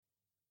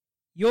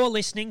You're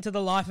listening to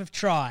The Life of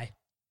Tri.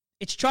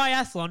 It's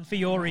triathlon for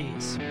your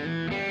ears. Too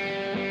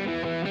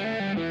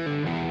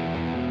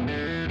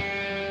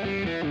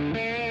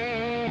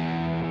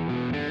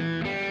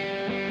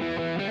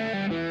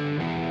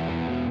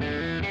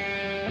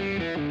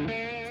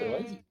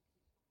easy.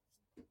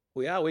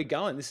 We're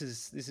going. This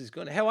is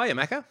good. How are you,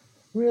 Macca?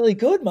 Really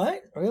good,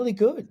 mate. Really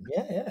good.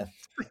 Yeah.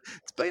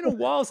 It's been a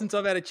while since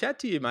I've had a chat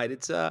to you, mate.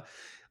 It's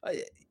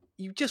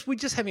we're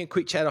just having a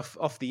quick chat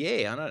off the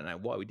air. I don't know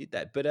why we did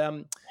that, but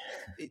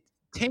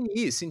 10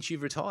 years since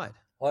you've retired.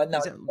 Well, no,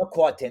 not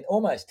quite 10,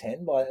 almost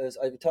 10. But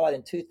I retired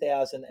in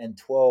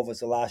 2012 was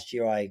the last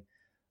year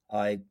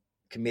I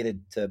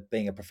committed to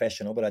being a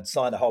professional, but I'd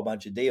signed a whole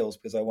bunch of deals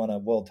because I won a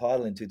world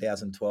title in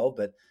 2012,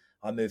 but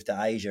I moved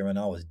to Asia and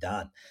I was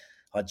done.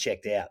 I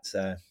checked out.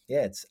 So,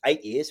 yeah, it's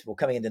 8 years. Well,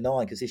 coming into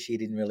 9 because this year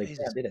didn't really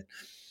count, did it?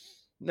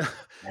 No.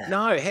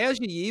 How's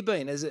your year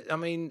been?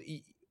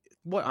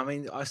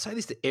 I say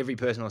this to every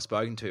person I've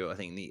spoken to, I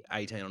think the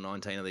 18 or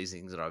 19 of these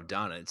things that I've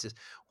done. And it's just,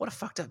 what a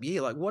fucked up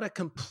year. Like, what a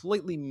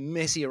completely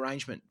messy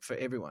arrangement for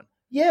everyone.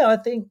 Yeah, I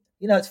think,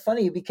 it's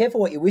funny. Be careful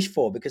what you wish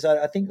for because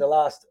I think the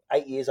last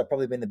 8 years I've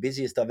probably been the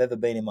busiest I've ever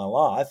been in my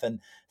life.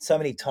 And so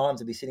many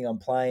times I'd be sitting on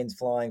planes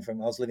flying I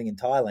was living in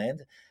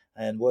Thailand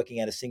and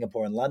working out of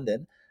Singapore and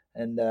London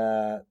and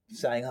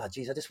saying, oh,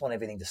 geez, I just want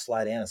everything to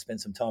slow down and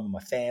spend some time with my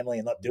family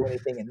and not do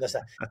anything. And just,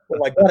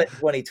 well, I got it in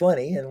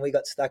 2020 and we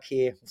got stuck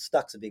here.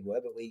 Stuck's a big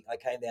word, but I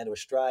came down to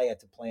Australia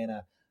to plan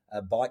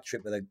a bike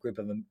trip with a group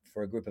of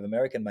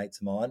American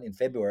mates of mine in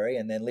February.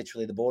 And then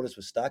literally the borders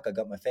were stuck. I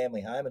got my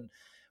family home and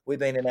we've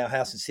been in our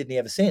house in Sydney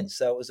ever since.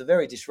 So it was a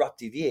very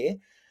disruptive year.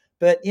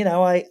 But,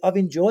 I've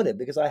enjoyed it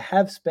because I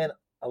have spent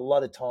a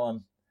lot of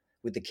time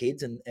with the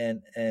kids and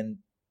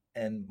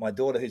my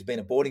daughter, who's been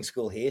at boarding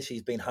school here,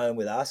 she's been home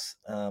with us.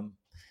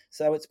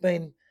 So it's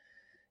been,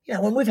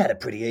 when we've had it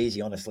pretty easy,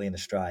 honestly, in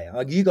Australia.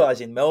 Like you guys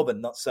in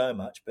Melbourne, not so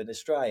much, but in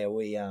Australia,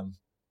 we, up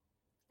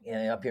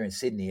here in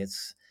Sydney,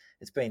 it's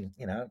been,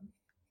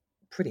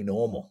 pretty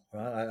normal,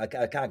 right?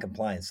 I can't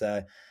complain.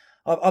 So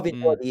I've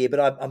enjoyed the year,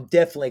 but I'm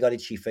definitely got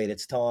itchy feet.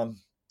 It's time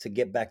to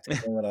get back to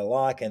doing what I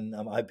like, and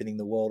I'm hoping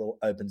the world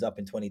opens up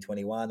in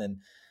 2021,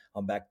 and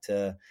I'm back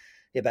to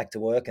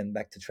work and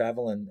back to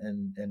travel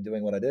and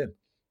doing what I do.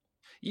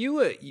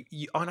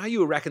 I know you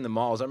were racking the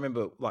miles. I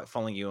remember like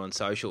following you on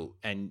social,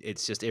 and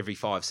it's just every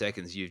 5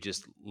 seconds you've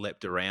just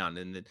leapt around,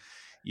 and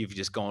you've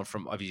just gone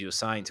from, as you were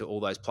saying, to all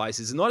those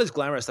places. It's not as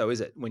glamorous though,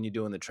 is it? When you're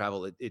doing the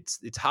travel,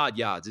 it's hard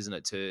yards, isn't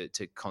it, to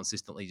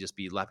consistently just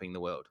be lapping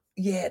the world?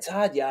 Yeah, it's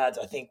hard yards.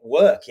 I think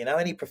work.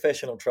 Any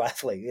professional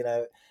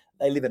triathlete,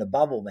 they live in a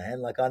bubble,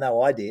 man. Like I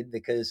know I did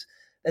because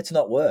that's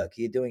not work.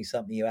 You're doing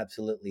something you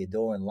absolutely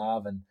adore and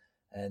love,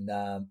 and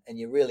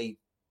you really.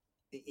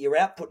 Your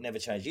output never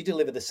changes. You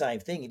deliver the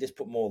same thing. You just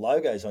put more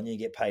logos on you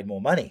get paid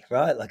more money,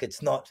 right? Like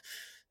it's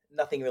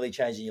nothing really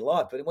changes in your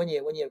life. But when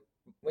you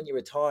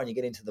retire and you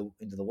get into the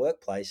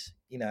workplace,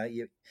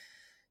 your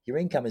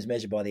income is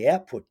measured by the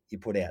output you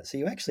put out. So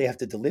you actually have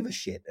to deliver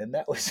shit. And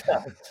that was,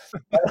 that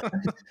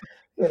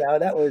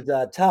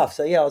was tough.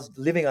 So yeah, I was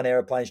living on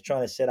airplanes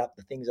trying to set up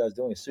the things I was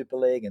doing with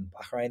SuperLeague and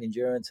Bahrain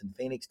Endurance and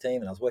Phoenix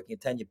Team. And I was working at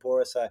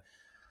Tanyapura. So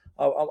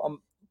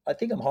I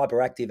think I'm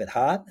hyperactive at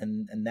heart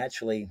and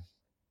naturally,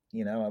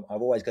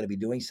 I've always got to be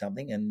doing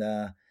something, and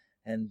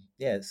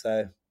yeah,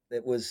 so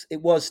it was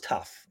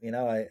tough.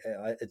 A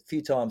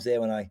few times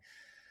there when I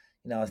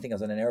think I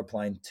was on an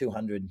airplane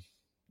 200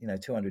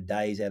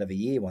 days out of a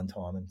year one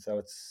time, and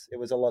so it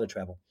was a lot of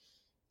travel.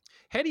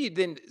 How do you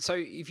then? So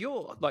if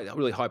you're like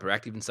really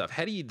hyperactive and stuff,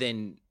 how do you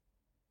then,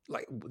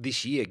 like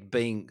this year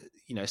being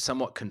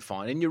somewhat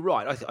confined? And you're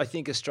right. I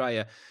think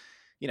Australia.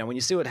 When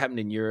you see what happened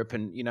in Europe,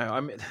 and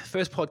the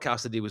first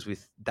podcast I did was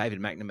with David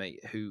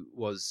McNamee, who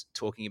was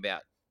talking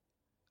about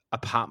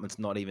apartments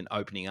not even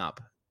opening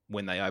up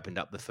when they opened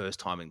up the first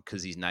time, and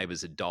because his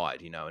neighbors had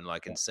died,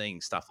 and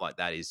seeing stuff like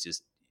that is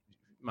just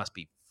must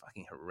be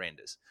fucking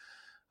horrendous.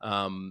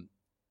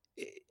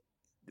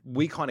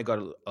 We kind of got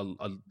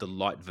the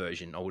light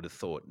version, I would have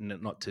thought,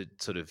 not to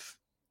sort of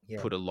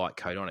put a light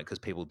coat on it because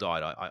people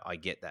died. I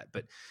get that,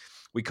 but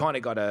we kind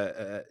of got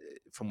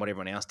from what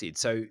everyone else did.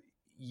 So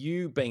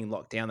you being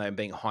locked down though and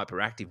being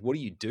hyperactive, what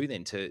do you do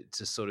then to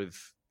sort of,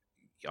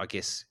 I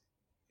guess,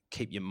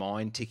 keep your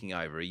mind ticking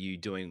over? Are you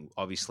doing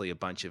obviously a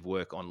bunch of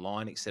work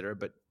online, etc.,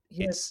 but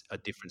it's a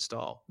different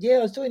style? Yeah,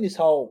 I was doing this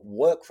whole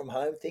work from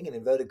home thing in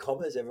inverted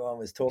commas everyone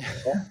was talking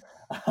about.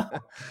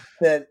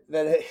 but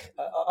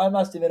I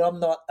must admit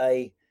I'm not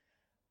a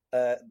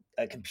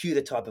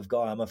computer type of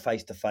guy. I'm a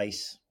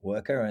face-to-face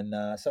worker,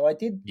 and so I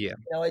did. Yeah,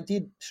 I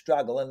did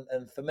struggle,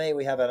 and for me,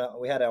 we had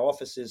our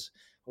offices.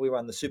 We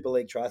run the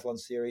SuperLeague Triathlon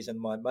Series, and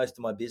most of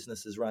my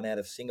business is run out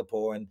of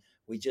Singapore, and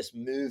we just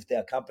moved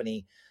our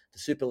company, the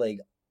SuperLeague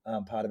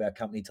part of our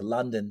company, to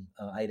London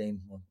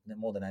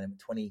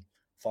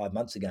 25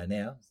 months ago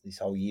now. This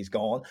whole year's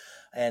gone,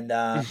 and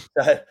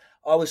so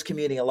I was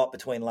commuting a lot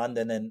between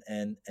London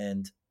and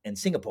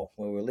Singapore,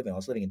 where we were living. I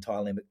was living in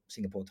Thailand, but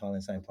Singapore,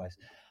 Thailand, same place.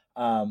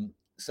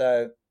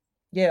 So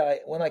yeah,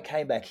 when I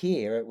came back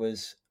here, it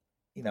was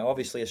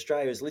obviously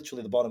Australia is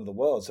literally the bottom of the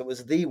world. So it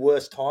was the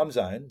worst time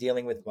zone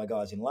dealing with my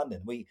guys in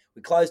London. We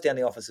closed down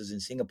the offices in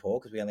Singapore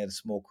because we only had a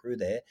small crew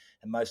there,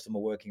 and most of them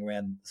were working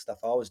around the stuff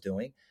I was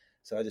doing.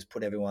 So I just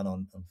put everyone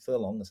on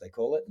furlong, as they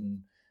call it,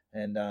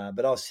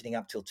 but I was sitting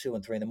up till 2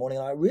 and 3 in the morning,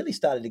 and I really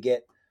started to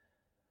get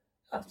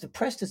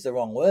depressed is the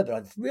wrong word, but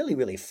I'm really,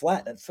 really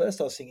flat. At first,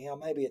 I was thinking,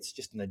 maybe it's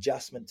just an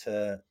adjustment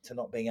to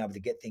not being able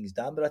to get things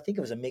done. But I think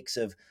it was a mix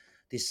of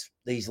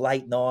these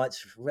late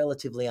nights,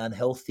 relatively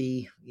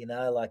unhealthy.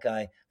 Like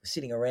I was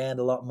sitting around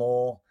a lot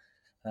more,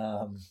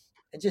 and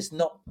just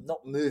not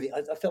moving.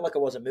 I felt like I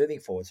wasn't moving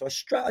forward. So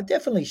I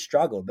definitely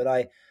struggled.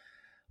 But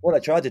what I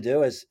tried to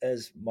do is,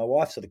 as my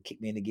wife sort of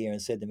kicked me into gear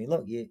and said to me,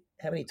 "Look,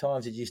 how many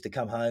times did you used to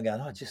come home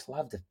going, I'd just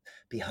love to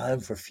be home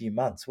for a few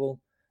months?"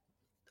 Well,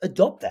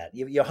 adopt that.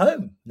 You're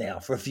home now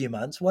for a few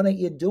months. Why don't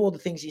you do all the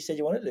things you said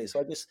you wanted to do? So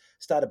I just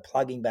started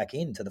plugging back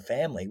into the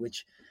family,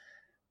 which,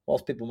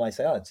 whilst people may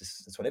say,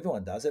 that's what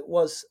everyone does, it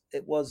was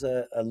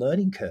a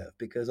learning curve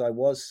because I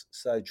was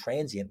so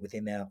transient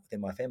within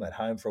my family. At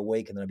home for a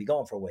week and then I'd be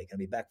gone for a week and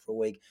I'd be back for a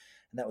week.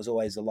 And that was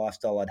always the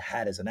lifestyle I'd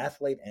had as an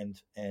athlete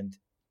and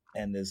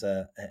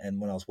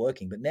when I was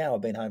working. But now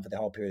I've been home for the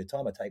whole period of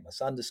time. I take my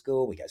son to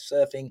school. We go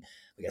surfing.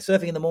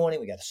 In the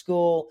morning. We go to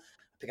school.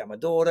 Pick up my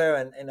daughter,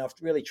 and I've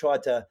really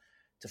tried to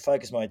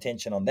focus my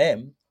attention on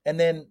them and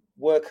then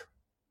work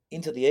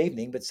into the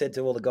evening, but said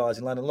to all the guys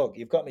in London, look,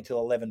 you've got me till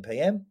 11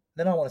 p.m.,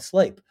 then I want to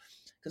sleep.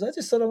 Because I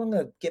just sort of, I'm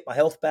going to get my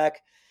health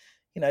back,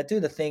 do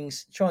the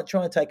things, try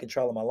and take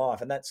control of my life.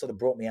 And that sort of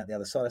brought me out the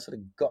other side. I sort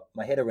of got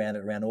my head around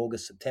it around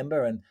August,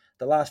 September. And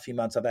the last few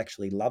months, I've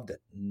actually loved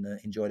it and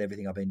enjoyed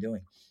everything I've been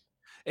doing.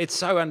 It's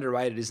so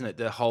underrated, isn't it?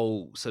 The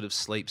whole sort of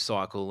sleep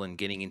cycle and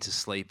getting into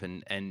sleep.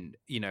 And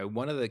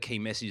one of the key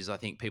messages I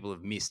think people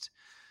have missed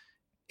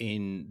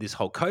in this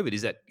whole COVID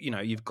is that,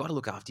 you've got to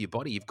look after your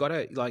body. You've got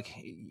to,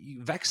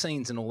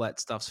 vaccines and all that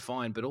stuff's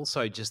fine, but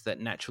also just that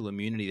natural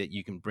immunity that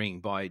you can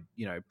bring by,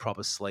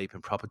 proper sleep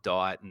and proper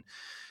diet and,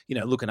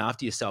 looking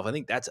after yourself. I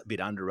think that's a bit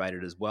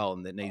underrated as well.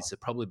 And there needs to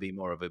probably be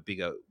more of a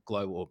bigger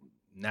global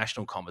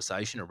national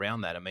conversation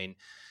around that. I mean,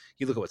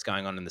 you look at what's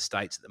going on in the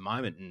States at the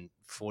moment, and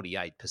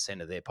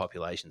 48% of their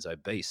population's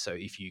obese. So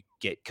if you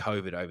get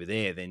COVID over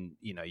there, then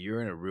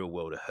you're in a real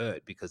world of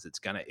hurt because it's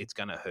gonna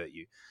hurt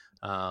you.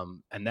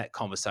 And that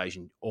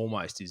conversation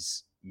almost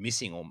is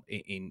missing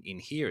in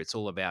here. It's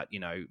all about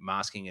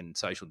masking and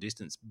social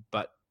distance.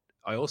 But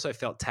I also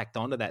felt tacked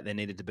onto that there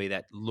needed to be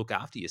that look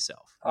after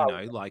yourself.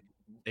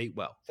 Eat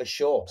well, for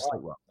sure.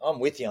 sleep well. I'm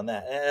with you on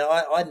that, and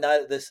I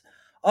know this.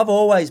 I've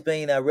always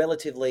been a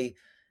relatively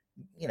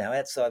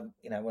outside,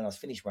 when I was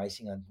finished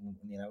racing,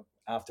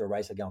 after a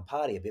race, I'd go and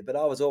party a bit, but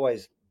I was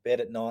always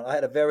bed at 9. I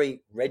had a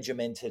very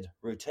regimented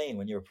routine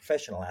when you're a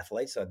professional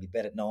athlete. So I'd be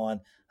bed at 9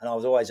 and I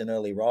was always an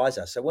early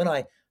riser. So when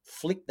I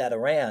flicked that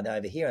around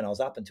over here and I was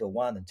up until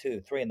 1 and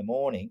 2, 3 in the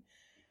morning,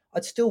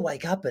 I'd still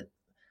wake up at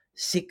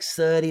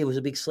 6:30. It was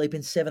a big sleep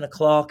in 7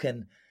 o'clock.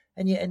 And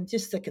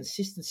just the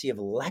consistency of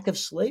lack of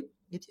sleep,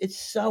 it's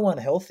so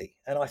unhealthy.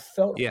 And I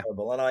felt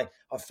horrible and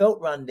I felt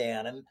run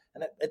down and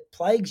it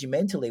plagues you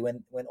mentally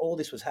when all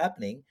this was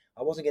happening.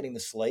 I wasn't getting the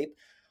sleep.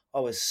 I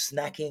was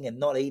snacking and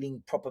not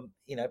eating proper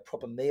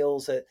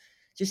meals.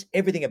 Just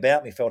everything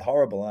about me felt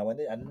horrible. And I went,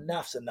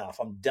 enough's enough.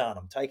 I'm done.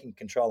 I'm taking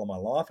control of my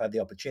life. I have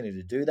the opportunity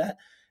to do that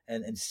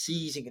and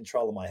seizing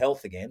control of my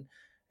health again.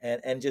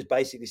 And just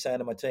basically saying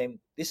to my team,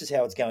 this is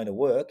how it's going to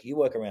work. You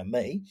work around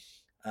me.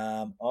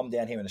 I'm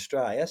down here in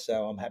Australia,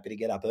 so I'm happy to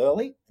get up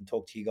early and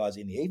talk to you guys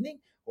in the evening.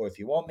 Or if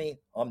you want me,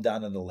 I'm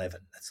done at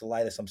 11. That's the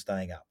latest I'm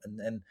staying up.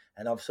 And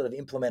I've sort of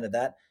implemented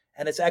that.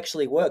 And it's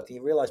actually worked. And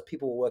you realize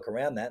people will work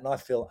around that. And I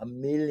feel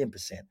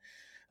 1,000,000%.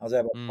 I was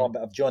able to,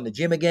 I've joined the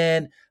gym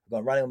again. I've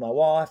gone running with my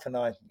wife. And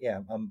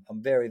I'm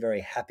very,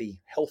 very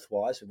happy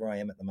health-wise with where I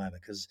am at the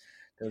moment, because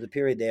there was a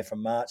period there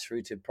from March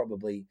through to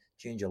probably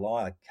June,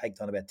 July. I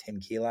caked on about 10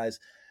 kilos.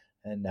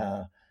 And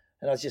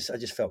I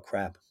just felt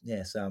crap.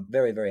 Yeah, so I'm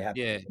very, very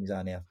happy with things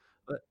are now.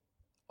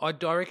 I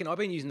reckon I've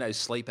been using those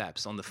sleep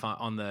apps on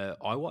the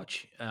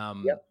iWatch.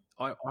 Yep.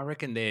 I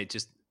reckon they're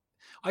just.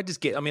 I was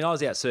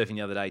out surfing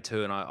the other day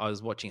too, and I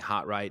was watching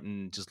heart rate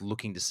and just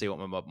looking to see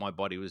what my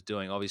body was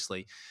doing.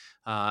 Obviously,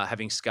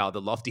 having scaled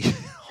the lofty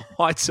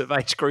heights of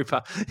age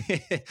grouper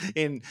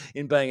in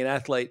being an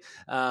athlete,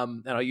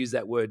 and I use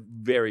that word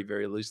very,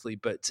 very loosely.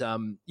 But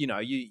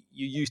you're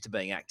used to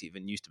being active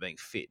and used to being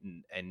fit,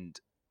 and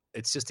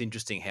it's just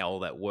interesting how all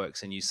that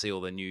works. And you see all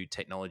the new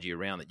technology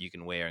around that you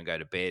can wear and go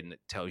to bed, and it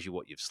tells you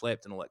what you've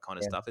slept and all that kind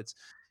of stuff. It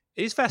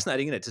is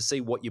fascinating, isn't it, to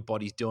see what your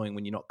body's doing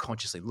when you're not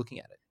consciously looking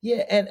at it.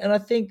 Yeah, and I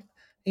think,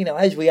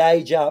 as we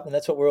age up, and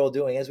that's what we're all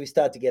doing, as we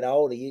start to get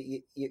older,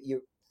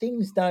 you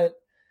things don't.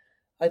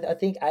 I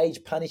think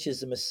age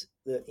punishes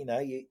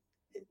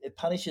it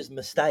punishes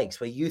mistakes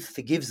where youth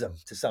forgives them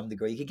to some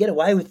degree. You could get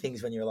away with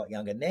things when you're a lot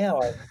younger.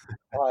 Now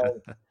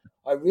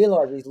I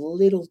realize these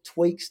little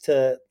tweaks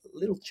to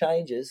little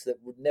changes that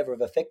would never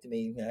have affected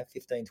me,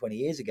 15, 20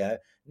 years ago,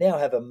 now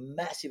have a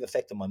massive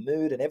effect on my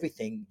mood and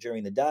everything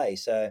during the day.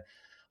 So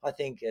I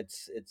think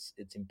it's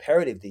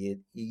imperative that you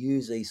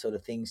use these sort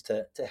of things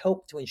to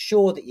help to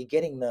ensure that you're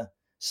getting the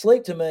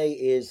sleep. To me,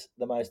 is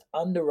the most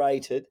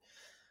underrated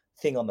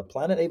thing on the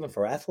planet, even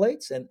for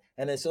athletes, and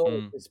there's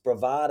all this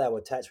bravado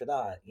attached with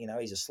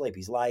he's asleep,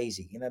 he's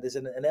lazy. There's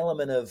an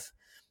element of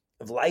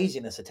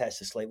laziness attached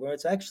to sleep, where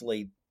it's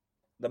actually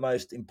the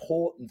most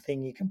important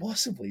thing you can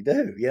possibly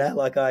do.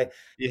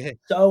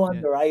 So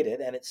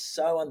underrated, and it's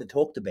so under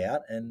talked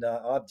about. And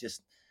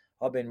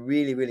I've been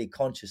really, really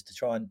conscious to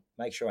try and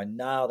make sure I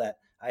nail that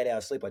 8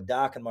 hours sleep. I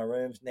darken my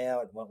rooms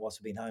now. Whilst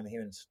I've been home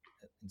here in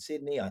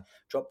Sydney, I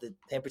drop the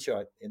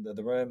temperature into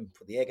the room,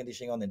 put the air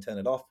conditioning on, then turn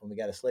it off when we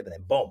go to sleep, and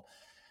then boom,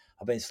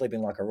 I've been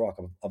sleeping like a rock.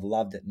 I've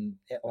loved it, and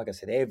like I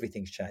said,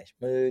 everything's changed.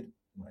 Mood,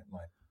 my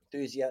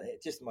enthusiasm,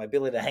 just my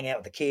ability to hang out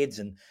with the kids,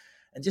 and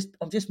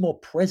I'm just more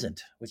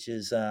present, which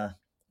is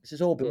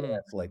all built on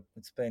sleep.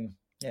 It's been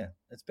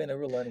a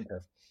real learning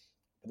curve.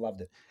 I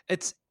loved it.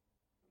 It's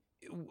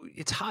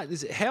hard.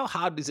 How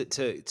hard is it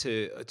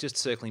to just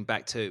circling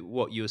back to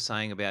what you were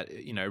saying about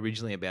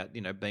originally about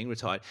being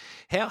retired?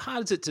 How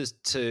hard is it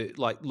to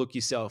like look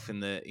yourself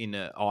in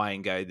the eye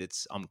and go,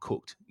 I'm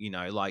cooked?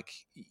 Like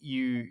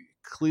you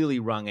clearly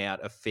wrung out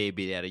a fair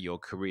bit out of your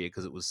career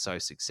because it was so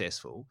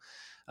successful.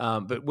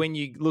 But when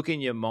you look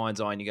in your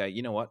mind's eye and you go,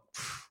 you know what,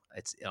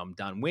 I'm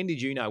done. When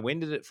did you know? When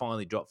did it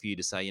finally drop for you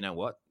to say, you know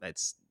what,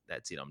 that's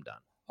it, I'm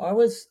done?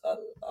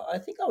 I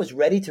think I was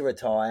ready to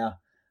retire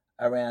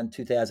around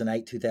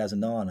 2008,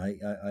 2009.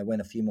 I went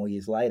a few more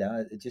years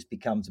later. It just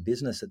becomes a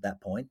business at that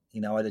point.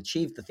 I'd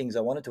achieved the things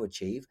I wanted to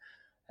achieve.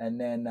 And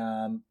then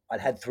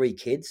I'd had 3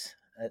 kids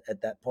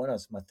at that point. I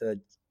was my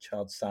third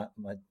child's son,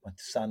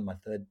 my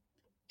third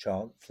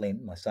child,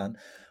 Flynn, my son,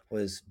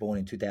 was born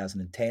in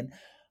 2010.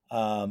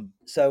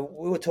 So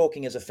we were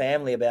talking as a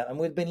family about, and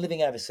we'd been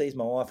living overseas,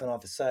 my wife and I,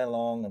 for so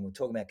long, and we're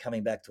talking about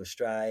coming back to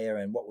Australia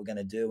and what we're going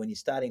to do. And you're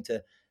starting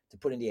to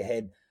put into your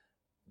head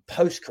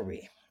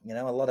post-career.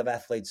 A lot of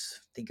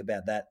athletes think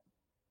about that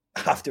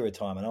after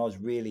retirement. I was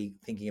really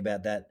thinking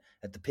about that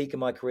at the peak of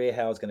my career,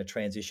 how I was going to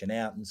transition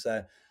out. And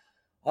so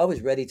I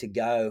was ready to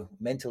go,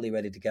 mentally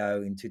ready to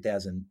go in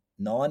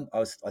 2009.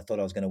 I thought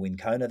I was going to win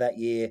Kona that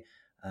year.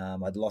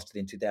 I'd lost it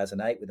in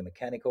 2008 with a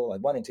mechanical.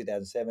 I'd won in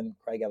 2007.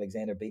 Craig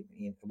Alexander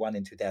won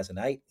in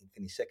 2008. He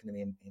finished second to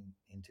me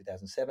in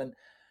 2007.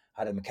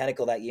 I had a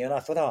mechanical that year, and I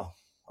thought,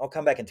 I'll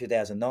come back in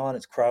 2009.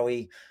 It's Crowe.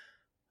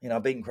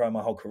 I've beaten Crowe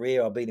my whole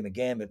career. I'll beat him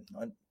again, but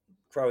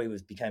Crowe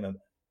became a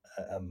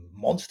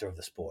monster of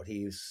the sport.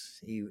 He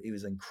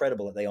was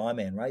incredible at the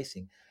Ironman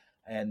racing,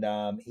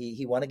 and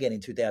he won again in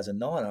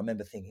 2009. I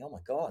remember thinking, oh my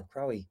God,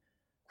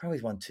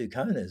 Crowe's won 2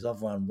 Konas.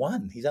 I've won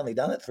 1. He's only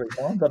done it 3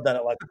 times. I've done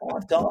it like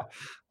 5 times.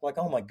 Like,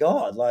 oh my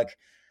God,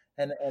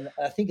 and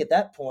I think at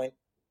that point,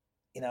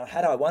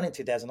 had I won in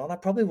 2009, I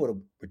probably would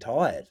have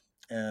retired.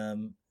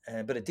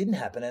 But it didn't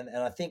happen, and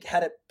I think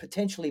had it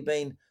potentially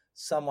been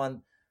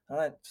someone, I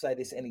don't say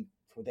this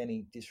with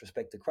any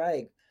disrespect to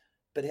Craig,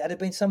 but had it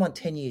been someone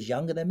 10 years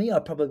younger than me, I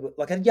probably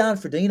had Jan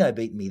Frodeno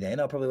beaten me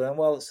then. I probably went,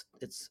 well,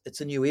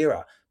 it's a new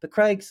era. But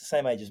Craig's the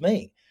same age as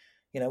me.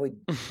 So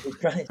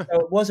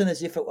it wasn't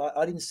as if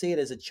I didn't see it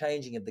as a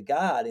changing of the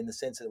guard in the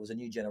sense that it was a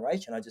new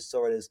generation. I just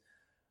saw it as,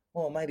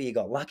 well, maybe you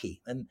got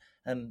lucky. And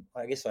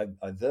I guess I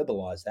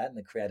verbalized that, and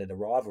it created a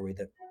rivalry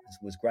that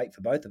was great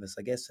for both of us,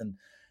 I guess.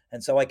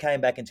 And so I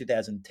came back in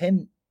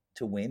 2010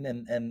 to win,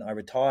 and I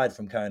retired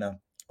from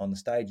Kona on the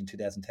stage in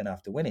 2010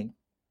 after winning.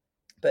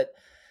 But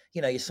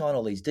you sign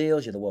all these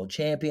deals, you're the world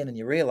champion, and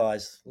you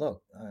realize,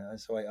 look,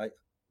 so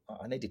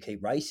I need to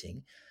keep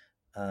racing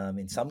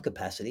in some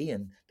capacity,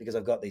 and because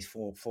I've got these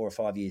 4 or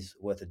 5 years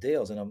worth of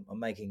deals, and I'm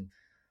making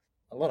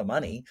a lot of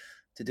money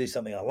to do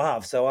something I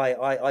love. So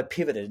I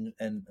pivoted,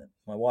 and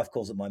my wife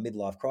calls it my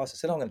midlife crisis.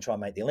 I said, I'm going to try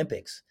and make the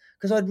Olympics,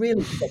 because I'd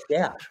really checked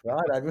out, right?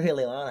 I don't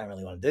really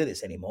want to do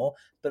this anymore,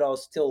 but I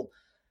was still,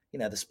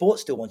 the sport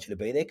still wants you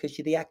to be there because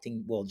you're the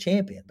acting world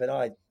champion. But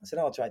I said,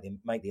 I'll try to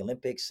make the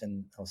Olympics,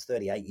 and I was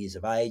 38 years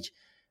of age.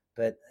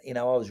 But,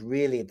 I was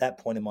really at that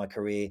point in my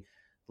career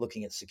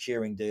looking at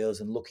securing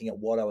deals and looking at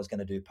what I was going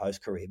to do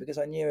post-career, because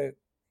I knew,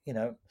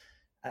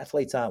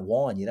 athletes aren't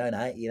wine. You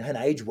don't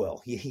age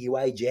well. You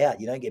age out.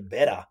 You don't get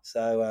better.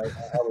 So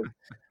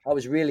I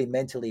was really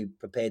mentally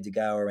prepared to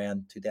go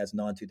around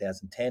 2009,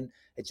 2010.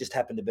 It just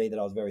happened to be that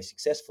I was very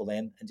successful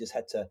then, and just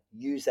had to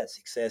use that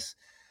success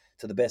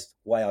to the best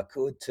way I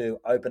could to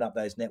open up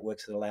those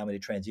networks that allow me to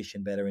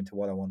transition better into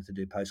what I wanted to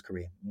do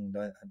post-career.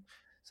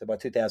 So by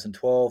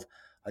 2012,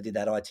 I did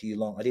that ITU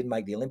long. I didn't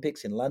make the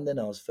Olympics in London.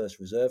 I was first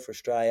reserve for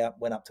Australia.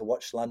 Went up to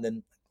watch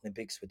London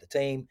Olympics with the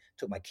team.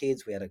 Took my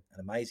kids. We had an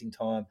amazing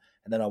time.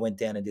 And then I went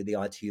down and did the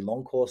ITU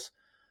long course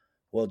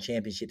World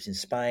Championships in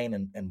Spain,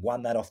 and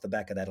won that off the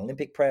back of that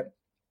Olympic prep.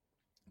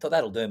 Thought,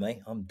 that'll do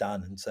me. I'm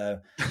done. And so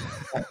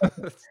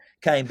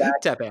came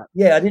back. Tap out.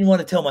 Yeah, I didn't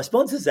want to tell my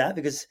sponsors that,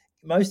 because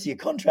most of your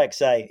contracts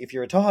say if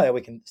you retire,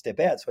 we can step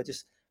out. So I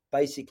just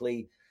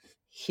basically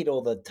hit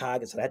all the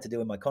targets that I had to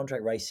do in my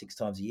contract, race 6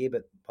 times a year.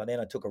 But by then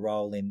I took a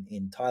role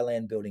in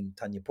Thailand building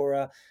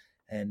Tanyapura,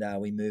 and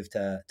we moved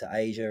to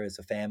Asia as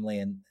a family,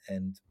 and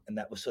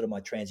that was sort of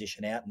my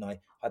transition out. And I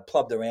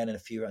plugged around in a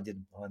few. I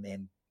did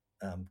Ironman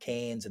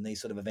Cairns and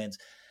these sort of events,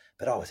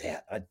 but I was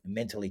out. I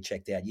mentally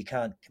checked out. You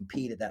can't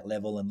compete at that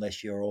level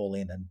unless you're all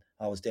in, and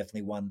I was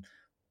definitely one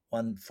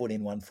foot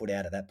in, 1 foot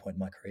out at that point in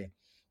my career.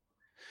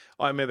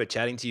 I remember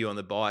chatting to you on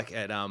the bike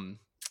at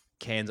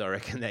Cairns, I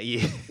reckon, that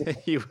year.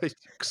 You were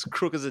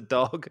crook as a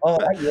dog. Oh,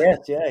 yes,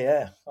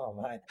 yeah. Oh,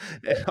 mate.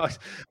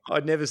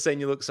 I'd never seen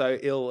you look so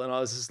ill, and I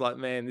was just like,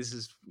 man, this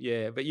is,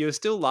 yeah. But you were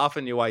still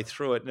laughing your way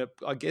through it, and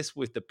I guess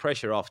with the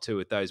pressure off too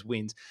with those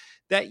wins.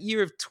 That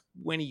year of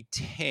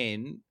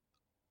 2010,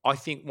 I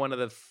think one of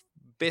the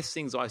best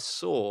things I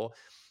saw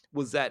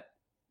was that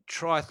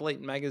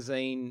Triathlete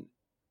magazine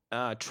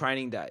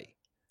training day.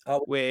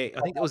 Oh, Where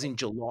I think it was in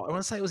July. I want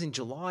to say it was in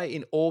July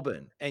in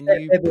Auburn, and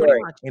you pretty February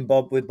much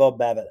with Bob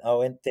Babbitt. I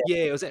went down.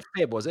 yeah, it was at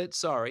Feb, was it?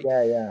 Sorry,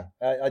 Yeah.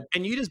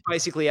 and you just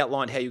basically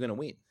outlined how you're going to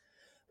win.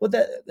 Well,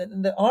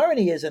 the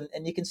irony is, and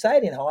you can say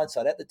it in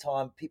hindsight. At the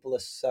time, people are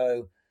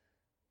so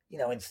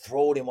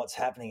enthralled in what's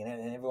happening,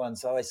 and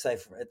everyone's. I always say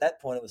at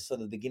that point it was sort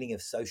of the beginning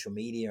of social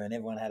media, and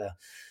everyone had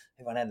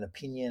an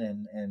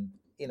opinion, and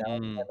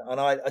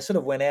I sort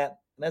of went out,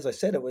 and as I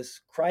said, it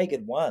was Craig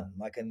had won,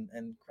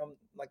 and from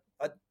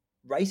I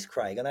raced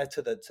Craig. I know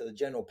to the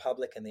general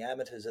public and the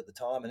amateurs at the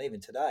time, and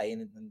even today,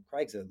 and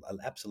Craig's an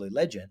absolute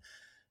legend,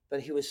 but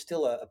he was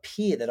still a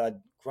peer that I'd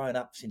grown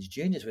up since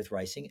juniors with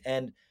racing,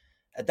 and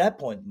at that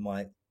point in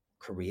my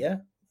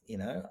career,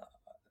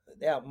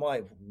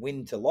 my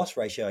win to loss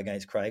ratio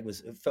against Craig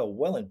fell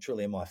well and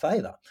truly in my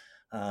favour.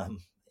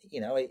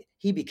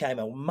 He became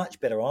a much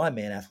better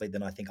Ironman athlete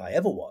than I think I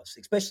ever was,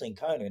 especially in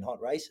Kona in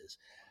hot races.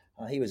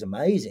 He was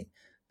amazing,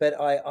 but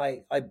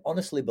I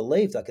honestly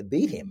believed I could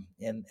beat him.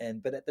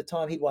 But at the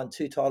time he'd won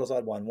 2 titles,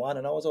 I'd won 1,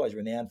 and I was always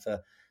renowned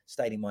for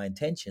stating my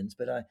intentions.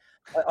 But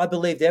I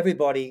believed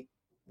everybody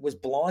was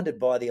blinded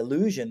by the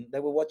illusion they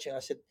were watching. I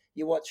said,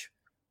 you watch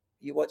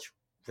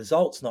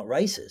results, not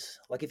races.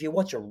 Like if you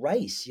watch a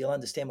race, you'll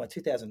understand. My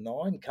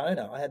 2009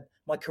 Kona, I had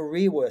my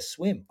career worst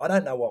swim. I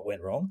don't know what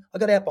went wrong. I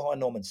got out behind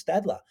Norman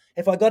Stadler.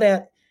 If I got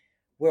out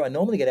where I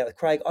normally get out with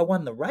Craig, I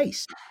won the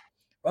race.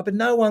 Right, but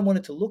no one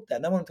wanted to look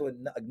that. No one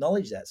wanted to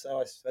acknowledge that.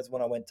 So that's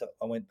when I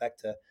went back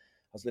to.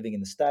 I was living in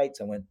the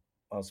States. I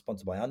was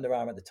sponsored by Under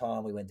Armour at the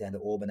time. We went down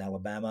to Auburn,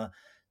 Alabama,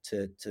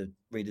 to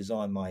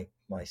redesign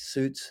my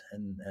suits,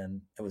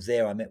 and it was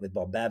there I met with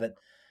Bob Babbitt,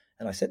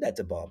 and I said that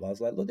to Bob. I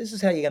was like, look, this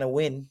is how you're going to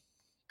win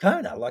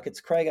Kona. Like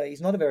it's Craig.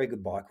 He's not a very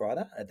good bike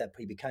rider. At that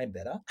point, he became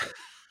better.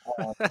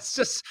 That's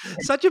just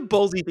such a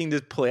ballsy thing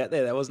to pull out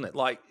there, though, wasn't it?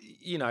 Like, do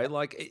you know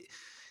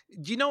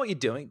what you're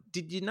doing?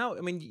 Did you know?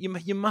 I mean,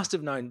 you must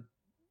have known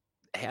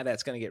how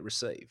that's going to get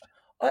received.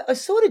 I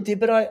sort of did,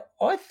 but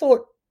I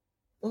thought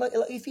like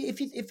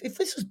if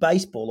this was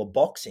baseball or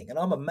boxing, and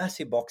I'm a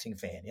massive boxing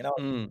fan,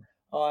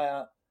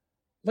 I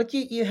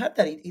you have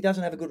that. He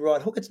doesn't have a good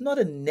right hook. It's not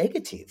a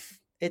negative.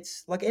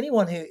 It's like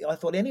anyone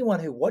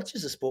who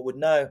watches the sport would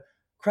know.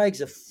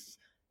 Craig's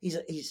he's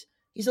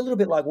a little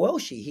bit like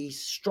Welshie.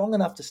 He's strong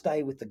enough to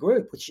stay with the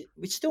group, which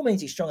still means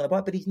he's strong on the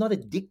bike, but he's not a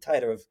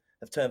dictator of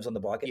terms on the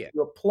bike. Yeah. If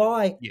you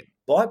apply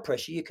bike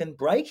pressure, you can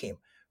break him,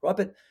 right?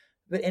 But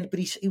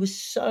he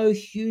was so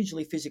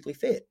hugely physically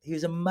fit. He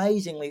was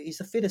he's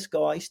the fittest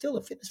guy. He's still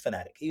a fitness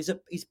fanatic.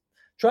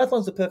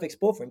 Triathlon's the perfect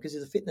sport for him because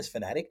he's a fitness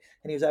fanatic,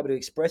 and he was able to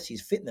express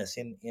his fitness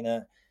in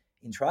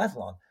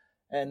triathlon.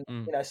 And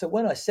so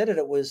when I said it,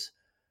 it was,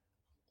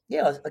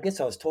 I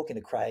guess I was talking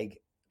to Craig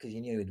because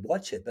you knew he'd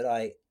watch it. But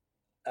I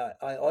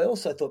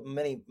also thought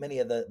many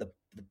of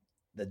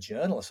the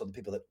journalists or the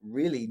people that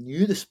really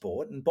knew the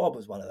sport, and Bob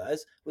was one of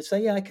those, would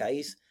say, yeah,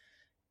 okay,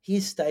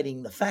 he's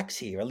stating the facts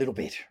here a little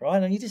bit,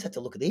 right? And you just had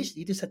to look at this.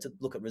 You just had to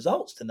look at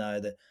results to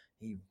know that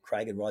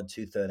Craig would ride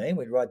 2:13,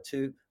 we'd ride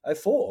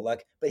 2:04.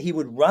 But he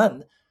would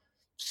run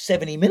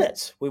 70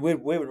 minutes. We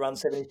would run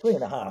 73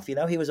 and a half.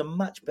 He was a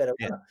much better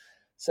runner.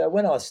 So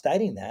when I was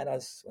stating that, I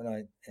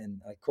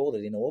called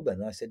it in Auburn,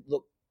 and I said,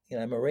 look,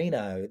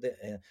 Marino,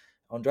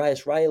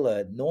 Andreas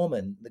Rayler,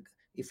 Norman,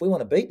 if we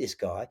want to beat this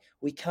guy,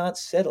 we can't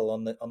settle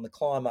on the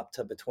climb up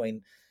to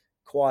between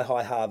Quai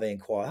High Harvey and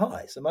Quai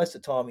High. So most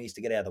of the time we used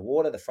to get out of the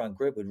water, the front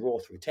group would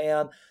roar through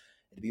town.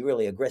 It'd be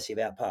really aggressive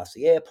out past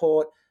the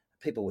airport.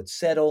 People would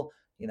settle.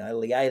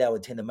 Lieto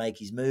would tend to make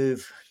his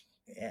move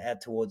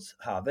out towards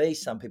Harvey.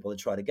 Some people would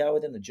try to go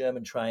with him. The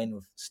German train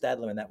with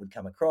Stadler and that would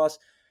come across.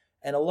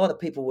 And a lot of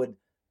people would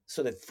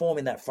sort of form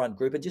in that front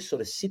group and just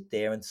sort of sit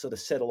there and sort of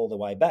settle all the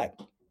way back.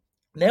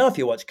 Now, if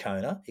you watch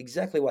Kona,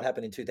 exactly what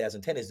happened in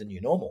 2010 is the new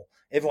normal.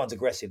 Everyone's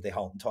aggressive their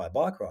whole entire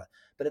bike ride.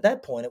 But at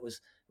that point, it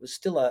was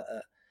still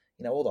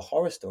all the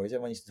horror stories.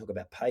 Everyone used to talk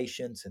about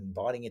patience and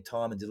biding your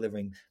time and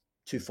delivering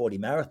 240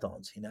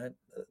 marathons,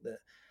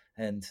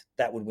 and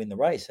that would win the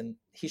race. And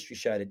history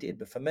showed it did.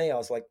 But for me, I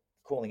was like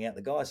calling out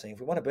the guy saying, if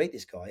we want to beat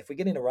this guy, if we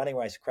get in a running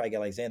race with Craig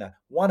Alexander,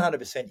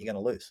 100% you're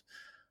going to lose.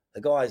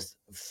 The guy's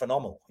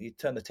phenomenal. You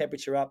turn the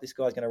temperature up, this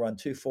guy's going to run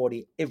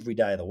 240 every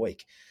day of the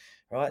week,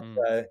 right?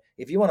 So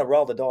if you want to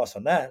roll the dice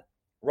on that,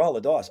 roll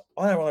the dice.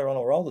 I don't really want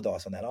to roll the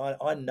dice on that.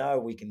 I know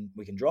we can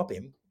drop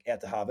him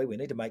out to Harvey. We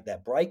need to make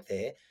that break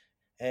there,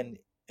 and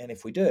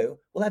if we do,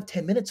 we'll have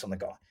 10 minutes on the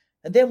guy,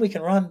 and then we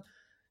can run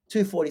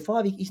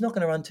 2:45. He's not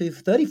going to run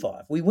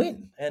 2:35. We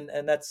win, and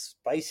that's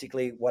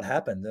basically what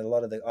happened. A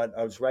lot of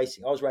I was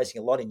racing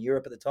a lot in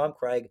Europe at the time.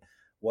 Craig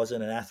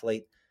wasn't an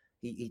athlete.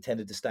 He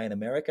tended to stay in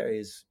America.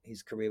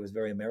 His career was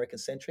very American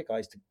centric. I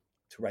used to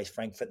race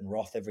Frankfurt and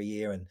Roth every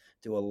year and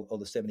do all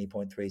the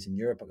 70.3s in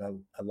Europe.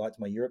 I liked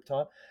my Europe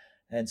time.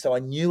 And so I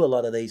knew a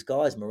lot of these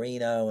guys,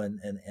 Marino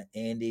and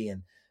Andy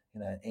and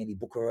Andy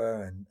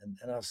Bucherer, and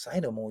I was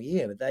saying to them all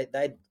year, but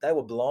they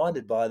were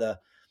blinded by the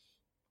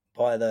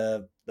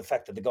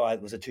fact that the guy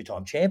was a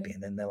 2-time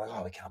champion, and they're like,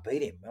 oh, we can't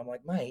beat him. I'm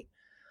like, mate,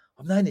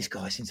 I've known this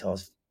guy since I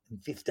was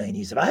 15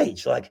 years of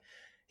age. Like,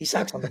 he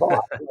sucks on the bike.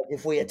 Like,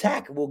 if we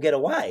attack, we'll get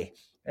away.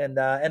 And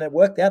it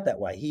worked out that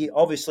way. He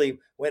obviously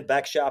went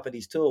back, sharpened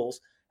his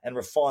tools, and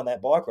refined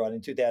that bike ride. In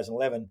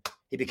 2011,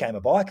 he became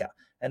a biker.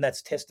 And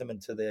that's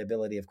testament to the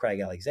ability of Craig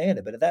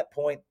Alexander. But at that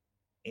point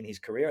in his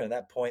career, and at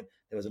that point,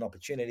 there was an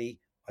opportunity.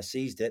 I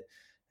seized it,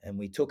 and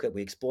we took it,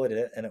 we exploited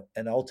it,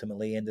 and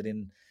ultimately ended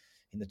in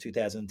the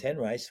 2010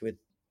 race with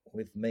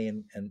me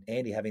and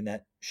Andy having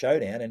that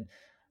showdown. And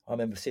I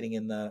remember sitting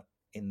in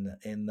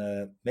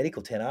the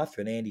medical tent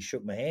after, and Andy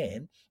shook my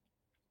hand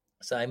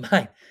saying,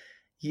 mate,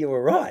 you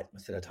were right. I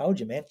said, I told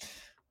you, man.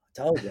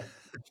 I told you.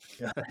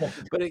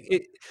 But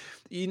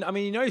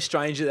no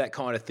stranger to that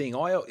kind of thing.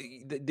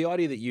 The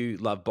idea that you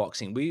love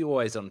boxing, we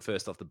always on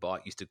First Off the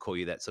Bike used to call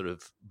you that sort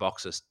of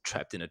boxer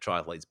trapped in a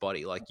triathlete's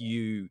body. Like,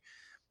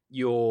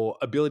 your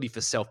ability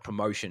for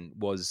self-promotion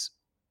was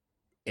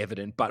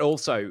evident, but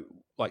also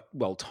like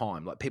well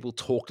timed. Like, people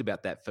talked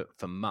about that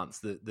for months.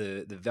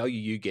 The value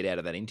you get out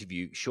of that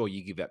interview, sure,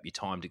 you give up your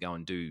time to go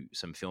and do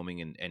some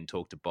filming and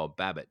talk to Bob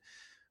Babbitt,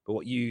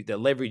 but the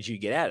leverage you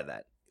get out of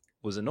that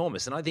was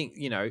enormous. And I think,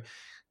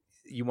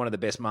 you're one of the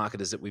best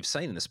marketers that we've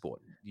seen in the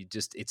sport.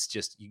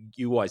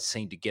 You always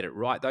seem to get it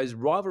right. Those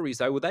rivalries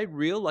though, were they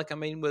real? Like, I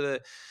mean, were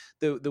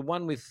the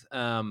one with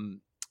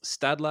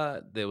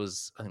Stadler, there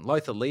was, I think,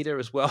 Lothar Leader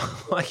as well.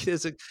 Like,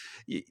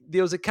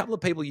 there was a couple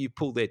of people you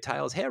pulled their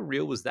tails. How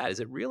real was that? Is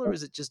it real, or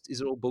is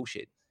it all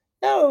bullshit?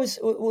 No, it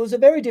was a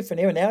very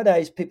different era.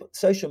 Nowadays,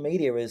 social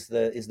media is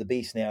the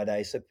beast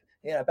nowadays. So,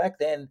 back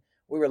then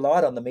we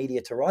relied on the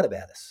media to write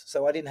about us.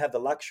 So I didn't have the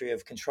luxury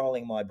of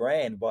controlling my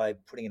brand by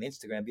putting an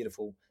Instagram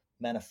beautiful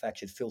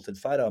manufactured filtered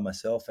photo of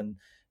myself and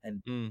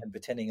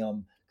pretending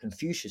I'm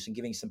Confucius and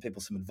giving some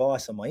people some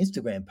advice on my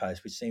Instagram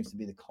post, which seems to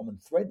be the common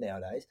thread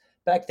nowadays.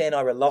 Back then, I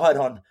relied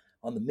on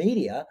the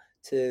media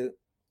to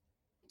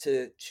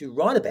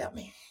write about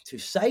me, to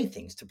say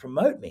things, to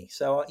promote me.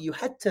 So you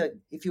had to,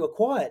 if you were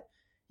quiet,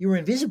 you were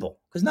invisible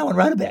because no one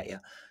wrote about you.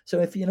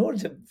 So in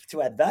order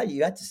to add value,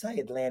 you had to say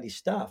outlandish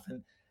stuff.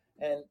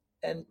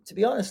 And to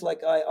be honest,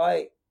 like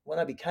I when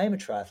I became a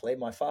triathlete,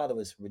 my father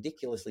was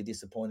ridiculously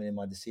disappointed in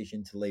my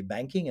decision to leave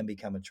banking and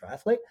become a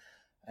triathlete,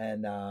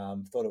 and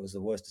thought it was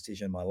the worst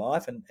decision in my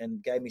life,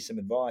 and gave me some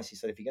advice. He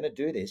said, if you're going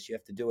to do this, you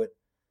have to do it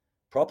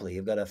properly.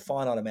 You've got a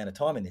finite amount of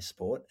time in this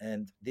sport,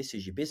 and this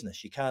is your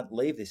business. You can't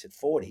leave this at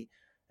 40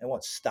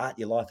 and start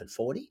your life at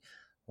 40.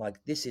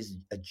 Like, this is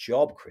a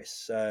job, Chris.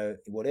 So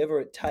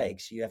whatever it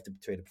takes, you have to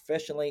treat it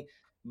professionally,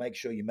 make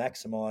sure you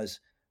maximize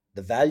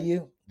the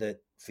value that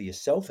for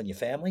yourself and your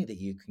family that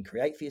you can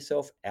create for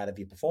yourself out of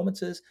your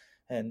performances.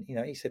 And,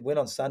 he said, win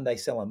on Sunday,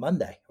 sell on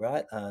Monday,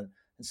 right? And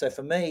so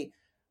for me,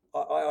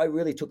 I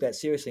really took that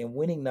seriously, and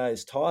winning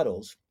those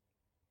titles,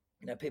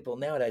 people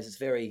nowadays, it's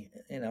very,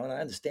 and I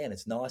understand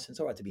it's nice and it's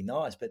all right to be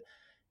nice, but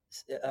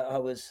I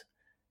was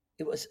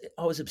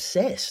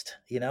obsessed,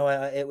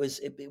 it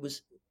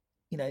was,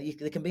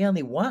 there can be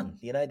only one,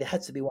 there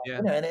has to be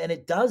one, and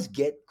it does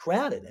get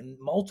crowded, and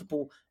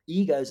multiple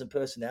egos and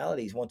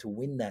personalities want to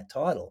win that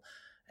title.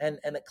 And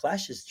it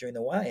clashes during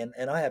the way.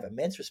 And I have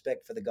immense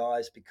respect for the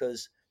guys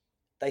because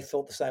they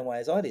felt the same way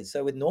as I did.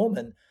 So with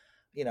Norman,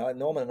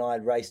 Norman and I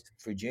had raced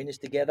through juniors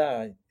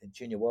together,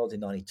 Junior Worlds in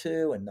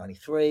 92 and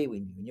 93.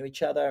 We knew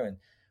each other, and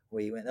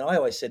we went. And I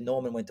always said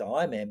Norman went to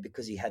Ironman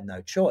because he had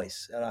no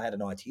choice. And I had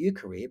an ITU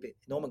career, but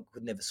Norman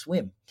could never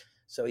swim,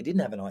 so he didn't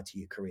have an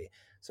ITU career.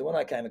 So when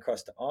I came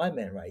across to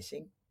Ironman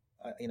racing,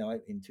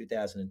 in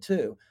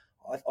 2002,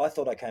 I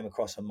thought I came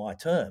across on my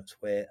terms,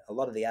 where a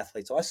lot of the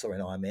athletes I saw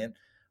in Ironman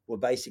were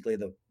basically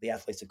the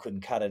athletes that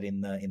couldn't cut it in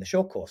the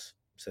short course.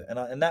 So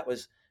and that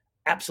was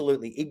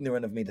absolutely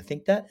ignorant of me to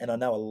think that. And I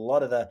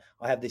know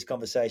I have this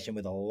conversation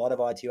with a lot of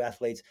ITU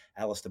athletes,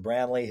 Alistair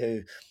Brownlee,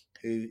 who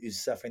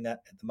is suffering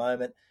that at the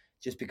moment.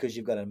 Just because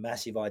you've got a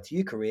massive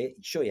ITU career,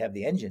 sure, you have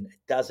the engine, it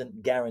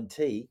doesn't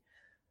guarantee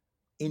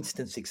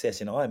instant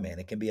success in Ironman.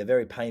 It can be a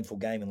very painful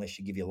game unless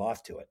you give your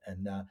life to it.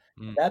 And at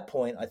that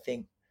point, I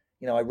think,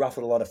 I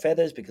ruffled a lot of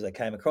feathers because I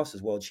came across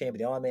as world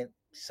champion Ironman,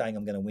 saying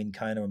I'm going to win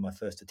Kona in my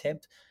first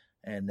attempt.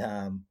 And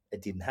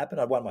it didn't happen.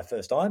 I won my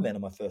first Ironman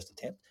on my first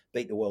attempt,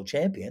 beat the world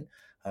champion.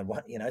 I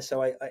won,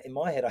 so I in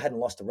my head, I hadn't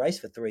lost a race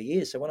for 3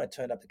 years. So when I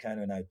turned up to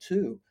Kona in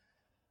 2002,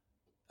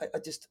 I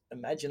just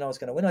imagined I was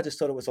going to win. I just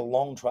thought it was a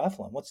long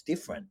triathlon. What's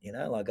different?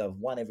 Like I've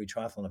won every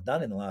triathlon I've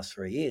done in the last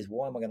 3 years.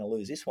 Why am I going to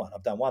lose this one?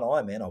 I've done one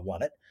Ironman. I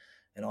won it.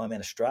 And Ironman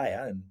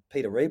Australia. And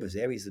Peter Reeb was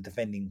there. He's the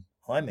defending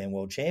Ironman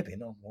world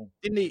champion. Oh, well,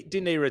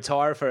 Didn't he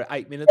retire for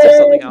 8 minutes or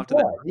something after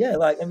that? Yeah,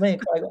 like, and me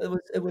and Craig,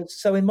 it was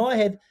so in my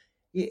head,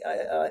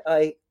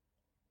 I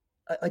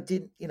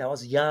did, I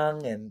was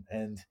young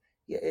and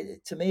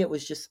to me, it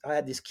was just, I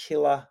had this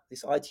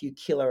ITU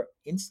killer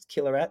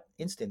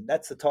instinct.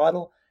 That's the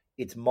title.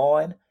 It's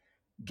mine.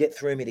 Get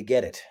through me to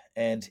get it.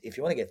 And if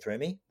you want to get through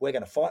me, we're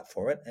going to fight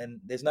for it. And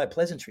there's no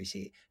pleasantries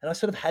here. And I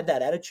sort of had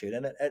that attitude,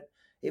 and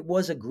it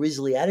was a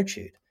grisly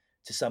attitude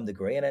to some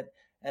degree. And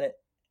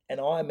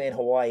Ironman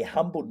Hawaii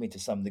humbled me to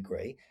some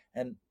degree.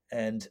 And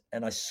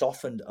I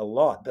softened a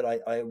lot,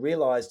 but I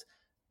realized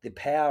the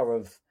power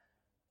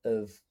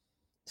of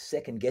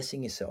second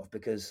guessing yourself,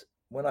 because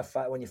when I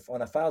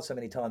failed so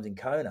many times in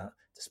Kona,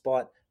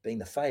 despite being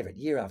the favorite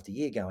year after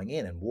year going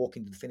in and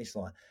walking to the finish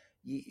line,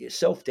 your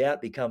self-doubt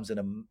becomes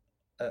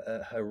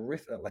a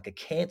horrific, like a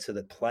cancer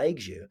that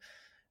plagues you,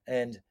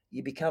 and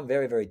you become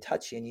very, very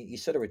touchy, and you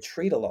sort of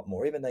retreat a lot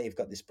more. Even though you've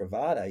got this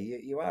bravado,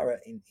 you are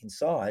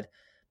inside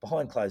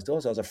behind closed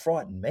doors. I was a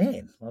frightened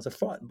man. I was a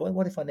frightened boy.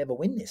 What if I never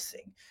win this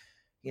thing?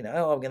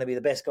 I'm going to be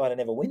the best guy to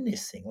never win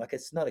this thing. Like,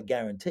 it's not a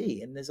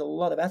guarantee. And there's a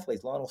lot of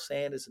athletes, Lionel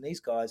Sanders and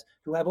these guys,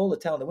 who have all the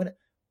talent to win it.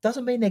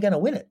 Doesn't mean they're going to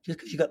win it just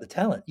because you got the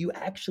talent. You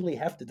actually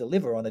have to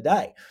deliver on a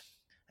day.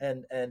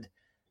 And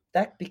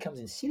that becomes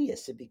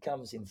insidious. It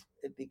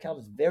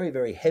becomes very,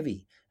 very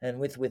heavy. And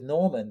with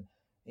Norman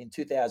in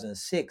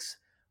 2006,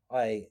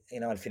 I'd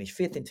finished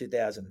 5th in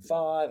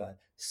 2005,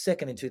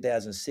 second in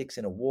 2006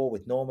 in a war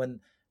with Norman,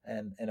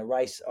 and a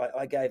race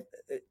I gave,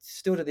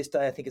 still to this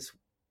day, I think it's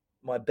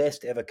my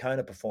best ever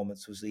Kona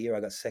performance was the year I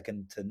got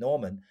second to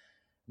Norman.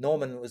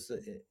 Norman was,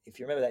 if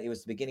you remember that, it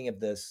was the beginning of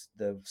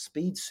the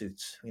speed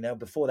suits.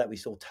 Before that we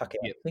saw tuck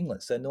out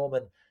singlets. So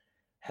Norman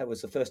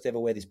was the first to ever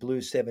wear this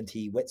blue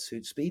 70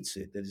 wetsuit speed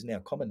suit that is now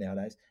common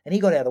nowadays. And he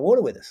got out of the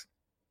water with us.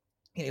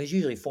 He was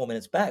usually 4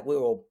 minutes back. We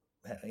were all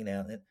in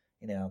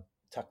our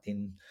tucked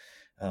in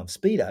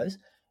Speedos.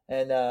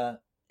 And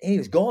he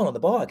was gone on the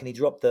bike, and he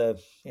dropped the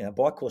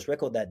bike course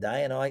record that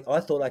day. And I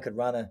thought I could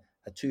run a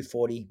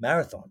 2:40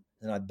 marathon.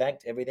 And I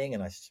banked everything,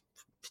 and I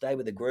stayed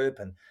with the group,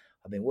 and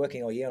I've been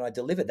working all year, and I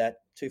delivered that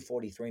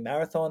 2:43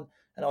 marathon,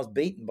 and I was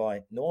beaten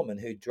by Norman,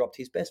 who dropped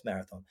his best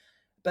marathon.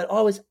 But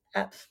I was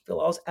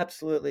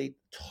absolutely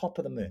top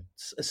of the moon,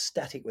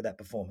 ecstatic with that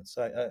performance.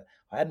 So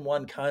I hadn't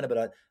won Kona, but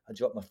I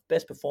dropped my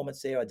best performance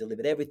there. I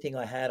delivered everything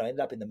I had. I ended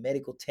up in the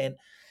medical tent.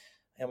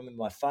 I remember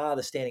my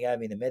father standing over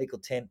me in the medical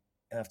tent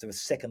after a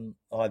second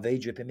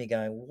IV drip in me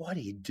going, "Why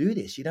do you do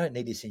this? You don't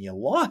need this in your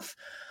life.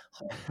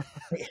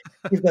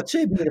 You've got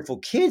 2 beautiful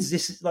kids.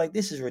 This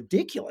is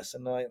ridiculous."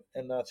 And I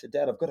said,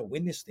 "Dad, I've got to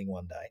win this thing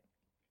one day."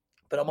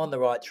 But I'm on the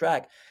right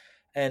track.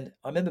 And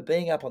I remember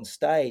being up on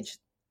stage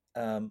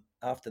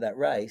after that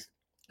race,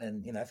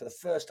 and for the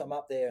first time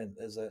up there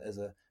as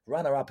a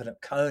runner-up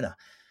at Kona,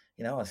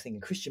 I was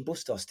thinking Christian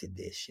Bustos did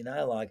this.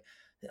 Like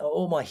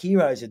all my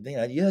heroes had,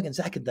 Jürgen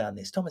Zach had done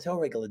this, Thomas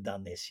Hellriegel had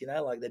done this.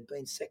 Like they'd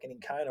been second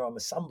in Kona. I'm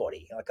a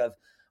somebody. Like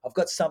I've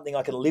got something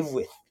I can live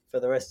with for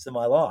the rest of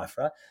my life,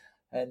 right?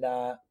 And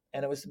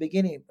it was the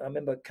beginning. I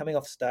remember coming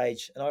off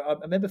stage, and I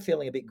remember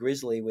feeling a bit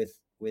grisly with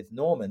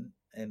Norman.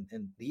 And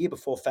the year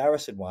before,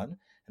 Faris had won,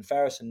 and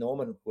Faris and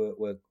Norman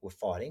were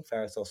fighting.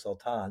 Faris El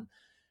Sultan.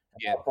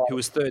 Yeah, who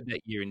was third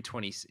that year in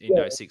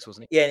 06,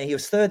 wasn't he? Yeah, and he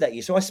was third that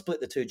year. So I split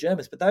the two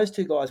Germans, but those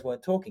two guys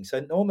weren't talking. So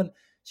Norman,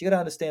 so you got to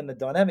understand the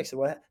dynamics of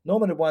what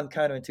Norman had won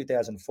Kona in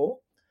 2004.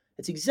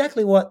 It's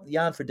exactly what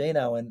Jan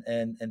Frodeno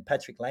and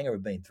Patrick Langer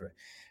have been through,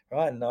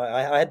 right? And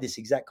I had this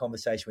exact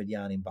conversation with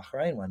Jan in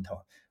Bahrain one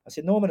time. I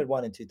said, Norman had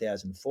won in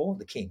 2004,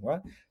 the king,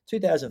 right?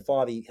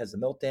 2005, he has the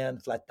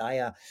meltdown, flat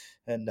tire,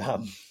 and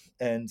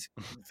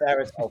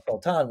Faris Al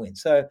Sultan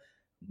wins. So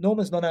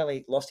Norman's not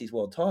only lost his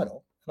world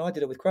title, and I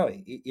did it with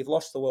Crowe. You've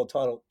lost the world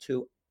title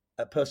to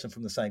a person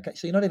from the same country,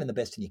 so you're not even the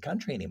best in your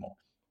country anymore,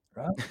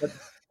 right? But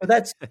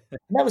that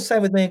was the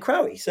same with me and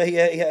Crowe. So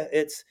yeah,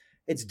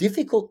 it's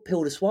difficult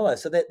pill to swallow.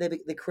 So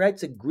that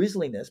creates a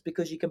grisliness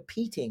because you're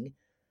competing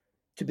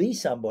to be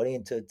somebody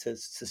and to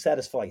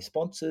satisfy your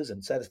sponsors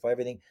and satisfy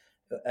everything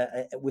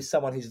with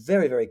someone who's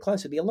very, very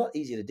close. It'd be a lot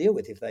easier to deal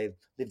with if they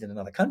lived in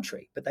another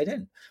country, but they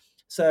didn't.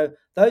 So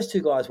those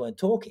two guys weren't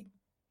talking.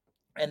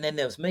 And then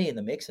there was me in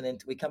the mix. And then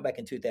we come back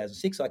in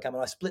 2006. I come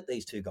and I split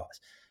these two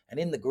guys. And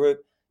in the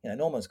group,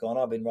 Norman's gone.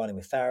 I've been running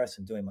with Faris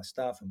and doing my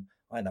stuff. And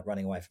I end up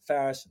running away from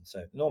Faris. And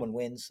so Norman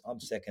wins. I'm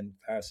second.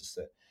 Faris is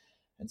third.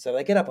 And so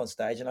they get up on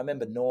stage. And I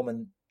remember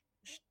Norman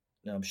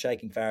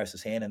shaking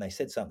Faris's hand. And they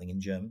said something in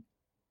German.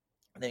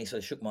 And then he sort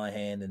of shook my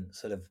hand and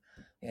sort of,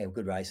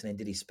 good race. And then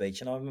did his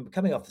speech. And I remember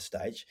coming off the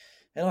stage.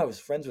 And I was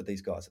friends with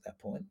these guys at that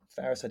point.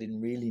 Faris I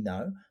didn't really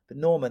know. But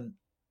Norman,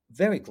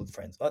 very good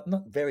friends.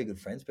 Not very good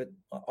friends, but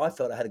I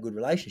felt I had a good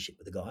relationship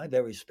with the guy,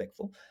 very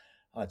respectful.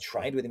 I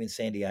trained with him in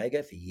San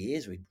Diego for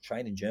years. We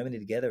trained in Germany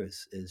together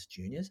as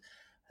juniors.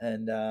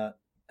 And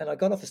And I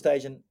got off the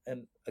stage, and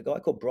a guy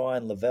called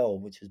Brian Lavelle,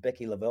 which is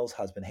Becky Lavelle's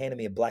husband, handed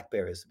me a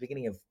BlackBerry. It's the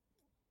beginning of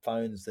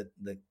phones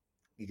that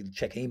you could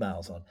check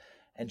emails on.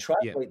 And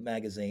Triathlete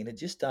magazine had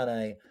just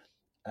done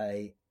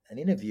an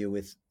interview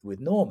with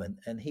Norman,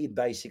 and he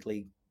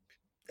basically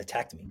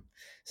attacked me.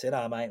 Said,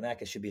 "Oh, mate,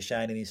 Macca should be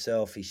ashamed of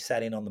himself. He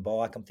sat in on the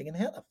bike." I'm thinking,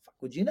 how the fuck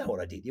would you know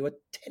what I did? You were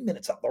 10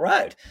 minutes up the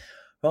road,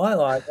 right?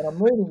 Like, and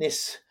I'm reading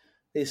this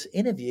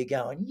interview,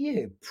 going,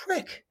 "You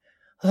prick,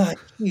 like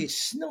you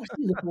snotty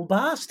little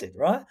bastard,"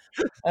 right?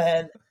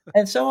 And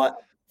so I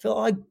feel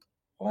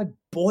I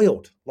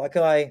boiled. Like,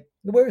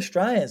 we're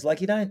Australians.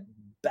 Like, you don't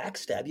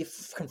backstab, you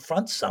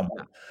confront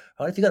someone,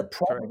 right? If you got a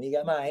problem, you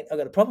go, "Mate, I've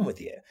got a problem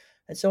with you."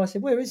 And so I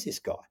said, "Where is this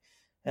guy?"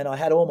 And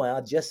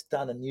I'd just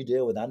done a new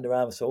deal with Under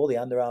Armour. So all the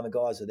Under Armour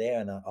guys are there,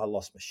 and I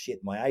lost my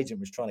shit. My agent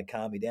was trying to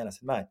calm me down. I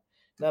said, "Mate,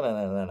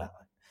 no.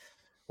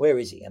 Where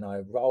is he?" And I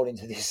rolled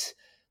into this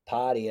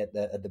party at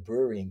the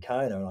brewery in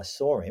Kona, and I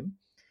saw him,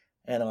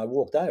 and I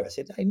walked over. I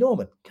said, "Hey,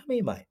 Norman, come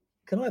here, mate.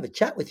 Can I have a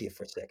chat with you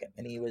for a second?"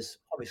 And he's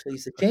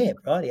the champ,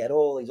 right? He had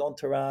all his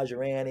entourage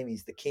around him.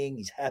 He's the king.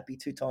 He's happy,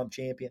 2-time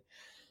champion.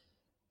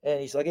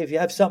 And he's like, "If you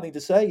have something to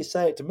say, you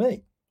say it to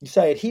me. You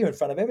say it here in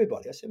front of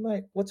everybody." I said,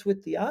 "Mate, what's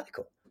with the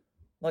article?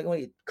 Like, what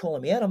are you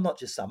calling me out? I'm not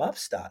just some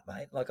upstart,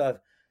 mate. Like, I've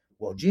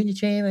world junior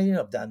champion,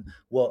 I've done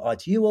world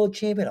ITU world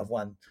champion, I've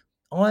won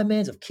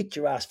Ironmans, I've kicked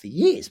your ass for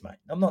years, mate.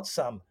 I'm not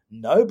some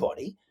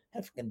nobody.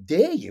 How fucking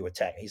dare you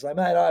attack me?" He's like,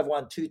 "Mate, I've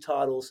won 2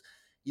 titles,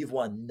 you've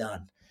won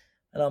none."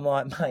 And I'm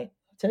like, "Mate,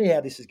 I'll tell you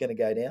how this is going to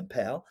go down,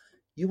 pal.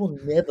 You will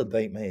never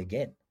beat me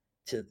again.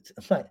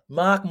 Mate,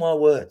 mark my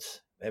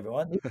words,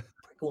 everyone.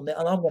 And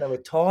I'm going to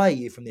retire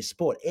you from this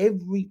sport.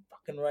 Every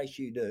fucking race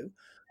you do,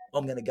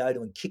 I'm going to go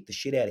to and kick the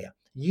shit out of you.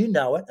 You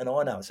know it, and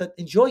I know it. So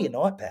enjoy your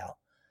night, pal.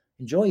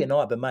 Enjoy your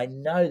night, but mate,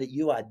 know that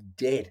you are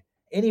dead.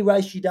 Any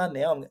race you done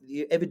now,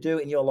 you ever do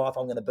in your life,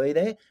 I'm going to be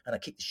there, and I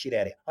kick the shit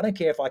out of you. I don't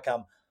care if I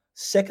come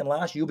second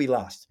last, you'll be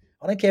last.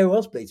 I don't care who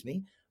else beats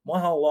me.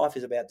 My whole life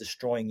is about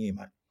destroying you,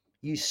 mate.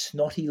 You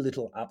snotty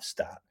little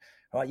upstart,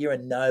 right? You're a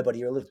nobody.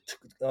 You're a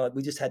little.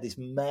 We just had this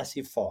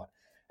massive fight,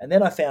 and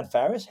then I found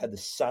Faris. Had the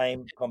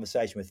same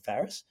conversation with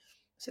Faris.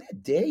 I said, "How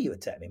dare you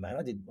attack me, mate?"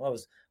 I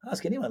was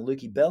asking anyone,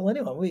 Lukey Bell,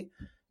 anyone.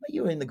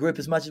 You were in the group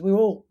as much as we were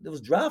all. There was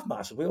draft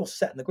masters. We all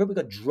sat in the group. We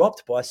got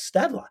dropped by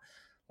Stadler.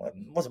 Well,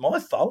 it wasn't my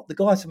fault. The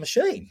guy's a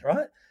machine,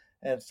 right?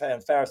 And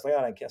Faris, like,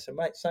 "I don't care." So,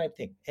 mate, same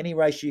thing. Any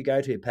race you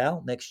go to,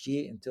 pal, next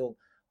year until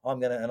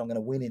I'm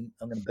gonna win.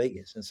 I'm gonna beat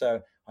you. And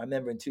so I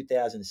remember in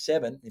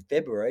 2007, in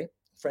February,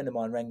 a friend of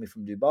mine rang me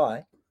from Dubai.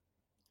 I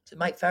said,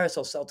 "Mate, Faris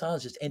Al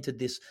Sultan's just entered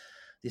this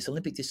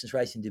Olympic distance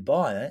race in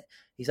Dubai. Mate.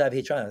 He's over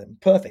here training."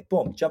 Perfect.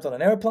 Boom. Jumped on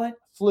an aeroplane,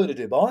 flew to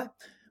Dubai.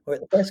 We're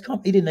at the press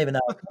conference. He didn't even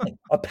know I was coming.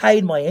 I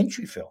paid my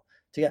entry fee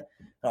to go.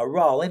 And I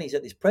roll in. He's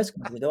at this press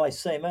conference. Do I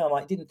see me? I'm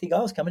like, "Didn't think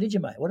I was coming, did you,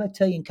 mate?" What did I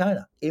tell you in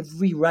Kona?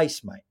 Every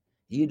race, mate,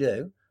 you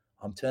do,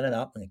 I'm turning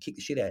up. I'm going to kick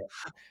the shit out of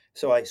you.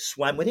 So I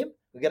swam with him.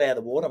 We got out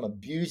of the water. I'm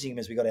abusing him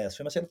as we got out of the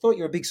swim. I said, "I thought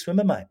you were a big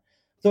swimmer, mate.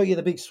 I thought you're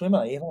the big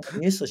swimmer. You're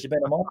useless. You've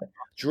been a muppet."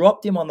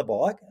 Dropped him on the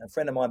bike. A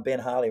friend of mine, Ben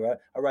Harley,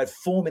 I rode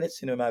 4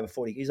 minutes into him over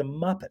 40. He's a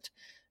muppet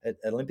at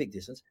Olympic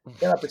distance.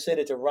 Then I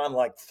proceeded to run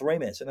like 3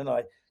 minutes. And then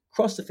I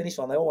crossed the finish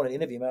line. They all wanted to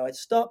interview me. I went,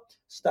 stopped,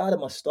 started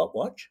my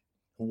stopwatch,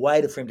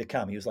 waited for him to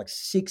come. He was like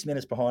 6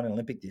 minutes behind in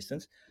Olympic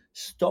distance.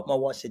 Stopped my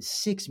watch, said,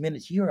 "6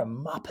 minutes, you're a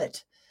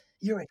muppet.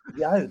 You're a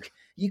joke.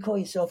 You call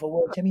yourself a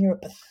world champion, you're a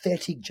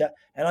pathetic joke."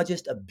 And I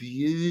just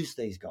abused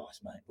these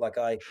guys, mate. Like,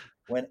 I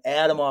went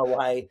out of my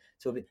way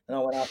and I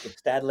went after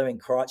Stadler in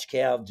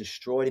Crotchcow,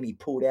 destroyed him. He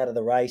pulled out of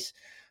the race.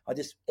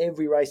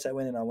 Every race I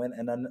went in,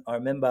 and I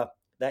remember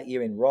that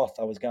year in Roth,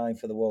 I was going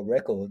for the world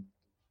record,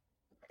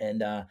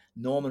 and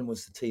Norman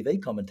was the TV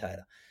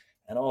commentator,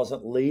 and I was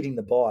leading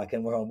the bike,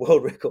 and we're on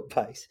world record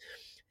pace.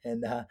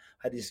 And I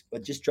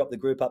just dropped the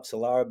group up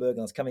Solaraberg, and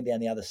I was coming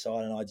down the other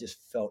side, and I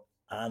just felt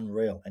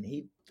unreal. And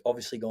he'd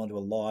obviously gone to a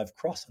live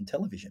cross on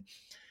television,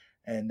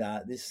 and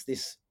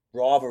this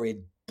rivalry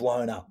had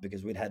blown up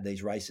because we'd had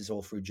these races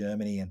all through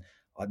Germany, and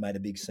I'd made a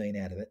big scene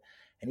out of it.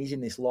 And he's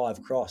in this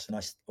live cross, and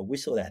I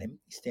whistled at him.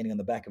 He's standing on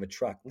the back of a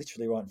truck,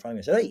 literally right in front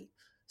of me. I said, "Hey,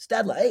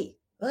 Stadler,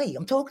 hey,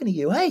 I'm talking to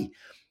you, hey."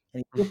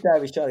 And he looked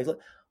over his shoulder. He's like,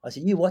 I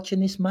said, "You watching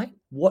this, mate?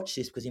 Watch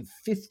this, because in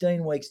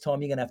 15 weeks'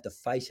 time, you're going to have to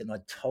face it. And I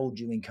told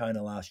you in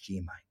Kona last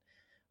year, mate,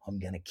 I'm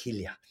going to kill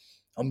you.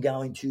 I'm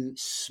going to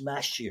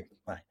smash you,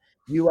 mate.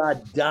 You are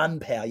done,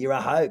 pal. You're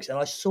a hoax." And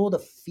I saw the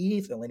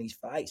fear in his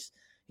face.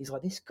 He's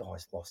like, "This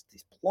guy's lost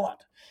his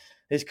plot.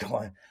 This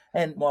guy."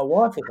 And my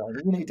wife was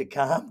like, "You need to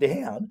calm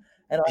down."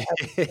 And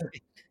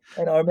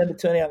I remember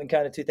turning up in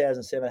Kona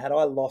 2007. Had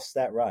I lost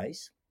that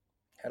race,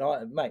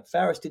 mate,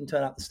 Faris didn't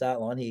turn up the start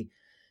line.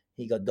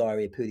 He got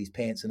diarrhea, pooed his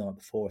pants the night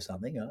before or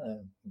something.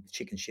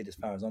 Chicken shit as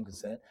far as I'm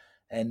concerned.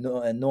 And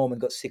Norman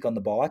got sick on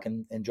the bike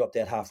and dropped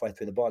out halfway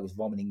through the bike, was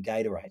vomiting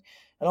Gatorade.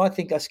 And I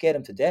think I scared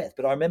him to death.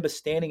 But I remember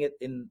standing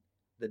in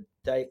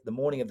the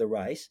morning of the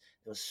race.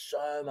 There was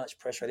so much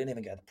pressure. I didn't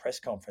even go to the press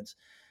conference.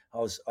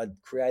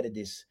 I'd created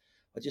this.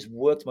 I just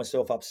worked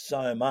myself up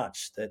so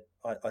much that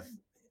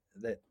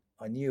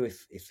I knew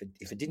if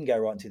it didn't go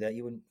right into that,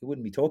 we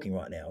wouldn't be talking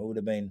right now. I would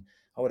have been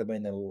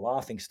the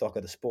laughing stock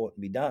of the sport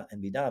and be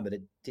done. But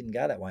it didn't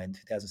go that way. In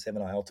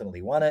 2007, I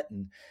ultimately won it,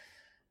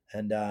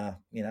 and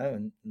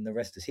the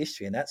rest is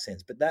history in that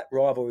sense. But that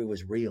rivalry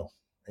was real.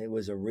 It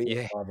was a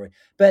real rivalry.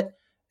 But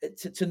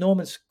to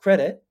Norman's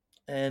credit,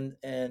 and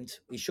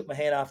he shook my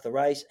hand after the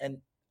race, and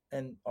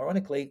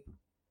ironically,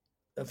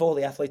 of all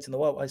the athletes in the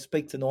world, I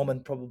speak to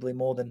Norman probably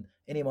more than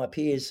any of my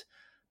peers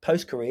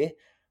post career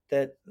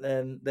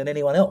than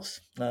anyone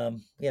else.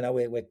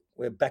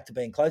 We're back to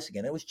being close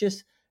again. It's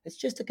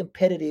just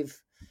competitive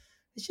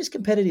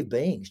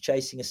beings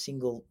chasing a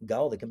single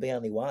goal. There can be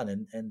only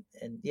one, and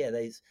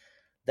there's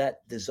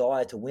that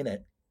desire to win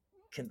it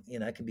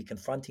can be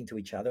confronting to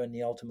each other, and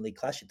you ultimately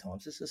clash at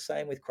times. It's the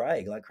same with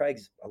Craig. Like,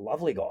 Craig's a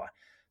lovely guy,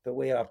 but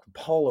we are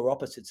polar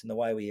opposites in the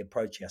way we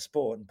approach our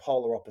sport, and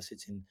polar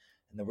opposites in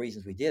the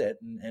reasons we did it,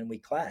 and we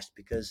clashed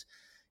because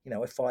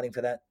we're fighting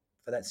for that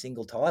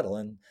single title,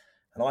 and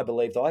I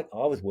believed I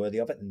was worthy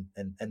of it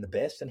and the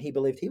best, and he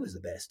believed he was the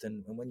best,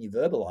 and when you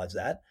verbalize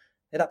that,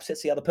 it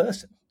upsets the other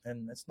person,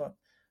 and it's not.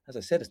 As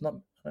I said,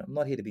 I'm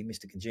not here to be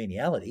Mr.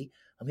 Congeniality.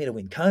 I'm here to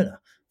win Kona,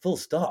 full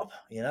stop.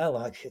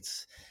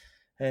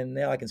 And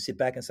now I can sit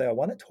back and say I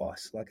won it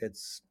twice. Like,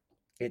 it's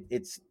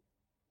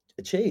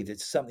achieved.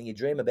 It's something you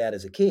dream about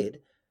as a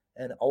kid,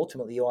 and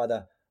ultimately you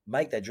either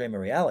make that dream a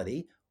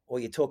reality or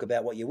you talk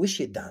about what you wish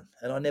you'd done.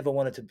 And I never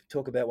wanted to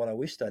talk about what I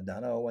wished I'd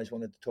done. I always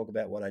wanted to talk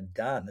about what I'd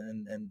done,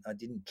 and I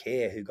didn't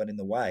care who got in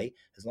the way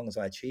as long as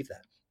I achieved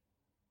that.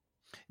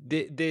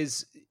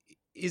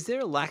 Is there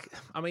a lack?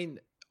 I mean,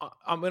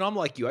 I'm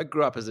like you. I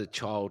grew up as a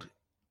child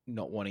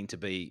not wanting to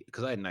be,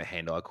 because I had no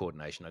hand-eye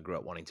coordination. I grew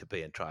up wanting to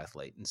be a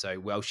triathlete, and so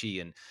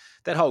Welshie and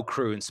that whole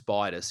crew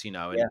inspired us.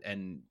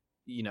 And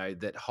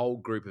that whole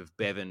group of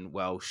Bevan,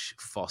 Welsh,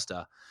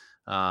 Foster,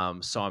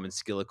 Simon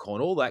Skillicorn,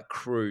 all that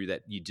crew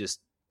that you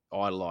just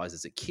idolized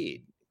as a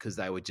kid because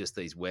they were just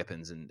these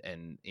weapons,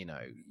 and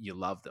you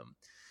love them.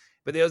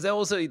 But there was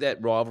also that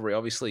rivalry.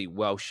 Obviously,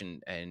 Welsh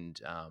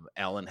and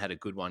Alan had a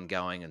good one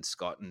going, and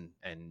Scott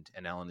and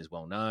Alan is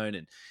well known.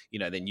 And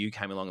then you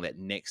came along that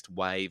next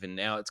wave, and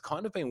now it's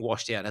kind of been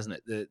washed out, hasn't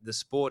it? The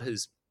sport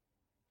has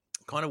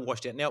kind of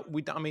washed out. Now,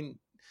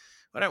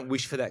 I don't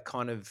wish for that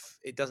kind of.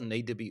 It doesn't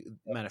need to be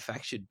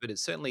manufactured, but it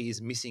certainly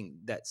is missing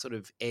that sort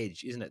of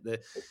edge, isn't it?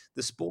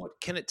 The sport,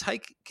 can it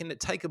take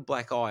a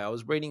black eye? I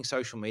was reading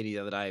social media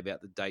the other day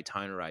about the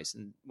Daytona race,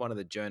 and one of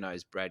the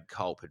journos, Brad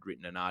Culp, had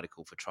written an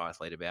article for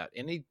Triathlete about,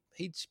 and he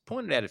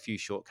pointed out a few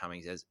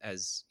shortcomings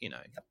as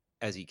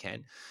he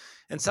can,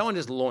 and someone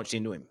just launched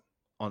into him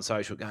on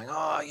social, going,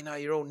 "Oh,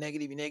 you're all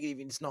negative, and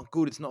it's not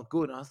good,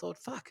 And I thought,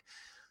 fuck,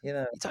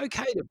 it's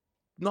okay to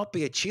not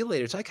be a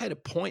cheerleader. It's okay to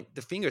point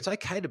the finger. It's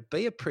okay to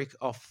be a prick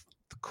off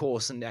the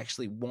course and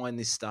actually wind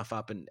this stuff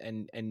up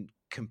and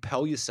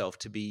compel yourself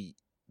to be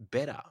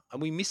better. Are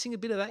we missing a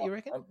bit of that, you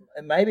reckon?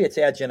 And maybe it's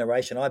our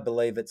generation. I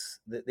believe it's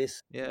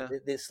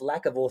this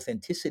lack of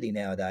authenticity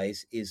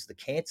nowadays is the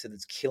cancer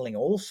that's killing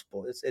all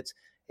sports. It's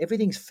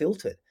everything's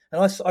filtered.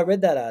 And I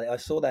read that out. I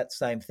saw that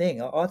same thing.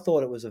 I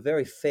thought it was a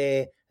very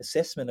fair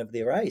assessment of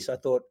the race. I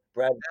thought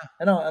Brad,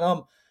 and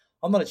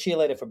I'm not a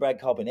cheerleader for Brad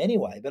Culp in any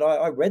way, but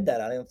I read that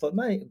article and thought,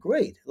 mate,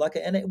 agreed.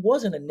 And it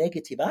wasn't a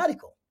negative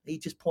article. He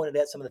just pointed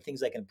out some of the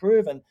things they can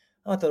improve, and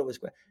I thought it was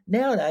great.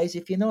 Nowadays,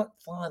 if you're not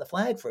flying the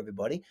flag for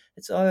everybody,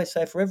 I always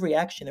say for every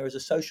action there is a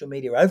social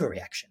media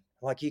overreaction.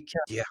 Like, you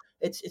can't. Yeah.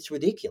 It's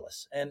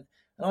ridiculous, and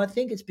I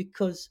think it's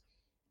because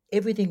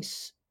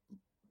everything's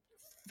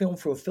filmed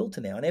through a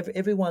filter now, and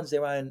everyone's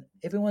their own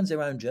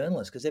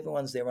journalist, because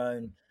everyone's their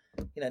own.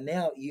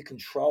 Now you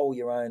control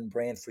your own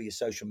brand through your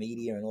social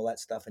media and all that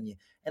stuff, and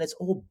it's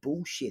all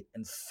bullshit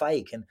and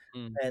fake,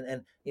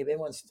 and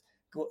everyone's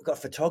got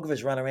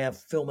photographers run around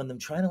filming them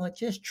training. Like,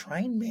 just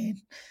train, man.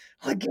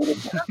 I get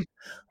it.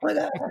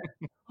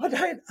 I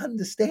don't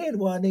understand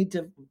why I need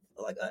to.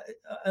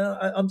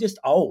 I'm just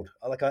old.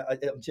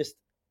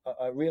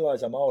 I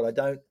realize I'm old. I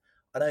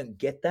don't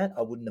get that.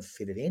 I wouldn't have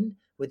fitted in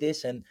with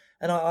this, and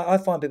I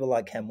find people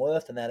like Cam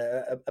Worth and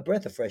that a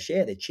breath of fresh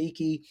air. They're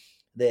cheeky.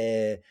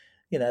 They're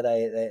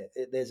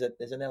there's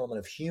an element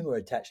of humor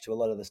attached to a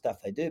lot of the stuff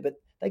they do, but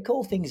they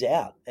call things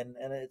out, and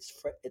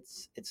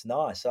it's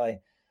nice. I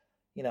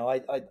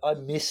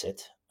miss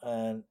it,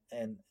 and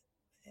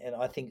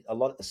I think a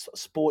lot of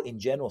sport in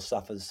general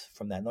suffers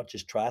from that, not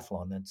just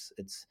triathlon.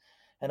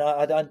 And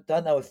I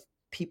don't know if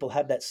people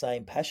have that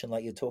same passion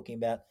like you're talking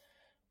about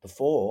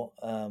before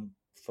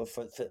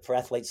for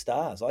athlete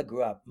stars. I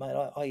grew up, mate.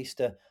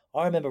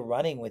 I remember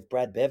running with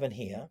Brad Bevan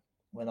here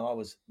when I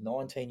was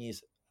 19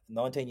 years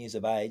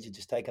of age, had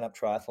just taken up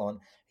triathlon.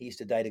 He used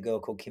to date a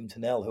girl called Kim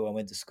Tennell, who I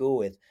went to school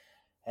with.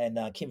 And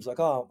Kim's like,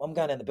 "Oh, I'm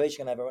going down the beach.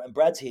 And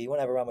Brad's here. You want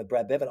to have a run with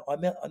Brad Bevan?" I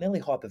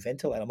nearly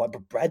hyperventilated. I'm like,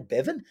 "But Brad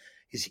Bevan?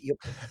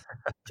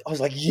 I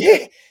was like,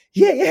 yeah.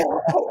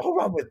 I'll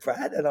run with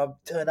Brad." And I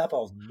turned up. I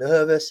was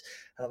nervous.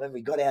 And I remember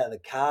we got out of the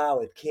car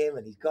with Kim,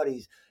 and he's got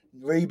his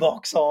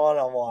Reeboks on.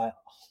 I'm like,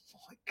 "Oh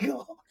my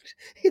God,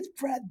 it's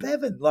Brad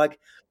Bevan." Like,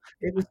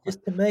 it was just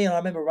to me. And I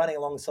remember running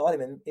alongside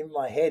him and in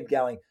my head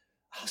going,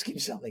 "Ask him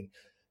something.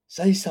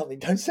 say something.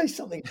 Don't say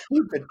something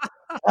stupid.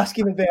 Ask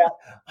him about.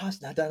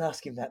 No, don't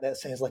ask him that. That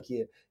sounds like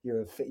you're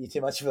too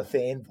much of a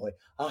fanboy.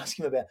 Ask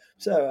him about.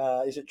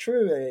 So, is it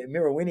true,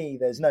 Mirrorwinnie,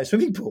 there's no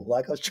swimming pool?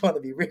 Like, I was trying to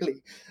be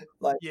really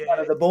like one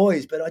of the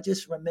boys, but I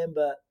just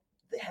remember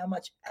how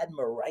much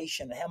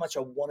admiration, how much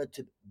I wanted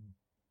to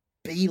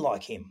be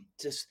like him.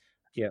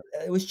 It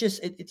was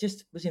just it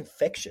just was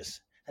infectious,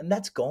 and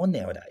that's gone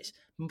nowadays.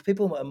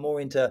 People are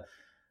more into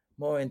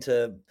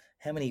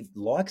how many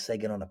likes they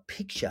get on a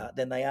picture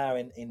than they are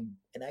in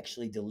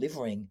actually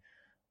delivering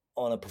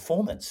on a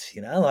performance.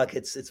 Like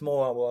it's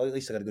more, well, at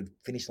least I got a good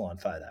finish line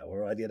photo,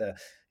 or I did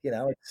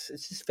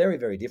it's just very,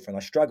 very different.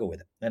 I struggle with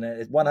it, and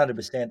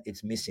 100%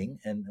 it's missing,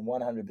 and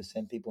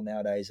 100% people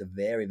nowadays are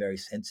very, very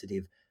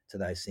sensitive to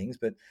those things.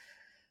 But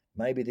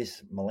maybe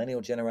this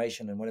millennial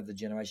generation and whatever the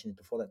generation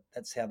before that,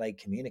 that's how they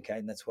communicate,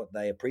 and that's what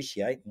they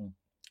appreciate. And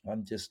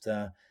I'm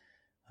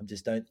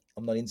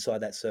not inside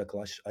that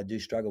circle. I do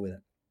struggle with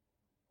it.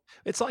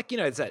 It's like,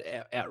 it's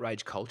that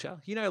outrage culture,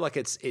 like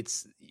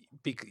it's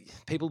big.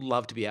 People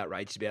love to be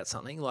outraged about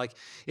something. Like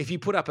if you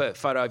put up a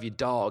photo of your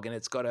dog and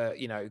it's got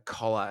a,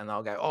 collar, and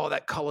they'll go, oh,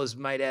 that collar's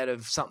made out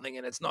of something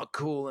and it's not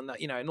cool. And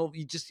and all,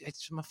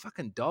 it's my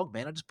fucking dog,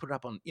 man. I just put it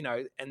up on,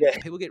 and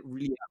people get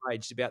really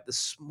outraged about the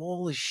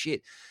smallest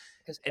shit.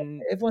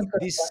 And everyone's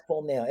got a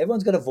platform now.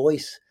 Everyone's got a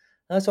voice.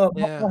 That's why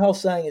my whole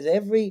saying is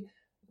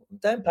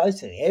don't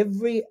post anything.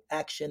 Every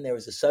action, there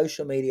is a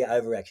social media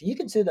overreaction. You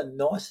can see the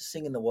nicest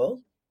thing in the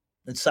world,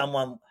 and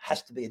someone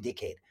has to be a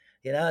dickhead.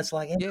 It's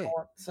like,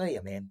 see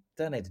ya, man.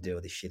 Don't need to deal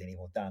with this shit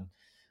anymore. Done.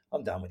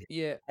 I'm done with it.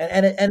 Yeah.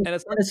 And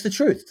it's the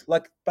truth.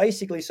 Like,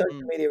 basically,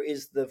 social media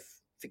is the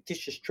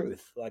fictitious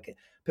truth. Like,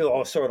 people,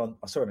 I saw it on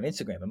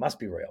Instagram. It must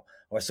be real.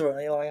 Or I saw it,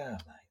 and you're like,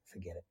 mate,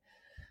 forget it.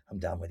 I'm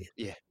done with it.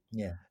 Yeah.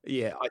 Yeah.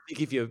 Yeah. I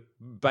think if you're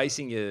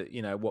basing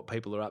your, what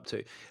people are up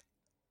to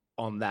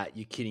on that,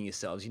 you're kidding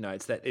yourselves.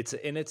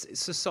 It's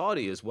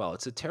society as well.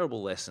 It's a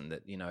terrible lesson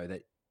that,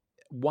 that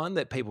one,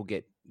 that people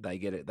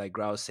they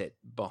grow a set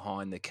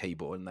behind the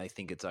keyboard and they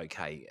think it's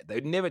okay.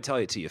 They'd never tell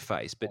you to your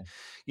face. But,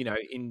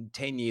 in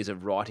 10 years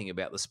of writing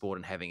about the sport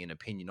and having an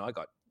opinion, I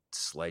got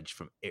sledged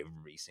from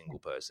every single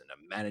person.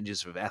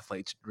 Managers of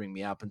athletes ring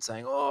me up and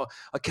saying, oh,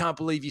 I can't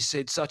believe you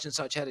said such and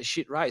such had a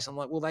shit race. I'm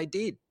like, well, they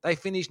did. They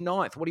finished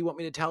 9th. What do you want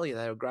me to tell you?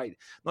 They were great. I'm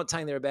not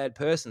saying they're a bad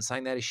person,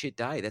 saying they had a shit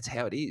day. That's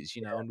how it is,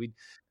 and we'd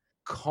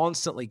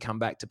constantly come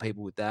back to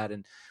people with that.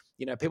 And,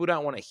 people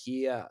don't want to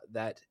hear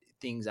that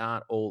things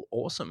aren't all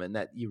awesome, and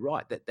that you're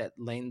right, that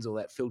lens or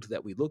that filter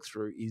that we look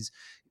through is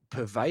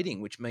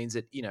pervading, which means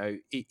that,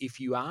 if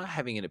you are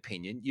having an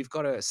opinion, you've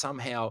got to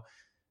somehow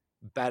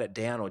bat it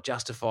down or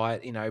justify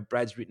it.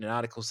 Brad's written an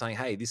article saying,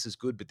 hey, this is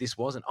good, but this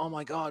wasn't. Oh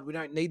my God, we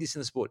don't need this in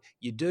the sport.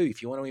 You do.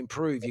 If you want to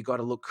improve, you've got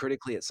to look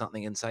critically at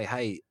something and say,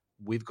 hey,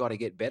 we've got to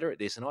get better at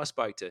this. And I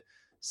spoke to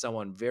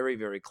someone very,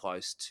 very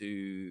close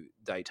to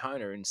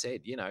Daytona and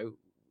said,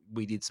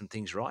 we did some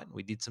things right.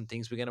 We did some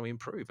things we're going to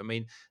improve. I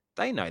mean,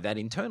 they know that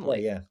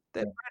internally. Yeah.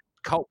 That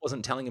Colt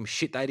wasn't telling them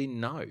shit they didn't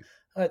know.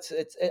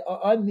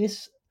 I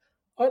miss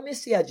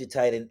the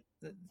agitated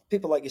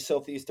people like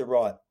yourself that used to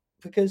write,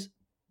 because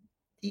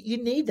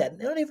you need that.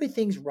 Not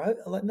everything's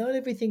not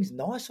everything's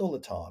nice all the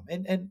time,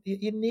 and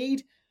you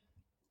need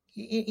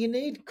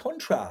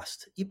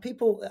contrast.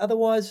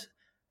 Otherwise,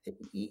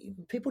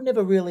 people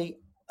never really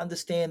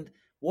understand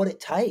what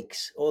it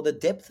takes or the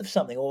depth of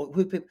something, or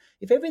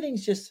if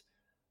everything's just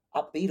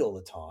upbeat all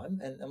the time,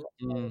 and I'm not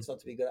saying it's not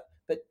to be good,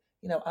 but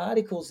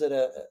articles that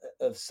are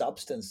of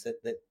substance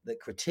that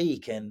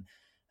critique and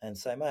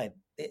say, mate,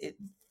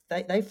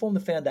 they form the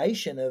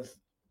foundation of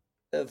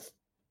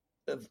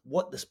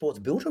what the sport's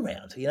built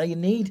around. You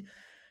need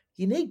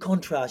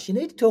contrast. You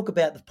need to talk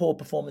about the poor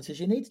performances.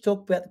 You need to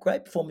talk about the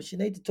great performance. You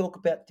need to talk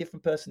about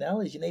different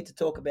personalities. You need to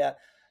talk about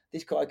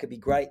this guy could be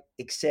great,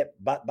 except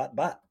but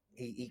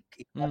he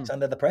comes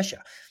under the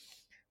pressure.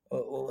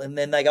 And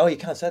then they go, oh, you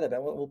can't say that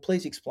about. Well,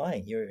 please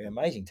explain. You're an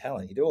amazing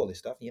talent. You do all this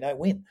stuff, and you don't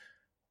win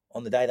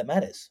on the day that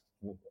matters.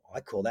 Well,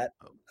 I call that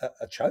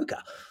a choker,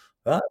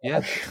 right? Yeah.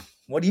 Like,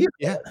 what do you?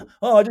 Yeah.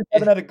 Oh, I just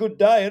haven't had a good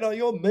day, and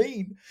you're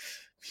mean.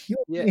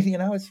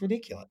 It's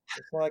ridiculous.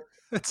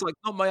 It's like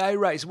not my A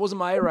race. It wasn't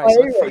my A race.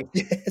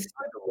 Yes.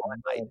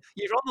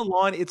 You're on the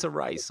line. It's a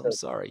race. I'm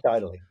sorry.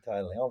 Totally.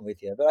 I'm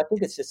with you. But I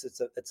think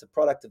it's a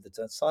product of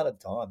the sign of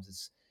the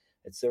times.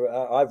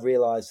 I've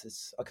realised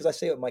this because I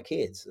see it with my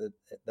kids,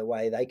 the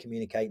way they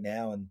communicate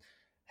now, and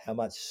how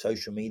much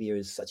social media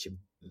is such a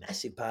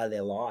massive part of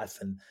their life,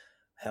 and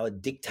how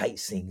it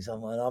dictates things.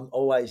 I'm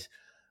always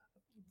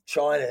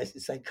trying to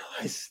say,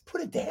 guys,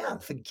 put it down,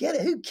 forget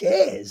it, who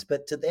cares?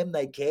 But to them,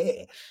 they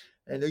care.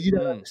 And you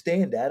don't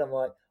understand that. I'm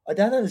like, I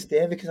don't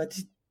understand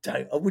because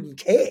I wouldn't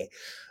care.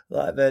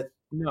 But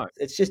no,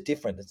 it's just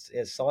different. It's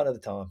a sign of the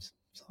times.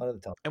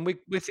 And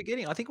we're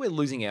forgetting, I think we're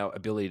losing our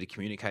ability to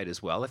communicate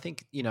as well. I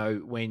think,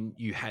 when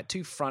you had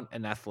to front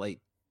an athlete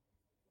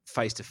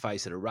face to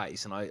face at a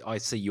race, and I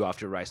see you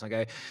after a race and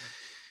I go,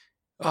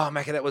 oh,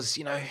 Macca, that was,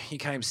 you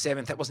came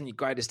seventh. That wasn't your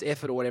greatest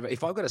effort or whatever.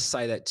 If I've got to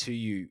say that to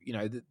you,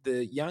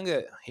 the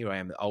younger, here I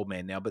am, the old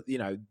man now, but,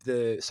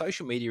 the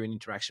social media and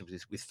interaction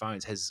with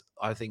phones has,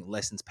 I think,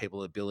 lessens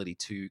people's ability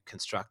to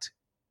construct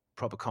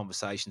proper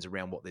conversations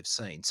around what they've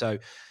seen. So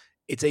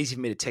it's easy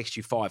for me to text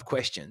you 5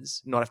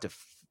 questions, not have to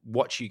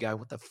watch you go,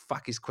 what the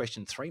fuck is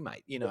question 3,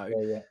 mate?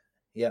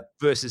 Yeah.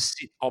 Versus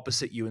sit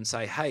opposite you and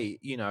say, hey,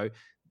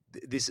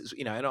 this is,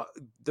 part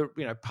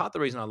of the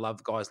reason I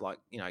love guys like,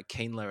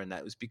 Keenler and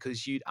that was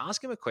because you'd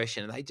ask him a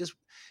question and they just,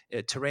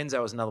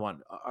 Terenzo was another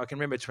one. I can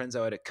remember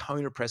Terenzo at a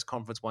Kona press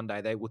conference one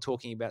day, they were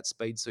talking about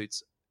speed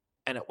suits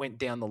and it went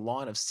down the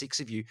line of 6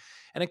 of you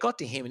and it got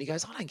to him and he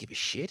goes, I don't give a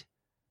shit.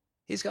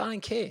 He's going, I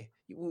don't care.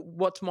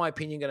 What's my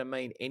opinion going to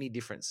mean any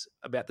difference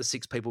about the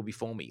 6 people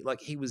before me?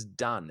 Like he was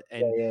done.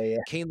 And Yeah.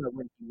 Keenler,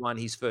 when he won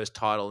his first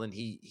title, and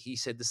he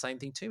said the same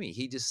thing to me.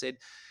 He just said,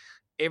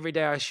 every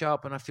day I show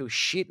up and I feel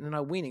shit and then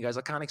I win. He goes,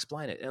 I can't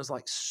explain it. And it was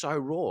like so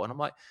raw. And I'm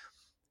like,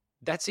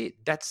 that's it.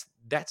 That's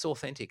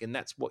authentic. And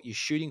that's what you're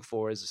shooting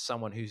for as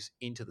someone who's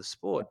into the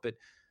sport. But,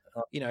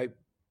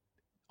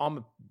 I'm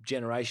a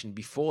generation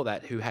before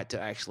that who had to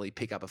actually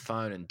pick up a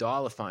phone and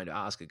dial a phone to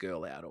ask a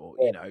girl out or,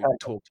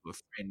 talk to a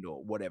friend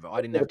or whatever.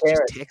 I didn't have to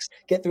just text.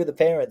 Get through the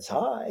parents.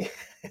 Hi.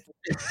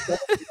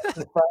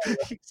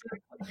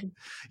 Exactly.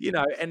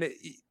 And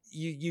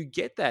you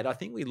get that. I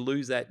think we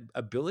lose that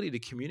ability to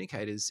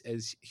communicate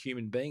as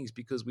human beings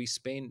because we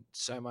spend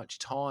so much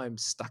time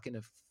stuck in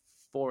a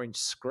 4-inch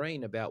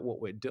screen about what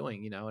we're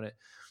doing, and it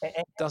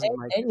doesn't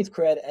make. And you've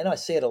created, and I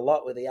see it a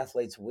lot with the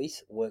athletes we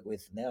work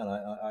with now,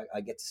 and I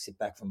get to sit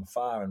back from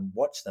afar and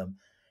watch them,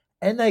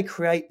 and they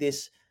create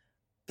this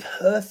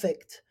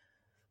perfect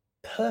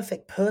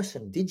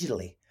person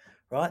digitally,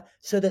 right?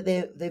 So that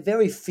they're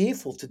very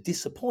fearful to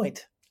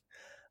disappoint.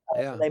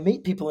 They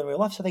meet people in real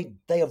life, so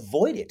they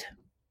avoid it,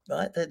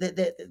 right?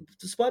 They're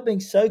despite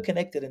being so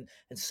connected and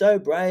so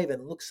brave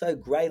and look so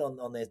great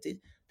on their,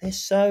 they're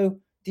so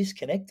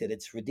disconnected.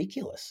 It's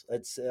ridiculous.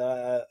 It's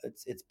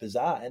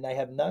bizarre, and they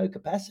have no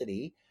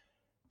capacity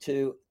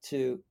to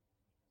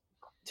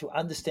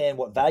understand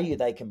what value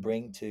they can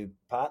bring to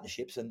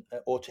partnerships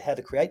or to how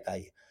to create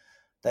value.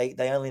 They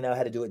only know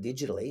how to do it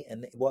digitally,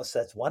 and whilst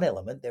that's one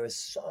element, there is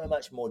so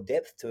much more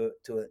depth to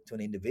an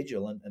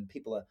individual, and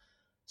people are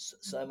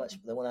so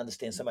much, they want to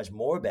understand so much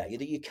more about you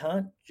that you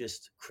can't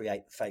just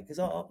create fake. Because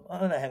I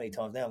don't know how many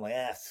times now I'm like,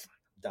 I'm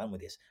done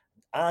with this.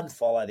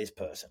 Unfollow this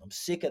person. I'm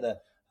sick of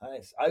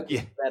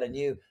Oakley about a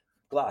new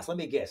glass. Let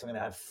me guess. I'm going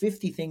to have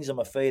 50 things on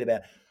my feed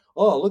about,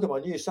 look at my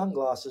new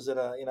sunglasses that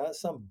are,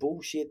 some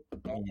bullshit.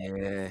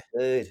 Yeah.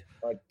 Dude,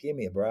 like, give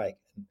me a break.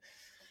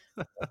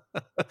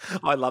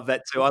 I love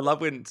that too. I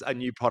love when a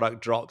new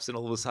product drops and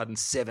all of a sudden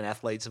 7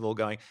 athletes are all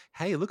going,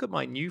 hey, look at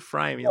my new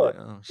frame. You're like,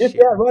 oh, just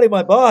shit. out riding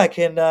my bike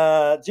and,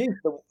 geez,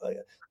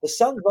 the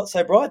sun's not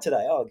so bright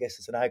today. I guess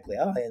it's an Oakley.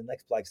 And the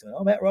next bloke's going,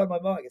 I'm out riding my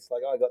bike. It's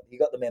like, you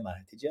got the memo,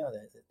 did you?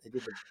 They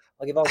did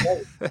like if I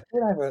was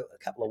over a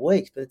couple of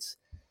weeks, but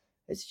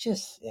it's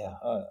just,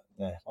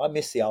 I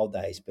miss the old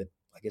days, but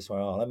I guess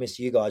I miss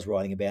you guys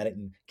writing about it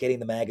and getting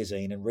the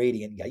magazine and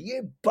reading it and go,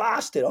 you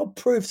bastard, I'll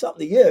prove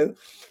something to you.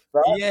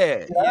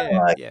 Right?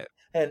 Yeah.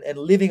 And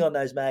living on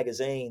those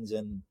magazines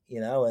and,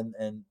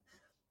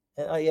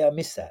 I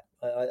miss that.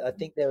 I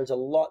think there was a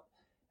lot.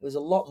 It was a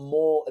lot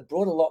more. It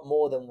brought a lot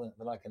more than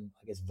I can,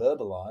 I guess,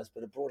 verbalize.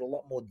 But it brought a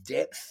lot more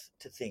depth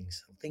to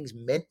things. Things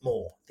meant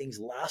more. Things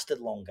lasted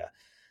longer.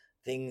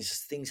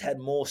 Things had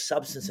more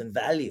substance and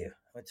value.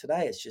 I mean,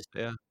 today it's just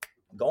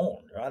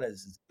gone. Right?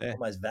 It's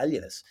almost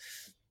valueless.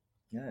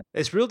 Yeah.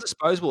 It's real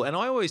disposable. And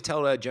I always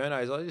tell our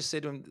journos, I just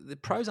said to them, the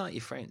pros aren't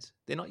your friends.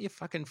 They're not your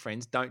fucking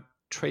friends. Don't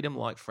treat them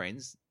like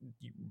friends.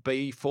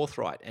 Be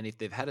forthright. And if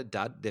they've had a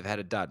dud, they've had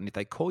a dud. And if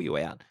they call you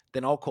out,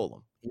 then I'll call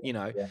them,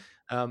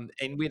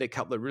 And we had a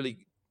couple of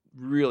really,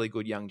 really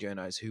good young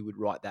journos who would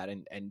write that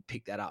and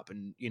pick that up.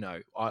 And,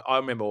 I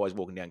remember always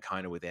walking down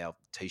Kona with our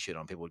T-shirt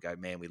on. People would go,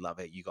 man, we love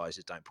it. You guys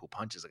just don't pull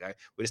punches. I go,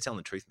 we're just telling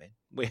the truth,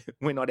 man.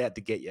 We're not out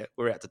to get you.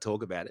 We're out to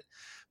talk about it.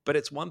 But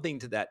it's one thing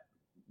to that.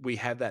 We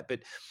have that.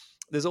 But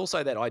there's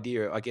also that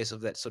idea, I guess,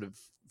 of that sort of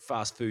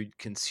fast food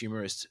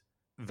consumerist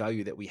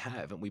value that we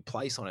have and we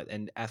place on it.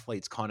 And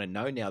athletes kind of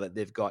know now that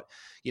they've got,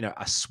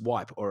 a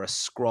swipe or a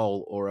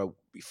scroll or a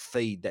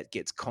feed that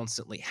gets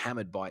constantly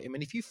hammered by. I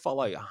mean, if you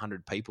follow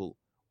 100 people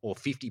or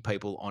 50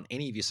 people on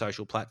any of your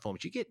social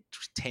platforms, you get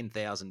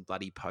 10,000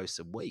 bloody posts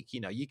a week.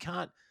 You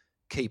can't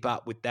keep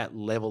up with that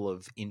level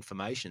of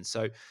information.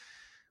 So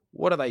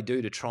what do they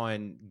do to try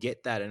and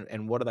get that?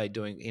 And what are they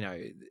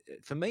doing?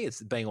 For me,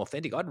 it's being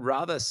authentic. I'd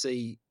rather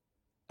see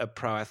a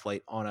pro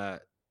athlete on a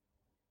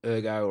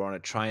ergo or on a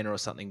trainer or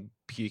something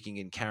puking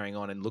and carrying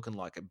on and looking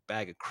like a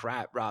bag of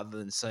crap rather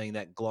than seeing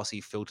that glossy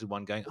filtered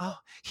one going, oh,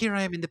 here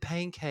I am in the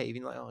pain cave. And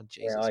you're like, oh,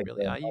 Jesus,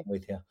 really, are you? I'm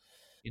with you.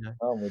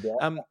 I'm with you.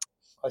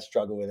 I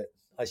struggle with it.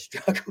 I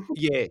struggle.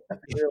 Yeah,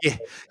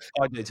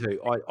 I do too.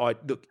 I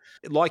look,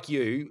 like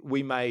you,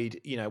 we made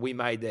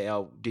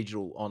our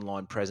digital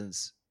online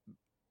presence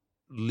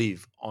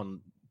live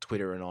on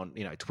Twitter and on,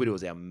 Twitter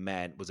was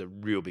was a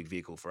real big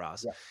vehicle for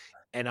us. Yeah.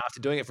 And after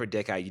doing it for a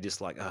decade, you're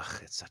just like, ugh,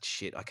 it's such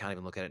shit. I can't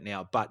even look at it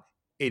now. But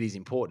it is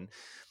important.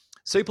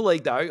 Super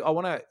League, though, I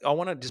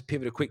want to just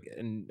pivot a quick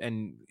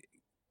and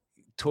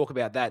talk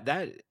about that.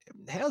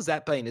 How's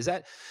that been? Is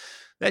that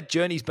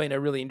journey's been a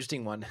really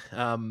interesting one.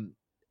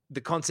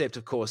 The concept,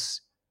 of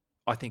course,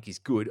 I think is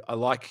good. I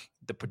like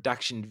the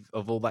production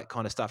of all that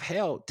kind of stuff.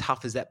 How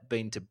tough has that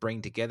been to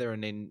bring together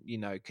and then,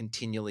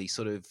 continually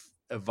sort of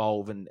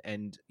evolve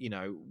and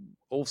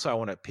also I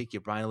want to pick your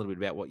brain a little bit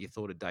about what you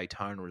thought of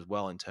Daytona as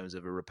well in terms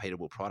of a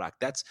repeatable product.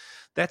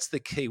 That's the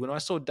key. When I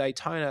saw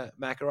Daytona,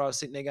 Macca, I was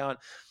sitting there going,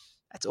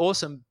 that's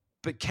awesome,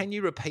 but can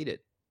you repeat it?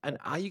 And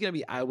are you going to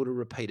be able to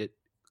repeat it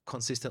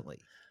consistently?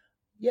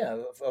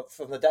 Yeah,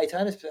 from the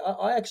Daytona,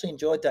 I actually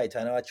enjoyed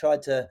Daytona. I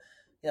tried to,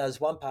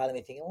 there's one part of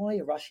me thinking, why are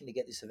you rushing to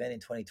get this event in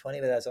 2020?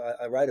 But as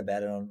I wrote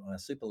about it on a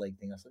Super League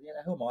thing, I said,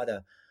 who am I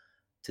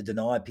to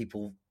deny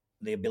people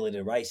the ability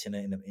to race in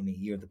a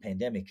year of the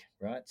pandemic,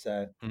 right?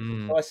 So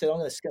I said, I'm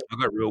going to. I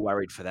got real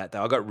worried for that,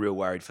 though. I got real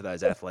worried for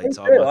those athletes.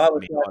 I was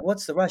like,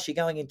 what's the rush? You're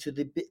going into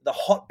the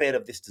hotbed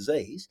of this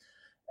disease.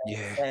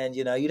 Yeah. And,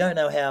 you don't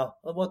know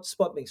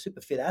despite being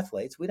super fit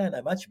athletes, we don't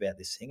know much about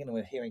this thing. And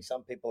we're hearing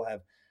some people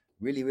have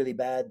really, really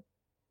bad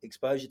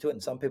exposure to it.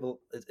 And some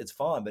people, it's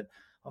fine. But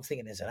I'm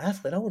thinking as an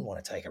athlete, I wouldn't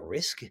want to take a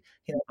risk.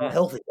 My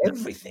health is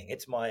everything.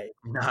 It's my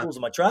tools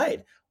of my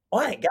trade.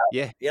 I ain't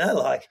going,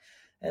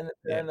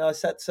 and I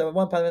sat, so at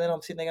one part of it, then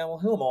I'm sitting there going, well,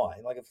 who am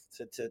I? Like,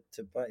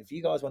 if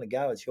you guys want to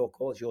go, it's your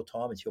call, it's your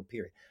time, it's your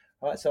period.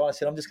 All right. So I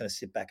said, I'm just going to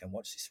sit back and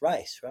watch this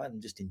race, right,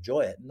 and just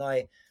enjoy it. And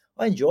I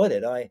enjoyed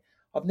it.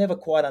 I've never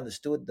quite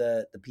understood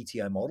the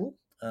PTO model.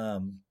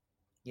 I've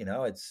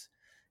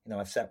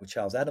sat with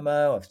Charles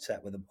Adamo, I've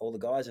sat with all the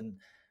guys, and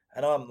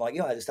I'm like,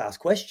 I just ask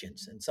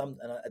questions. And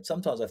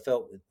sometimes I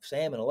felt with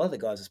Sam and a lot of the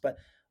guys, but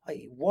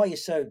why are you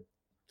so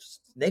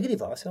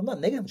negative? I said, I'm not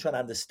negative. I'm trying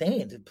to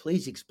understand.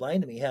 Please explain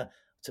to me how.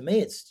 To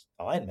me, it's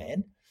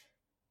Ironman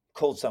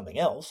called something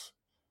else.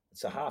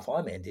 It's a half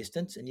Ironman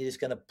distance, and you're just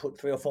going to put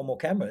 3 or 4 more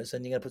cameras,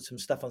 and you're going to put some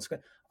stuff on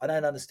screen. I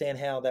don't understand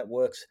how that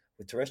works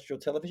with terrestrial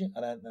television.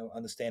 I don't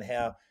understand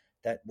how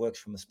that works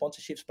from the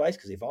sponsorship space,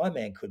 because if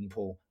Ironman couldn't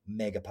pull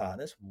mega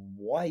partners,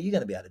 why are you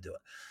going to be able to do it?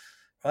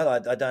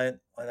 Right? I don't.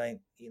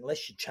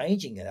 Unless you're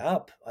changing it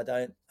up, I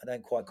don't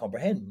quite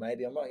comprehend.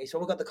 Maybe I'm right. So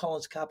we've got the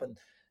Collins Cup, and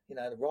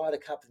the Ryder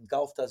Cup, and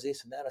golf does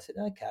this and that.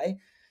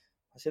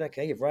 I said,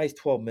 okay, you've raised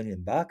 $12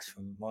 million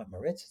from Mike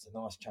Moritz. It's a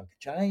nice chunk of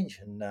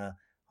change. And I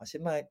said,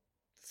 mate,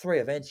 3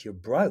 events, you're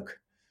broke.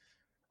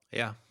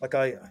 Yeah. Like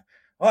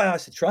I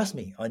said, trust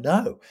me, I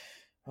know.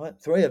 Right?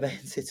 3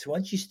 events. It's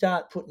once you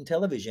start putting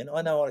television,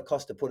 I know what it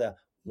costs to put a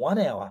 1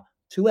 hour,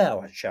 2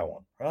 hour show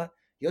on, right?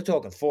 You're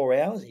talking 4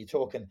 hours. You're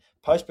talking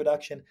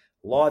post-production,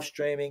 live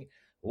streaming,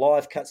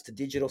 live cuts to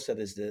digital. So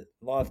there's the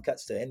live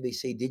cuts to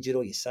NBC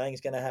digital. You're saying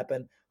it's going to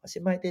happen. I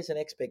said, mate, there's an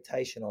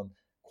expectation on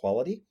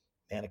quality,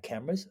 amount of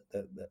cameras,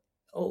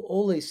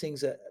 all these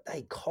things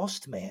they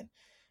cost, man.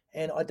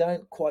 And I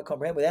don't quite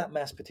comprehend without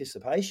mass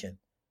participation.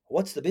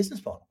 What's the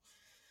business model?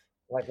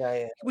 Which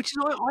is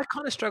I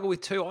kind of struggle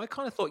with too. I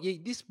kind of thought,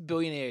 this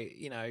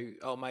billionaire,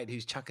 old mate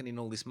who's chucking in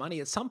all this money,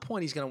 at some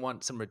point he's going to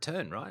want some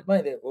return, right?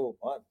 Mate,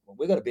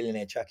 we've got a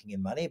billionaire chucking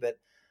in money, but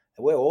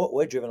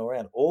we're driven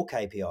around all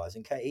KPIs,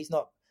 and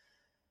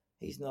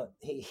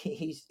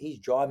he's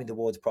driving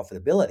towards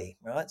profitability,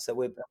 right? So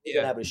we're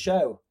being able to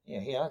show,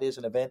 there's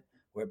an event,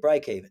 we're at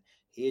break even.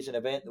 Here's an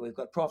event that we've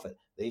got profit.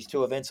 These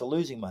 2 events are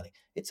losing money.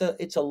 It's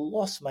a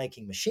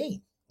loss-making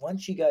machine.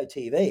 Once you go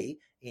TV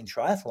in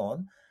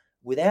triathlon,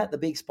 without the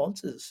big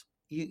sponsors,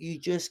 you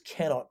just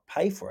cannot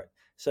pay for it.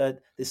 So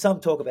there's some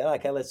talk about,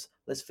 okay,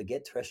 let's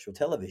forget terrestrial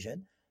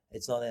television.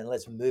 It's not, and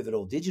let's move it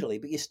all digitally,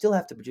 but you still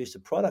have to produce a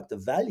product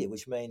of value,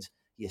 which means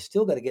you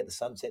still got to get the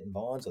Sunset and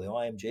Vines or the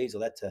IMGs or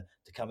that to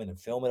come in and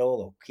film it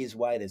all, or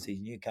Kisway. There's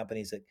these new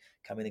companies that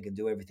come in and can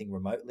do everything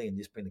remotely and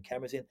just bring the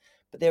cameras in.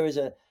 But there's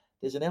an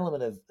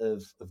element of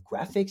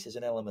graphics. There's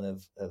an element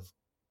of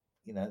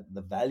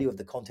the value of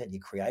the content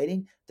you're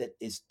creating that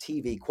is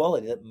TV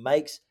quality, that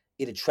makes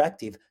it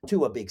attractive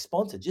to a big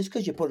sponsor. Just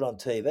because you put it on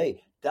TV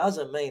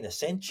doesn't mean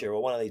Accenture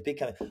or one of these big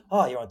companies,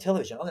 you're on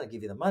television, I'm going to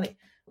give you the money.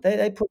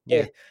 They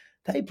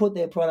put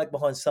their product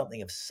behind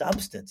something of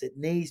substance. It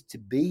needs to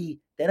be,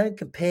 they don't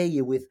compare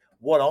you with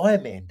what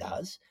Ironman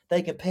does.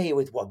 They compare you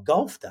with what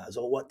golf does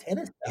or what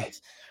tennis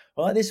does.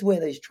 Right? This is where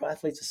these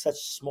triathletes are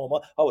such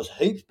small. I was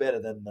heaps better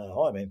than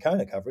Ironman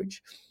Kona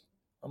coverage.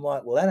 I'm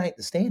like, well, that ain't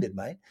the standard,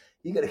 mate.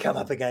 You got to come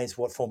up against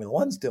what Formula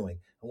One's doing,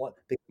 and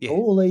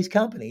all these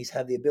companies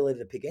have the ability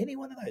to pick any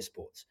one of those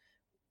sports.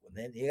 And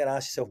then you got to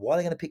ask yourself, why are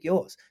they going to pick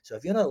yours? So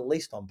if you're not at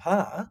least on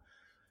par,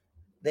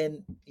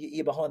 then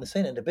you're behind the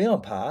scene. And to be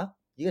on par,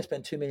 you got to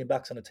spend $2 million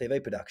on a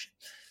TV production,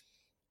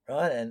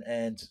 right?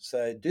 And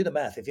so do the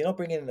math. If you're not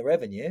bringing in the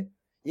revenue,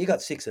 you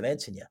got 6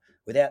 events in you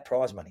without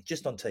prize money,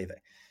 just on TV,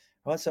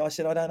 right? So I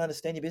said, I don't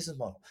understand your business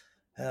model.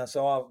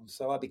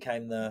 So I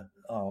became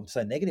I'm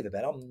so negative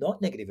about it. I'm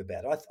not negative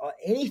about it.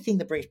 Anything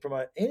that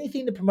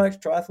promotes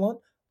triathlon,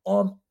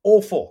 I'm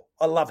all for.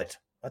 I love it.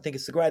 I think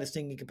it's the greatest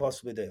thing you can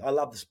possibly do. I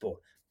love the sport.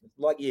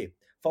 Like you,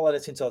 followed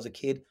it since I was a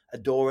kid,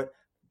 adore it,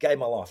 gave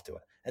my life to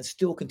it and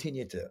still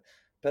continue to.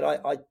 But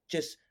I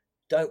just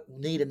don't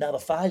need another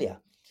failure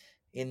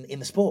in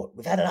the sport.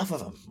 We've had enough of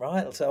them,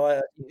 right? So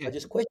I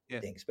just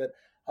question things. But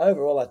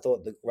overall, I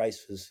thought the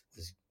race was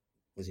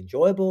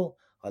enjoyable.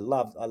 I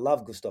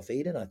love Gustav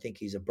Iden. I think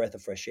he's a breath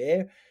of fresh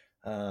air.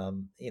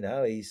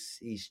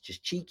 He's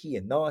just cheeky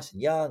and nice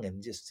and young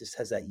and just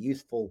has that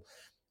youthful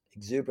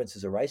exuberance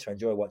as a racer. I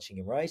enjoy watching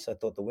him race. I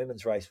thought the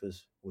women's race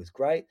was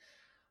great.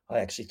 I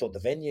actually thought the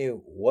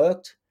venue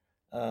worked,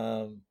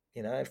 from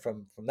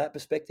that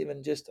perspective,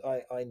 and just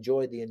I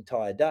enjoyed the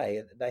entire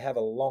day. They have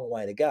a long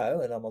way to go,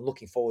 and I'm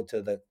looking forward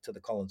to the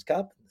Collins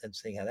Cup and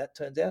seeing how that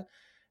turns out.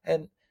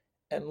 And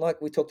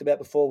like we talked about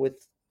before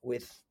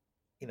with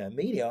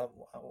media,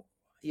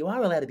 you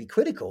are allowed to be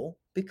critical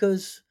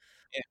because,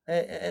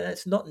 and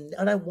it's not.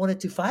 I don't want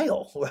it to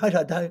fail, right?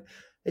 I don't.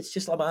 It's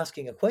just I'm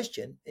asking a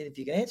question, and if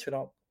you can answer it,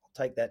 I'll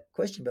take that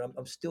question. But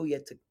I'm still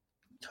yet to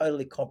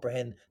totally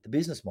comprehend the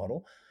business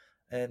model.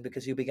 And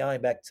because you'll be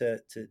going back to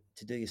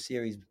do your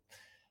series,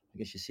 I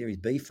guess your Series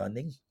B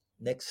funding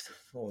next,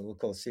 or we'll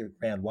call it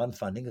round 1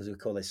 funding, because we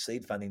call it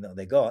seed funding that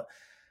they got.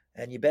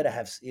 And you better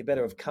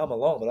have come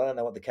along, but I don't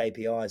know what the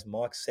KPIs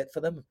Mike set for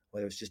them,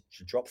 whether it's just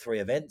to drop 3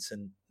 events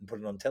and put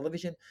it on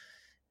television.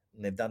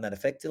 And they've done that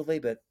effectively,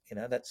 but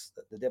that's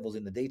the devil's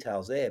in the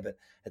details there. But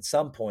at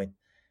some point,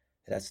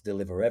 it has to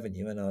deliver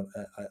revenue, and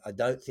I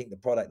don't think the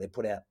product they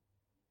put out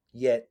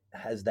yet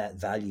has that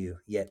value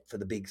yet for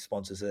the big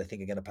sponsors that I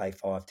think are going to pay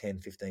 $5,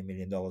 $10, $15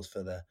 million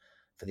for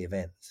the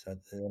event. So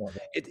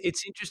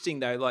it's interesting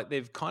though. Like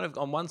they've kind of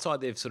on one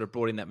side they've sort of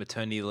brought in that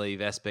maternity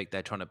leave aspect.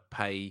 They're trying to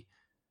pay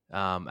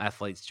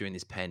athletes during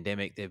this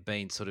pandemic. They've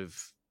been sort of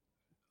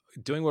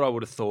doing what I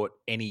would have thought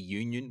any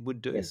union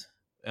would do. Yes.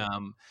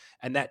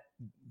 And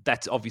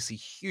that's obviously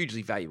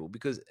hugely valuable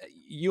because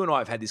you and I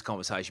have had this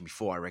conversation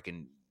before. I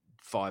reckon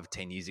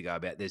 5-10 years ago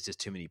about there's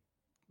just too many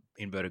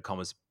inverted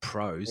commas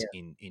pros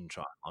in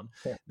triathlon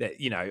that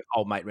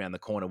old mate round the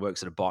corner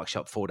works at a bike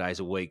shop 4 days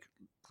a week,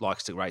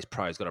 likes to race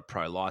pros, got a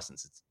pro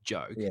license. It's a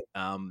joke.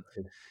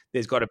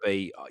 There's got to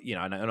be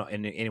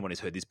and anyone who's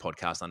heard this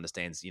podcast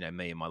understands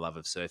me and my love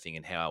of surfing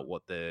and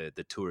what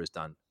the tour has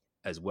done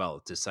as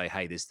well, to say,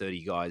 hey, there's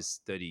 30 guys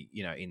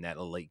in that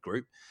elite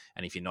group,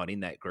 and if you're not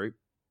in that group,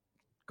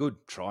 good,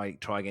 try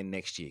again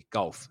next year.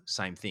 Golf,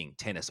 same thing.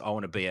 Tennis, I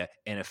want to be a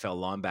NFL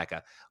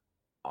linebacker.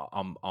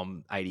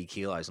 I'm 80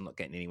 kilos. I'm not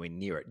getting anywhere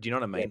near it. Do you know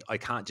what I mean? I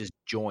can't just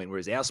join.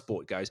 Whereas our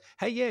sport goes,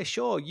 hey, yeah,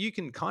 sure, you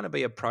can kind of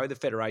be a pro. The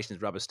federations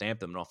rubber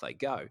stamp them and off they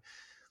go.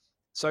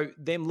 So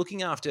them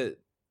looking after,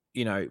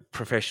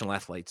 professional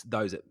athletes,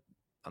 those that,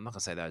 I'm not going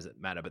to say those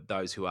that matter, but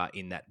those who are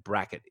in that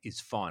bracket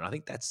is fine. I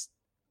think that's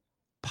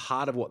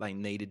part of what they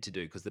needed to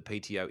do because the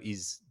PTO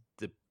is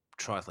the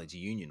triathletes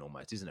union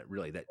almost, isn't it?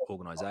 Really, that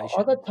organisation.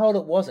 I got told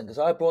it wasn't because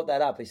I brought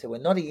that up. He said, we're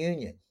not a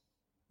union.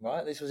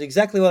 Right, this was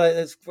exactly what.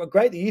 It's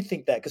great that you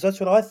think that because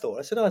that's what I thought.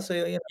 I said,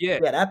 we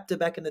had APTA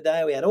back in the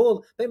day. We had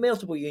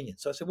multiple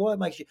unions. So I said, well, it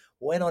makes you.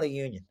 We're not a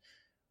union.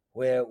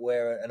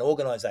 We're an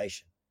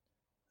organisation.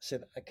 I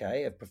said,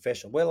 okay, a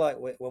professional. We're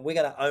going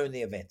to own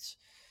the events,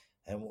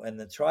 and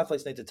the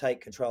triathletes need to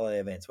take control of the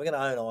events. We're going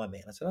to own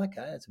Ironman. I said,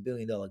 okay, it's $1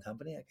 billion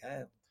company.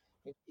 Okay,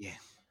 yeah.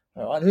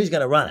 All right, who's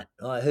going to run it?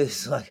 Like,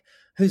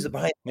 who's the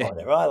brain behind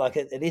it? Right, like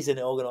it is an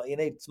organised. You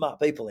need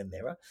smart people in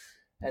there, right?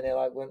 And they're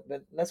like,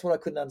 but that's what I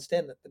couldn't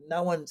understand. But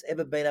no one's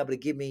ever been able to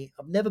give me.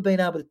 I've never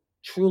been able to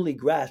truly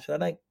grasp. I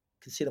don't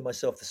consider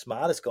myself the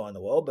smartest guy in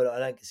the world, but I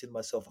don't consider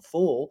myself a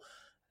fool.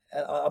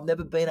 And I've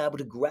never been able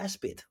to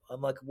grasp it.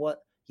 I'm like, what?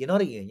 You're not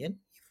a union.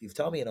 You've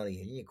told me you're not a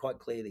union. You're quite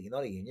clear that you're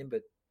not a union.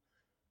 But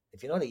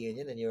if you're not a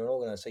union and you're an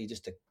organizer, so you're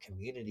just a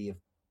community of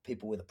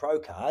people with a pro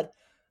card,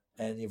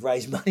 and you've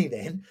raised money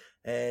then,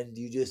 and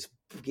you just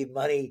give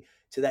money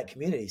to that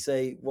community.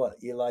 See what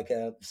you're like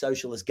a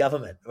socialist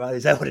government, right?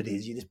 Is that what it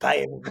is? You just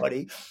pay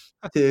everybody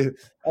to.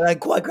 I don't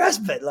quite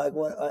grasp it. Like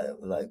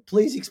what?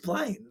 Please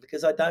explain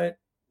because I don't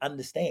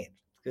understand.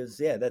 Because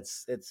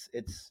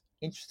it's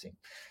interesting.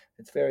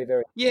 It's very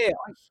very.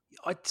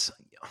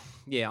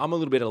 I'm a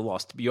little bit at a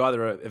loss. You're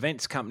either an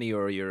events company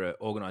or you're an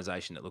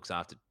organisation that looks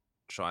after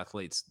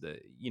triathletes.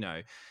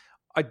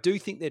 I do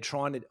think they're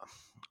trying to.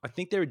 I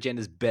think their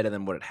agenda's better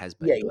than what it has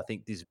been. I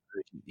think this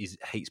version is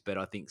heaps better.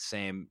 I think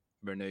Sam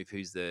Renouf,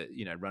 who's the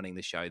running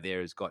the show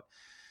there, has got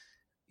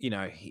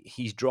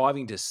he's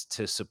driving to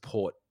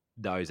support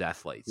those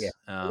athletes.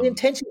 The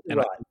intentions are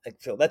right,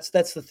 Phil. That's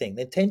the thing.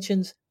 The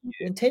intentions,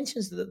 and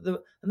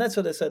that's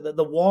what they say.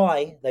 The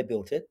why they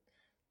built it,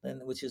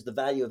 and which is the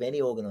value of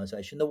any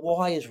organisation. The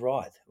why is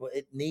right.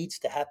 It needs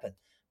to happen,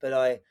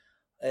 but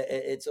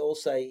it's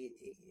also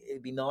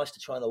it'd be nice to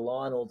try and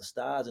align all the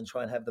stars and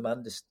try and have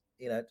them to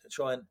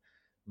try and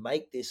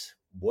make this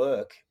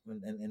work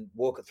and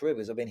walk it through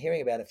because I've been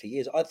hearing about it for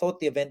years. I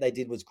thought the event they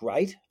did was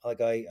great. Like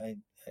I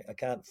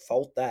can't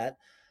fault that.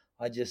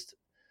 I just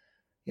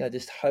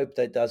hope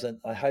that doesn't.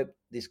 I hope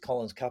this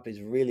Collins Cup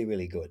is really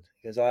really good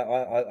because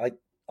I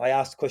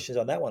asked questions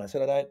on that one. I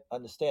said I don't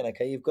understand.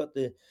 Okay, you've got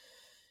the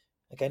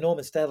Okay,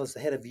 Norman Stadler's the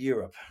head of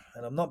Europe,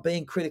 and I'm not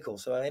being critical.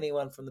 So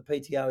anyone from the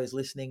PTO is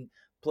listening,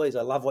 please,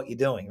 I love what you're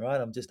doing,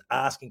 right? I'm just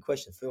asking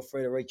questions. Feel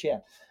free to reach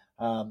out.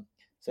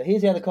 So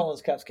here's how the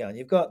Collins Cup's going.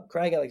 You've got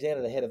Craig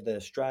Alexander, the head of the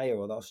Australia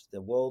or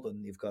the world,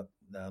 and you've got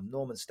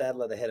Norman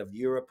Stadler, the head of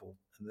Europe,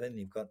 and then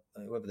you've got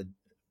whoever the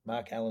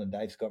Mark Allen and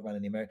Dave Scott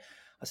running the America.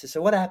 I said,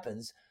 so what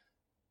happens?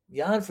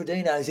 Jan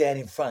Frodeno's out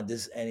in front,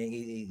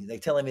 and they're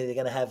telling me they're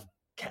going to have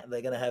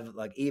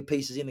like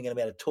earpieces in. They're going to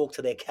be able to talk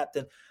to their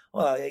captain.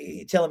 Well,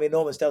 you're telling me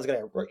Norman Stadler's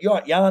going to, you're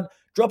right, Jan,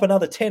 drop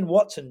another 10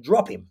 watts and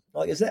drop him.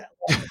 Like, is that?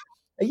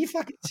 Are you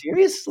fucking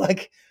serious?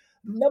 Like,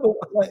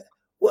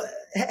 what?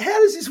 How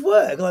does this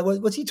work? Like,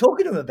 what's he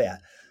talking to him about?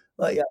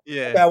 Like,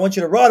 okay, I want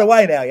you to ride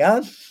away now,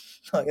 Jan.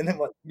 Like, and then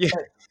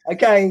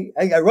okay,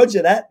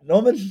 Roger that,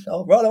 Norman.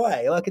 Oh, right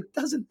away. Like,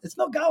 it's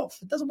not golf.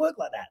 It doesn't work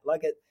like that.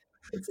 Like,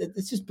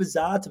 it's just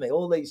bizarre to me.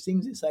 All these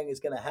things they're saying is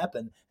going to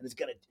happen, and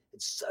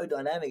it's so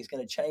dynamic. It's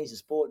going to change the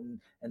sport,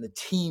 and the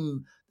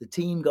team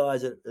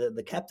guys,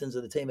 the captains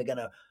of the team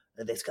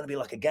there's going to be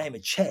like a game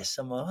of chess.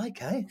 I'm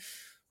like, okay,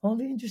 I'll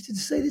be interested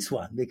to see this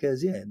one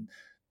because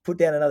put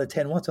down another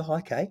 10 watts. Oh,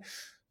 okay,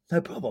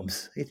 no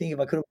problems. You think if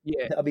I could,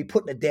 I'd be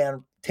putting it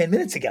down 10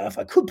 minutes ago if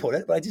I could put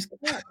it, but I just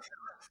can't.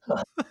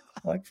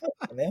 Like, fuck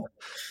now.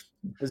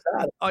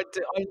 Bizarre. And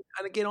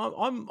again,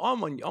 I'm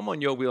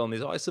on your wheel on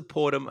this. I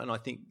support them, and I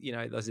think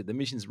the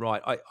mission's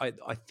right.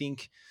 I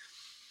think,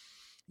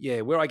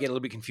 where I get a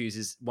little bit confused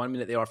is 1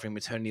 minute they're offering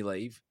maternity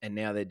leave, and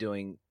now they're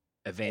doing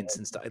events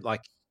and stuff.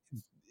 Like,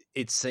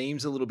 it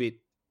seems a little bit.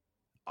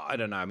 I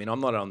don't know. I mean, I'm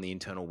not on the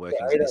internal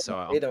workings of this, so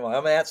I'm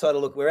an outsider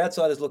look. We're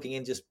outsiders looking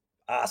in, just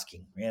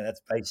asking. Yeah, that's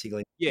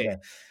basically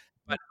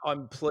But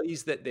I'm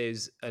pleased that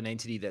there's an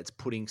entity that's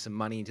putting some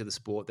money into the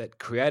sport that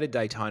created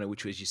Daytona,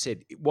 which, as you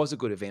said, it was a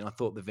good event. I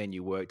thought the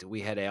venue worked.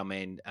 We had our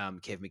man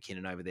Kev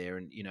McKinnon over there,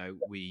 and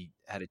we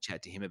had a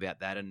chat to him about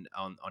that, and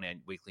on our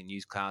weekly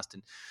newscast,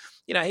 and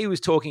he was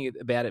talking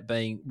about it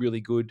being really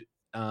good.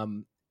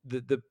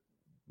 The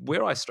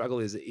where I struggle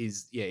is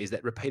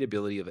that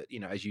repeatability of it.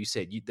 As you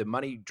said, the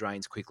money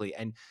drains quickly,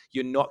 and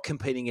you're not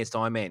competing against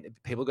Ironman.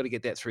 People got to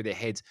get that through their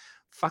heads.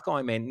 Fuck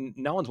Ironman.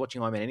 No one's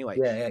watching Ironman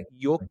anyway.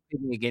 You're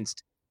competing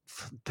against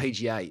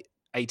PGA,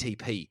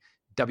 ATP,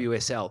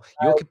 WSL.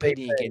 You're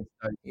competing against.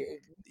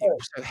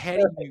 So how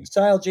do you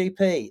Sail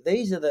GP?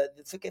 These are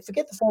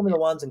forget the Formula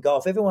Ones and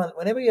golf. Everyone,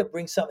 whenever you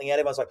bring something out,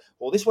 everyone's like,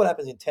 "Well, this is what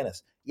happens in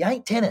tennis." You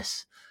ain't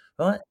tennis.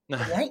 Right? No.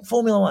 It ain't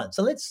Formula One.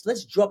 So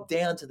let's drop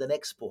down to the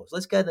next sports.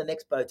 Let's go to the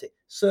next boat,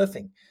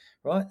 surfing,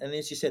 right? And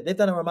as you said, they've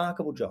done a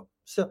remarkable job.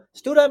 So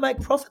still don't make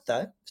profit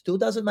though. Still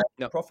doesn't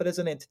make profit as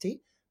an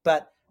entity,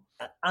 but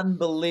an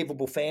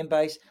unbelievable fan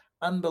base,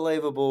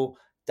 unbelievable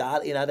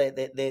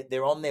data.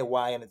 They're on their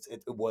way, and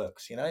it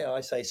works. I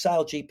say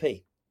Sail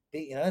GP.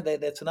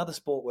 That's another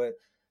sport where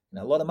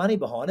a lot of money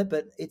behind it,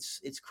 but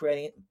it's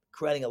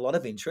creating a lot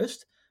of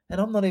interest.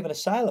 And I'm not even a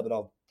sailor, but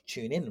I'll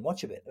tune in and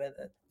watch a bit. I mean,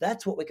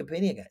 that's what we're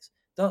competing against.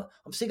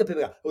 I'm sick of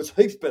people going, "Oh, it's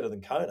heaps better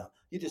than Kona.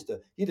 You're just a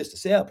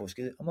sourpuss."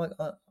 I'm like,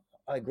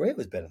 I agree it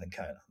was better than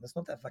Kona. It's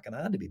not that fucking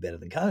hard to be better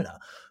than Kona.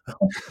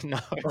 No.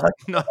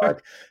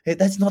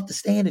 That's not the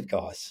standard,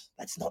 guys.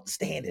 That's not the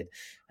standard.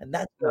 And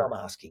that's what I'm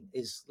asking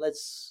is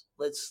let's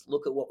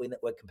look at what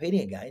we're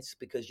competing against,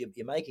 because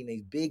you're making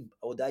these big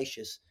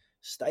audacious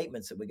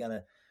statements that we're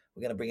gonna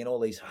bring in all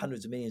these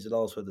hundreds of millions of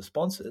dollars worth of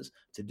sponsors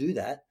to do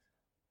that.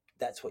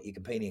 That's what you're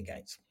competing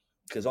against.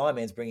 Because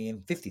Ironman's bringing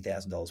in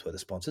 $50,000 worth of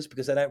sponsors,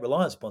 because they don't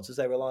rely on sponsors.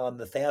 They rely on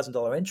the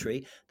 $1,000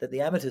 entry that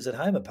the amateurs at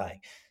home are paying.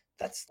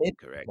 That's their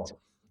correct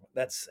model.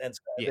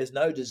 There's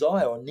no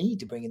desire or need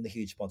to bring in the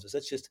huge sponsors.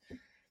 That just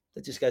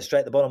goes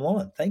straight to the bottom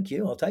line. Thank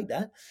you. I'll take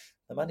that.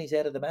 The money's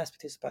out of the mass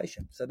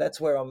participation. So that's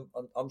where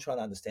I'm trying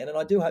to understand. And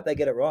I do hope they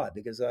get it right,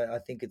 because I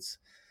think it's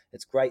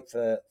great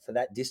for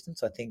that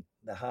distance. I think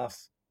that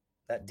half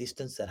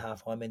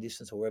Ironman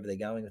distance, or wherever they're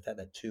going with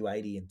that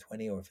 280 and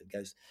 20, or if it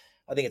goes,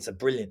 I think it's a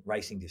brilliant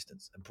racing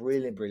distance,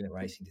 brilliant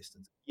racing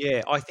distance.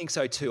 Yeah, I think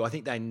so too. I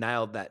think they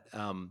nailed that,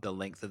 the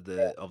length of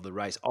the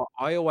race.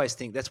 I always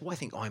think that's why I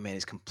think Ironman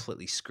is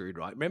completely screwed,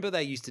 right? Remember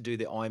they used to do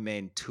the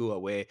Ironman tour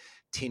where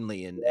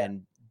Tinley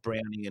and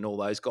Browning and all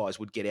those guys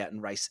would get out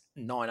and race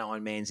 9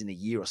 Ironmans in a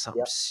year or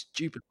something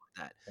stupid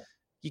like that. Yeah.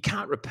 You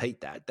can't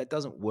repeat that. That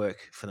doesn't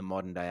work for the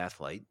modern day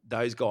athlete.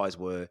 Those guys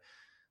were,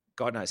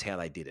 God knows how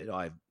they did it.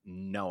 I have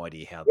no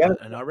idea how.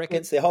 And I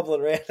reckon they're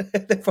hobbling around.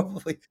 They're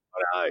probably.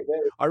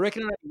 I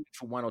reckon it went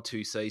for 1 or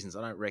 2 seasons.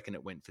 I don't reckon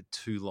it went for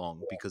too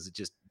long, because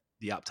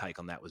the uptake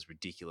on that was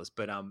ridiculous.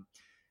 But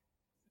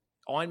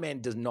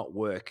Ironman does not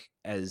work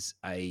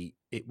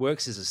it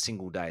works as a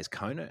single day as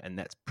Kona, and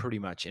that's pretty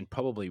much, and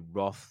probably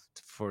Roth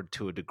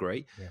to a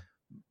degree. Yeah.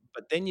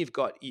 But then you've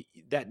got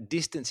that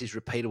distance is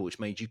repeatable, which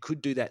means you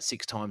could do that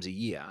 6 times a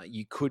year.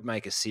 You could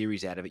make a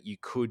series out of it. You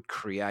could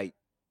create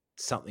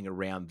something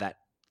around that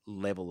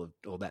level of,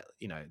 or that,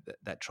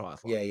 that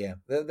triathlon.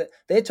 Yeah.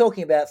 They're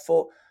talking about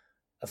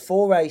a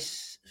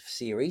 4-race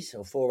series,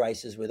 or 4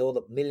 races with all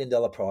the $1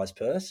 million prize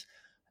purse.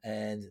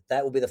 And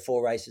that will be the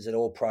 4 races that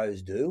all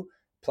pros do,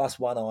 plus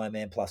 1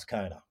 Ironman plus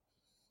Kona.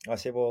 I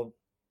said, well,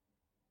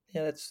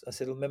 I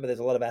said, remember, there's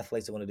a lot of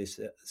athletes that want to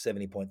do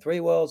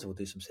 70.3 worlds. We'll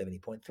do some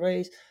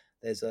 70.3s.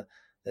 I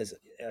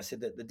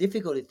said that the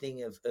difficulty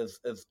thing of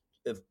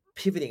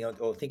pivoting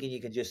or thinking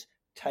you can just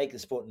take the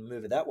sport and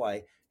move it that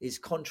way is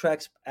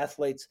contracts,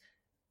 athletes.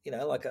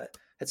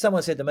 Had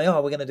someone said to me,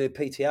 "Oh, we're going to do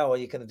PTO, or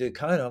you're going to do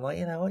Kona." I'm like,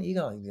 you know what,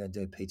 you're going to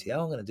do PTO.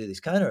 I'm going to do this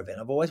Kona event.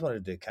 I've always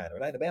wanted to do Kona.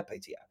 It ain't about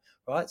PTO,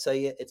 right? So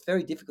yeah, it's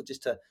very difficult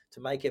just to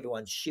make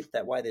everyone shift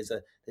that way. There's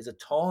a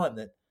time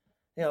that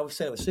we've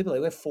seen it with Super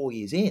League. We're 4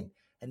 years in,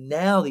 and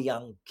now the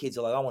young kids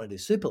are like, "I want to do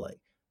Super League."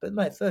 But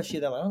mate, first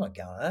year they're like, "I'm not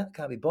going to that.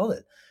 Can't be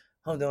bothered.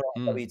 I'm doing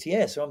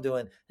WTS, or I'm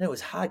doing." And it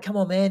was hard. Come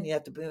on, man, you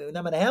have to.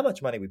 No matter how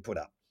much money we put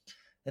up.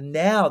 And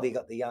now they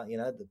got the young,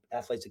 the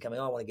athletes are coming,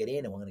 "Oh, I want to get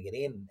in, I want to get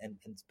in."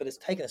 But it's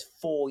taken us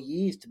 4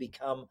 years to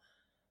become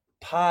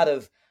part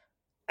of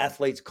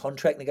athletes'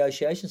 contract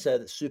negotiations so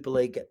that Super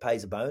League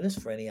pays a bonus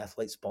for any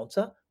athlete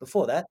sponsor.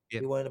 Before that,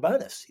 we weren't a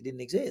bonus. It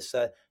didn't exist.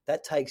 So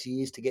that takes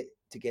years to get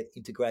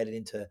integrated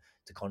into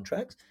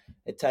contracts.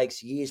 It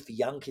takes years for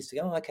young kids to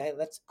go, "Oh, okay,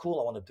 that's cool.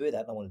 I want to do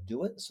that and I want to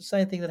do it." It's the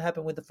same thing that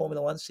happened with the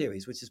Formula One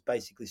series, which is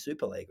basically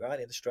Super League, right,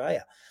 in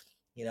Australia.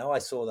 I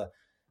saw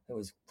it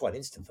was quite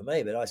instant for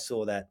me, but I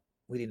saw that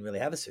we didn't really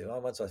have a series.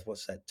 Once I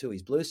watched that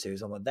Tui's Blue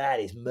series, I'm like,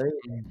 that is me.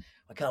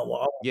 I can't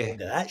want to get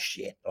into that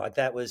shit. Like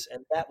that was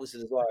the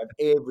desire of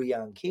every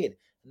young kid.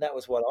 And that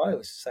was what I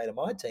always say to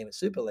my team at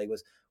Super League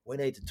was, we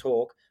need to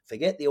talk,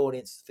 forget the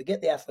audience,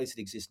 forget the athletes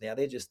that exist now.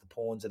 They're just the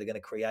pawns that are going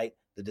to create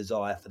the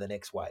desire for the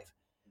next wave.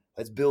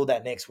 Let's build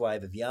that next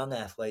wave of young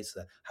athletes,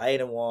 the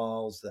Hayden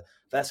Wiles, the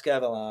Vasco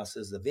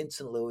Velasquez, the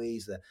Vincent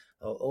Louis,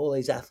 all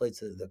these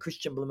athletes, the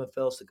Christian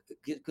Blumenfels,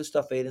 the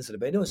Gustav Edens that have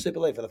been doing Super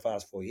League for the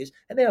past 4 years.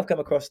 And now I've come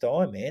across to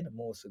Ironman,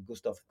 more so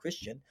Gustav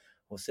Christian,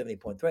 or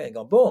 70.3, and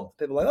gone, boom.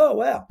 People are like, "Oh,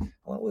 wow.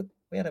 Well,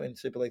 we had him in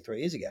Super League 3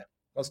 years ago."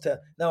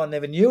 No one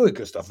never knew who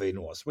Gustav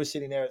Eden was. We're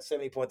sitting there at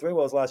 70.3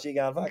 worlds last year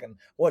going, fucking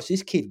watch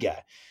this kid go.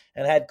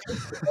 And had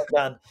Christian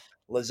done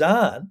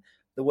Lausanne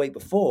the week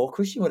before,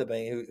 Christian would have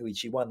been, who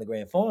she won the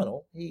grand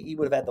final, he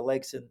would have had the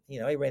legs, and he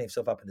ran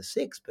himself up into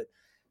 6. But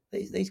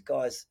these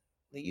guys,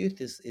 the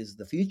youth is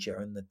the future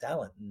and the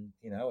talent, and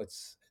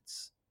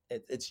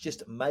it's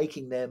just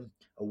making them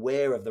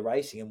aware of the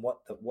racing and what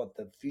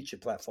the future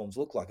platforms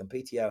look like. And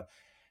PTO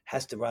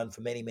has to run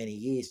for many, many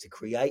years to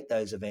create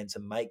those events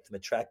and make them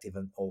attractive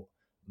or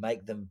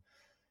make them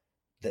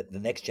that the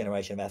next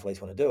generation of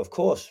athletes want to do. Of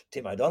course,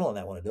 Tim O'Donnell and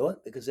they want to do it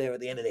because they're at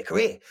the end of their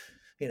career.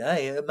 At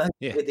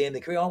the end of the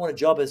career, I want a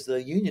job as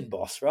the union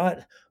boss, right?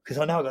 Because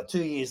I know I've got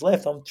 2 years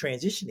left. I'm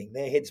transitioning.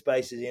 Their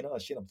headspace is, oh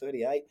shit, I'm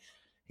 38,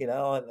 and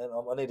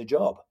I need a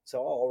job,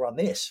 so I'll run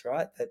this,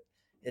 right? But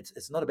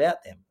it's not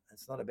about them.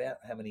 It's not about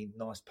how many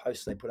nice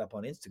posts they put up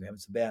on Instagram.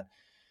 It's about,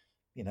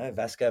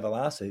 Vasco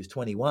Velasquez, who's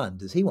 21.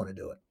 Does he want to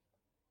do it?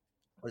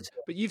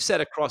 But you've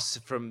sat across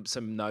from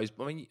some nose.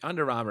 I mean,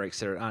 Under Armour,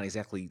 etc., aren't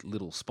exactly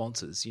little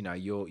sponsors.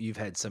 You've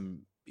had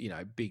some,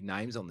 big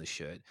names on the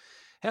shirt.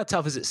 How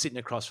tough is it sitting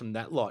across from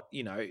that lot?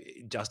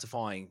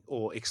 Justifying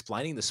or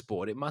explaining the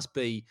sport. It must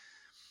be.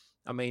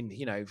 I mean,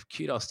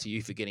 kudos to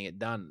you for getting it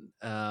done.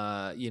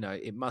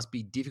 It must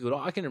be difficult.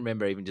 I can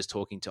remember even just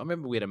talking to. I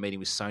remember we had a meeting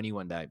with Sony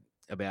one day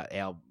about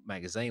our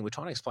magazine. We're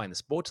trying to explain the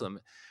sport to them.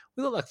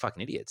 We look like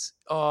fucking idiots.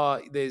 Oh,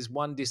 there's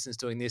one distance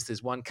doing this.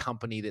 There's one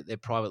company that they're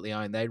privately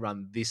owned. They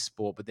run this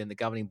sport, but then the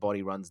governing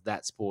body runs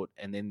that sport.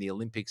 And then the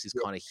Olympics is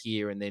kind of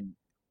here. And then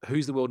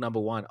who's the world number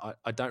one?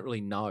 I don't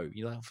really know.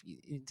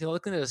 They're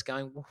looking at us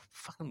going, well,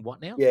 fucking what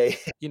now? Yeah.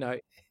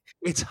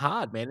 It's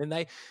hard, man.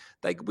 And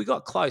we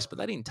got close, but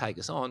they didn't take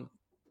us on.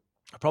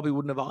 I probably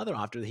wouldn't have either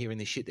after hearing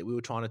the shit that we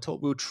were trying to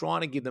talk. We were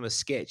trying to give them a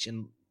sketch,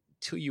 and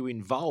till you're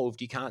involved,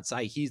 you can't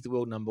say, here's the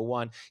world number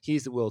one,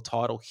 here's the world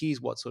title,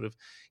 here's what sort of,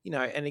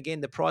 and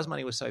again, the prize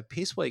money was so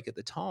piss weak at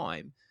the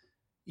time.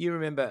 You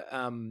remember,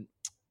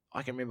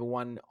 I can remember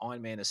one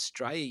Ironman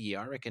Australia year,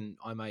 I reckon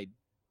I made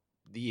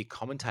the year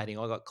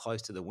commentating, I got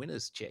close to the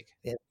winner's check,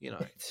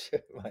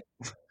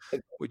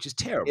 which is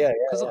terrible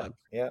because I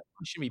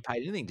shouldn't be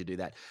paid anything to do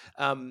that.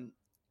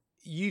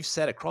 You've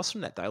sat across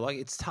from that though. Like,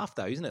 it's tough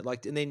though, isn't it?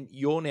 Like, and then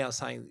you're now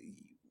saying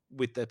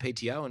with the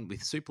PTO and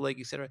with Super League,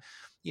 etc.,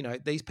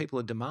 these people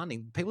are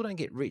demanding. People don't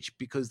get rich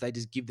because they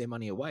just give their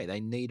money away. They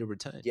need a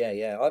return.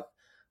 Yeah.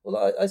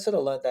 I sort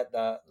of learned that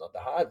not the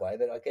hard way,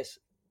 but I guess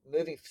I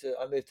moved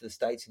to the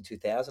States in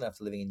 2000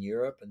 after living in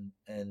Europe,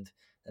 and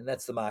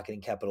that's the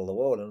marketing capital of the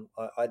world.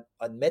 And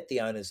I'd met the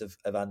owners of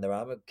Under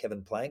Armour,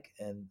 Kevin Plank,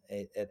 and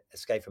at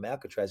Escape from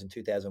Alcatraz in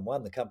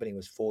 2001. The company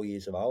was 4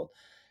 years old.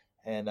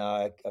 And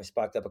I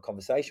sparked up a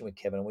conversation with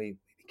Kevin, and we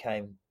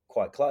became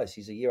quite close.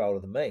 He's a year older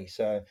than me.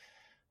 So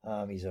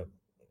he's a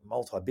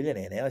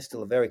multi-billionaire now. He's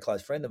still a very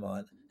close friend of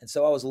mine. And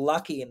so I was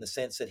lucky in the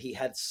sense that he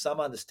had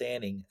some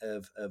understanding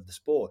of the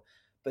sport.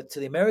 But to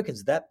the Americans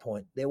at that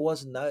point, they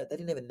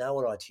didn't even know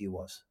what ITU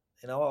was.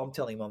 I'm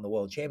telling him I'm the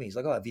world champion. He's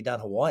like, "Oh, have you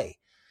done Hawaii?"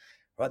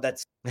 Right?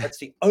 That's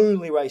the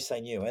only race they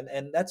knew.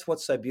 And that's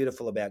what's so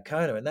beautiful about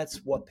Kona. And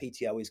that's what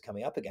PTO is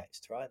coming up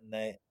against, right?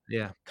 And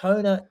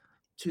Kona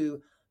to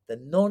the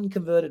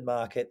non-converted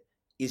market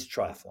is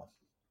triathlon.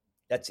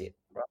 That's it.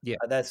 Right? Yeah.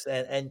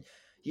 And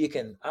You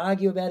can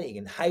argue about it, you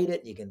can hate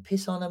it, you can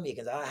piss on them, you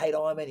can say, I hate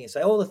Ironman, you can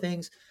say all the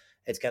things.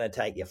 It's going to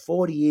take you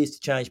 40 years to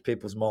change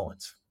people's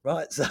minds,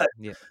 right? So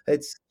Yeah.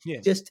 it's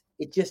Yeah.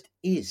 it just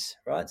is,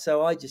 right?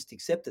 So I just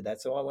accepted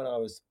that. So when I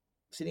was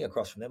sitting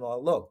across from them, I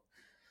look,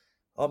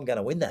 I'm going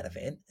to win that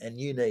event, and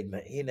you need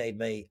me. You need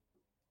me.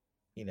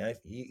 You know,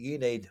 you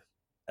need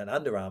an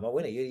Under Armour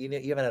winner. You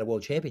haven't had a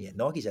world champion yet.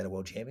 Nike's had a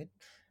world champion.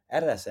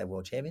 Adidas had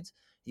world champions.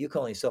 You're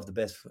calling yourself the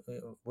best.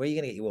 Where are you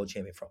going to get your world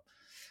champion from?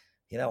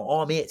 You know,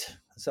 I'm it.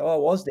 So I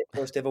was the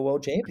first ever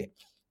world champion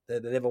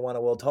that ever won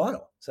a world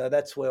title. So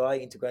that's where I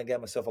integrated and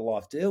gave myself a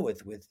life deal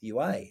with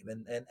UA,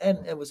 and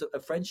it was a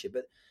friendship.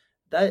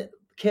 But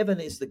Kevin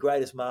is the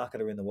greatest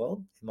marketer in the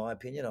world, in my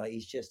opinion.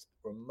 He's just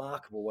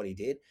remarkable what he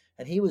did,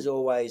 and he was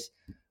always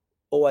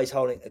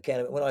holding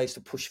accountable. When I used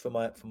to push for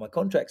my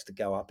contracts to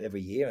go up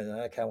every year, and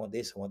okay, I want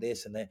this,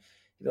 and then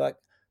he'd be like,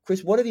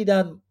 Chris, what have you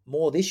done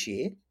more this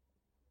year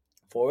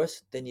for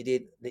us than you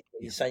did that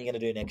you're saying you're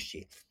going to do next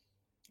year?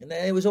 And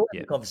then it was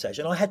always a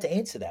conversation. I had to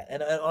answer that,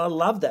 and I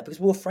loved that because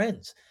we were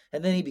friends.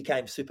 And then he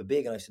became super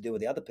big, and I used to deal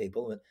with the other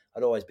people, and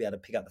I'd always be able to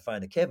pick up the phone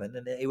to Kevin,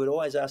 and he would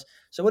always ask,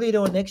 "So what are you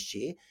doing next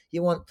year?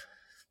 You want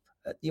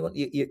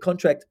your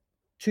contract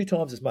 2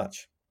 times as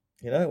much?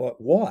 You know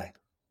why?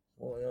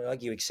 Well,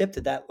 like you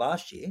accepted that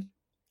last year.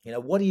 You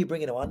know, what are you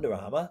bringing to Under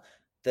Armour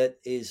that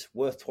is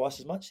worth twice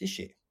as much this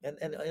year?" And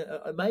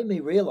it made me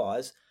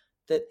realise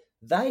that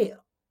they,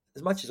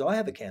 as much as I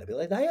have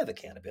accountability, they have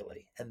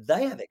accountability and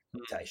they have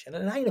expectation.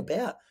 And it ain't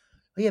about,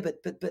 oh yeah, but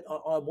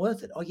I'm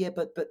worth it. Oh yeah,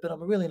 but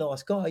I'm a really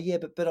nice guy. Yeah,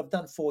 but I've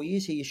done 4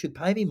 years here. You should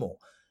pay me more.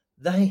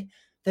 That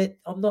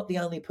I'm not the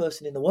only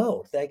person in the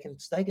world. They can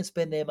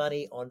spend their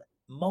money on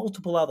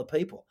multiple other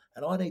people,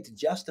 and I need to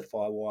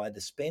justify why the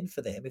spend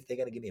for them. If they're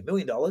going to give me $1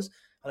 million,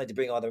 I need to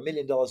bring either $1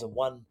 million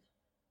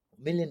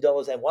and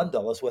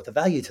 $1 worth of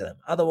value to them.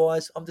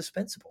 Otherwise, I'm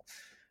dispensable,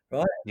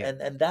 right? Yeah.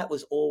 And that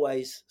was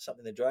always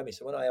something that drove me.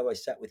 So when I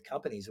always sat with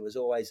companies, it was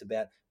always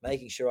about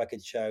making sure I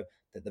could show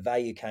that the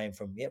value came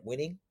from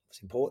winning was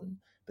important,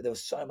 but there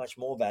was so much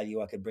more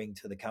value I could bring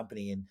to the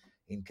company in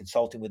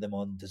consulting with them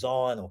on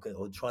design or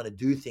trying to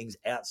do things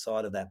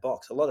outside of that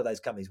box. A lot of those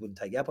companies wouldn't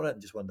take you up on it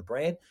and just wanted the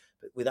brand.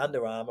 But with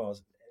Under Armour, I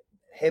was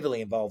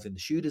heavily involved in the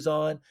shoe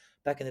design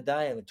back in the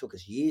day, and it took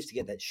us years to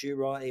get that shoe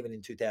right. Even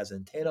in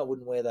 2010, I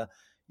wouldn't wear the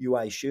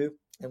UA shoe.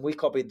 And we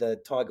copied the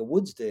Tiger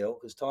Woods deal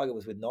because Tiger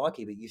was with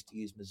Nike but used to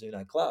use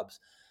Mizuno clubs.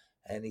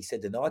 And he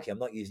said to Nike, I'm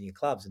not using your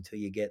clubs until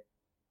you get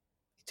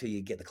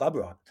the club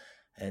right.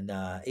 And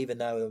even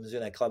though it was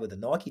Mizuno club with a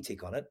Nike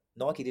tick on it,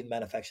 Nike didn't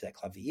manufacture that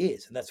club for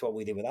years. And that's what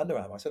we did with Under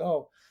Armour. I said,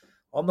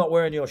 I'm not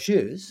wearing your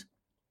shoes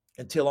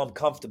until I'm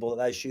comfortable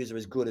that those shoes are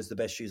as good as the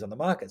best shoes on the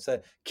market. So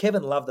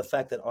Kevin loved the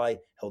fact that I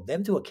held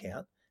them to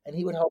account and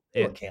he would hold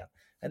me to account.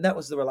 And that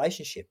was the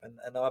relationship.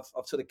 And I've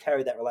sort of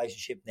carried that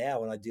relationship now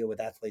when I deal with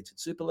athletes at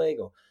SuperLeague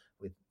or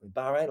with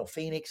Bahrain or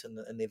Phoenix and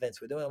the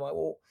events we're doing. I'm like,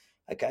 well,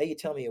 okay, you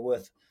tell me you're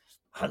worth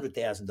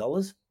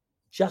 $100,000,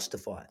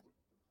 justify it.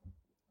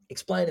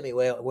 Explain to me how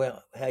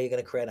you're going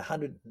to create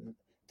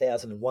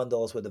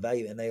 $100,001 worth of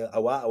value. And they go,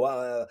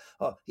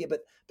 oh yeah,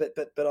 but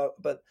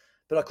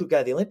I could go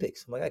to the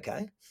Olympics. I'm like,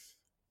 okay,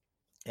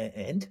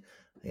 and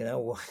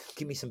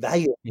give me some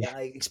value.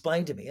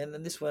 Explain to me. And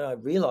then this when I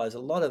realized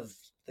a lot of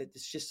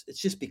it's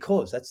just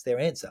because that's their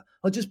answer.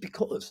 Oh, just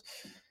because.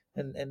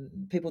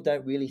 And people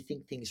don't really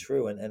think things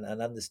through and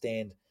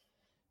understand,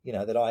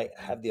 that I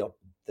have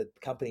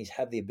that companies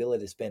have the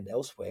ability to spend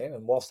elsewhere.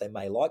 And whilst they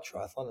may like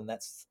triathlon,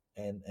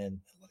 and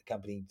a lot of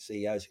company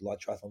CEOs who like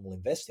triathlon will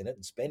invest in it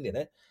and spend in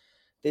it,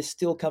 there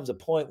still comes a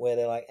point where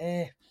they're like,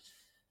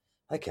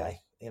 okay,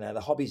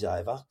 the hobby's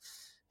over,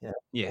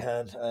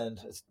 and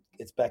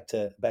it's back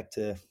to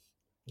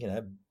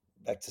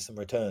some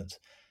returns,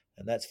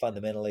 and that's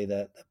fundamentally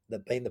that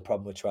been the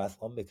problem with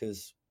triathlon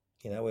because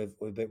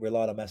we've been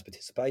relied on mass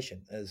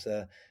participation as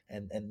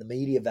and the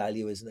media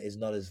value is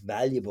not as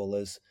valuable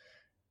as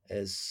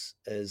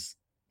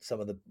some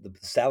of the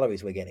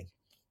salaries we're getting.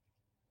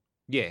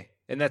 Yeah,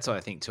 and that's what I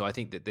think too. I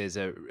think that there's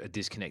a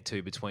disconnect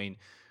too between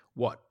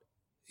what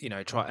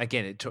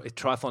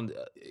triathlon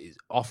is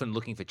often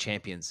looking for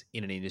champions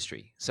in an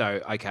industry.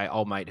 So, okay,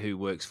 old mate who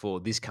works for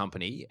this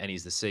company and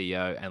he's the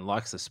CEO and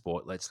likes the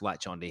sport, let's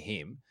latch onto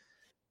him.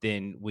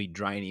 Then we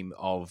drain him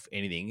of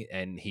anything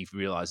and he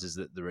realizes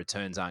that the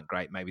returns aren't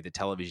great. Maybe the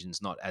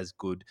television's not as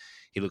good.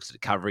 He looks at the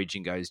coverage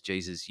and goes,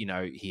 Jesus,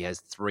 he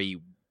has 3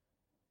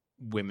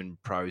 women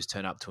pros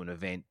turn up to an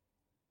event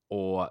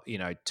or,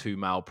 2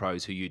 male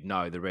pros who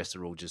the rest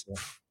are all just,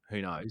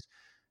 who knows?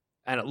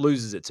 And it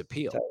loses its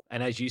appeal.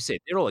 And as you said,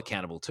 they're all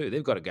accountable too.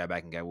 They've got to go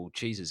back and go, well,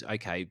 Jesus,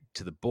 okay,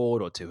 to the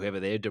board or to whoever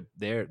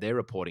they're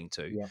reporting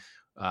to,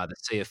 the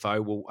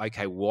CFO. Well,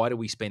 okay, why do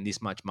we spend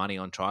this much money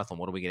on triathlon?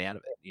 What do we get out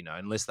of it?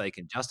 Unless they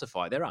can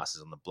justify their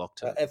asses on the block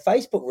too. And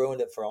Facebook ruined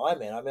it for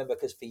Ironman. I remember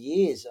because for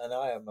years, and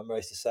I remember I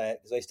used to say it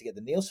because I used to get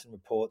the Nielsen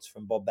reports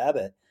from Bob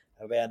Babbitt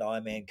around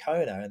Ironman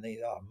Kona, and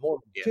more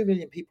than 2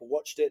 million people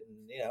watched it,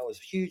 and it was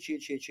huge,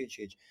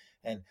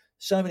 and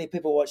so many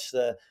people watched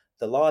the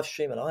live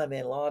stream and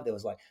Ironman Live. There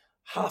was like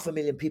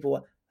 500,000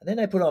 people. And then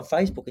they put it on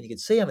Facebook and you could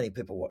see how many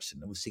people watched it.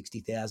 It was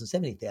 60,000,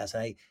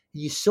 70,000.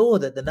 You saw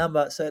that the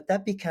number, so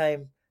that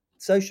became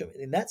social.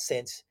 In that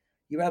sense,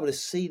 you were able to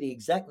see the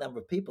exact number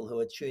of people who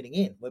are tuning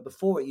in. Where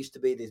before it used to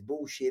be this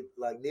bullshit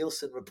like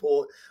Nielsen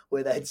report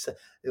where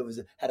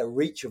had a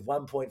reach of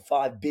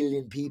 1.5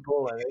 billion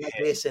people and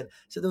this, and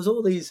so there was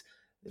all these.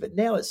 But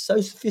now it's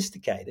so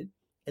sophisticated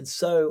and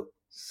so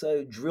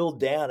drilled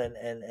down, and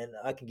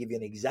I can give you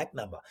an exact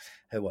number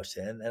who watched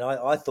it. And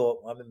I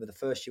thought, I remember the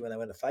first year when I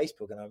went to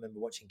Facebook, and I remember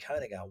watching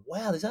Kona go,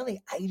 wow, there's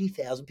only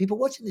 80,000 people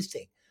watching this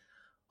thing.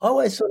 I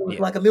always thought it was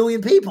like 1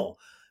 million people.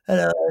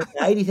 And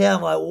 80,000,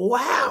 I'm like,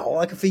 wow.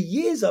 Like for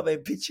years I've been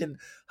pitching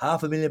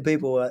 500,000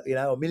 people,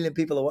 1 million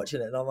people are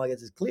watching it. And I'm like,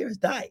 it's as clear as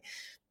day.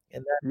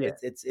 And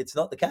it's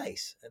not the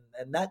case.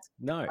 And that's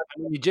no. I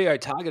mean, you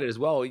geo-target it as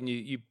well, and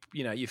you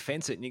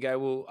fence it, and you go,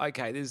 well,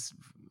 okay, there's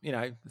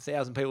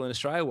 1,000 people in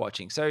Australia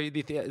watching, so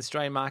the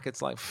Australian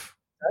market's like,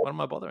 what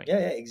am I bothering?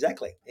 Yeah,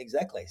 exactly.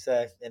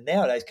 So, and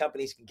nowadays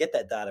companies can get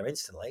that data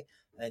instantly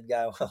and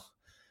go, oh,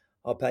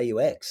 I'll pay you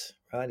X,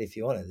 right? If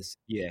you want it.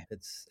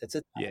 It's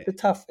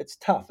tough. It's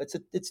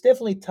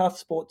definitely tough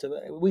sport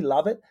we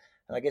love it.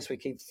 And I guess I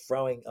keep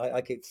throwing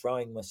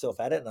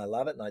myself at it, and I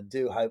love it. And I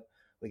do hope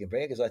we can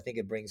bring it, because I think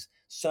it brings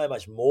so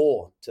much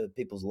more to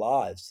people's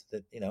lives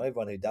that,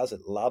 everyone who does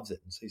it loves it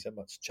and sees how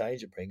much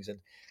change it brings. And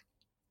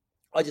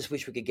I just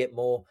wish we could get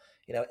more,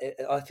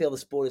 I feel the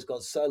sport has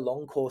gone so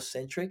long course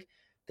centric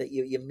that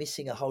you're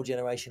missing a whole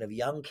generation of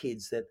young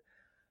kids that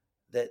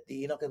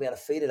you're not going to be able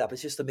to feed it up.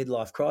 It's just a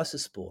midlife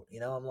crisis sport.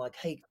 I'm like,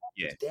 hey,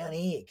 it's down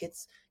here, get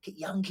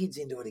young kids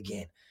into it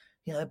again.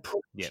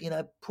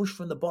 Push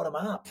from the bottom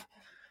up.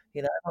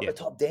 Not the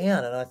top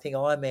down. And I think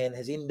Ironman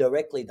has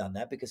indirectly done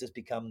that, because it's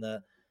become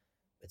the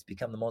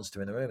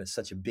monster in the room. It's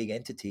such a big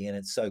entity and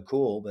it's so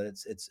cool, but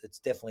it's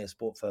definitely a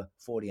sport for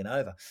 40 and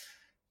over,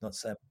 not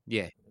so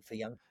for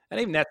young. And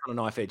even that's on a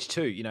knife edge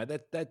too.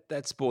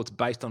 That sport's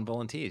based on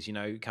volunteers,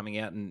 coming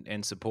out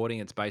and supporting.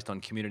 It's based on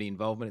community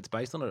involvement. It's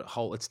based on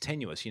it's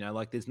tenuous,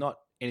 like there's not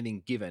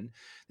anything given.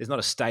 There's not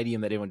a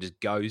stadium that everyone just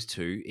goes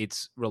to.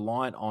 It's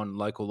reliant on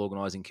local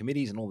organising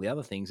committees and all the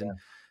other things. And,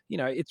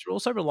 it's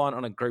also reliant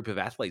on a group of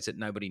athletes that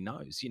nobody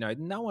knows.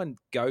 No one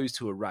goes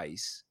to a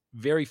race.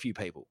 Very few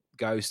people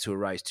goes to a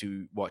race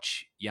to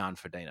watch Jan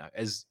Frodeno.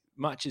 As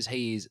much as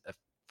he is a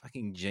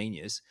fucking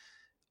genius,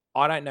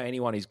 I don't know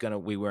anyone who's going to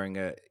be wearing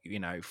a,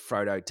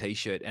 Frodo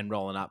t-shirt and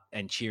rolling up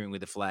and cheering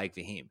with a flag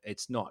for him.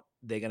 It's not.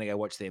 They're going to go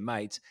watch their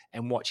mates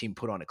and watch him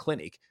put on a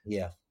clinic.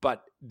 Yeah.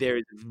 But there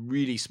is a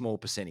really small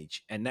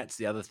percentage. And that's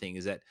the other thing,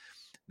 is that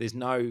there's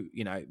no,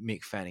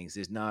 Mick Fannings,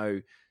 there's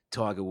no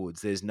Tiger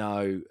Woods, there's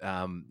no,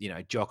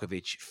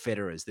 Djokovic,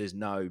 Federers, there's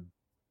no,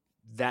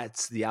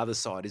 that's the other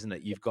side, isn't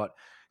it? You've got,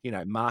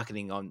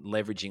 marketing on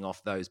leveraging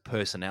off those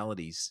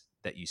personalities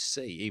that you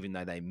see, even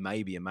though they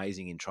may be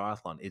amazing in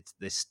triathlon,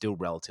 they're still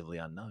relatively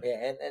unknown.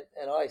 Yeah,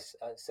 and I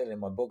said it in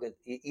my book,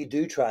 you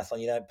do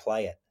triathlon, you don't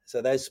play it.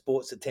 So those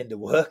sports that tend to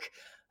work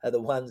are the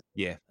ones,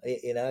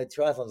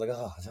 triathlon's like,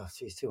 oh,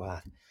 it's too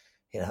hard.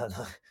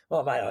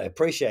 Well, mate, I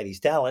appreciate his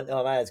talent.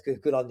 Oh, mate, it's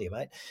good on you,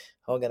 mate.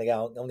 I'm going to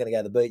go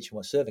to the beach and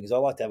watch surfing, because I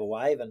like to have a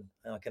wave and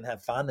I can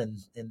have fun and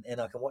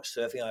I can watch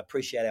surfing. I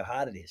appreciate how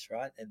hard it is,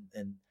 right?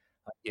 And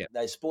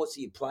those sports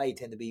that you play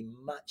tend to be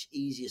much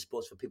easier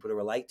sports for people to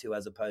relate to,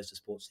 as opposed to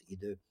sports that you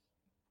do.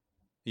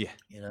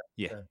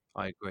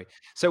 I agree.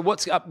 So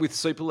what's up with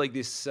Super League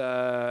this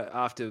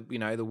after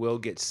the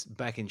world gets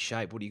back in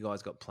shape? What do you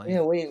guys got planned?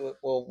 Yeah, we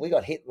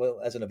got hit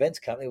as an events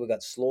company. We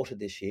got slaughtered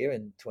this year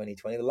in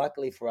 2020.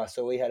 Luckily for us,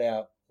 so we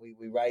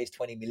raised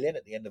 20 million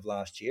at the end of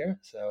last year,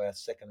 so our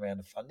second round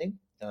of funding,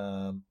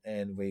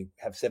 and we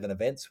have 7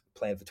 events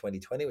planned for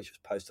 2020, which was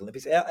post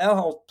Olympics. Our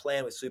whole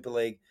plan with Super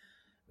League,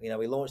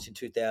 we launched in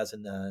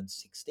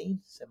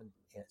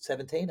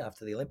 2017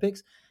 after the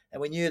Olympics.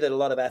 And we knew that a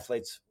lot of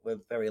athletes were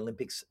very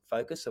Olympics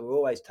focused, so we're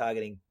always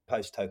targeting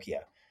post-Tokyo.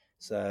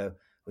 So it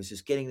was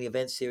just getting the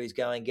event series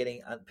going,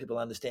 getting people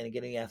understanding,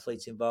 getting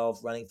athletes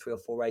involved, running 3 or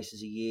 4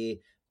 races a year,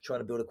 trying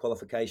to build a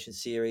qualification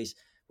series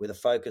with a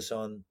focus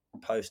on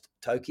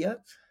post-Tokyo.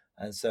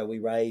 And so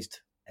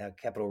our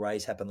capital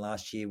raise happened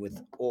last year with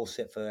all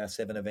set for our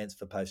 7 events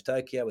for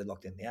post-Tokyo. We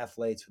locked in the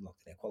athletes, we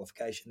locked in our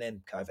qualification,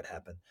 then COVID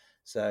happened.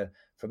 So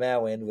from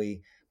our end,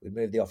 we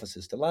moved the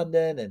offices to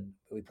London and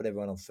we put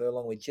everyone on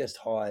furlong. We just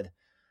hired.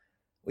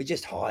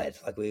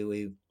 Like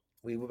we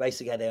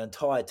basically had our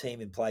entire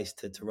team in place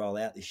to roll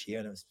out this year,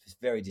 and it was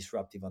very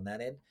disruptive on that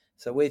end.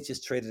 So we've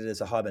just treated it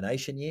as a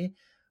hibernation year.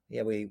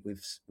 Yeah,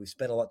 we've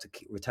spent a lot to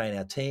retain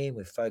our team.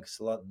 We've focused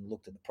a lot and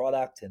looked at the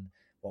product and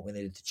what we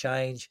needed to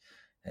change,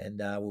 and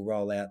we'll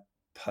roll out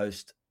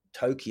post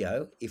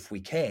Tokyo if we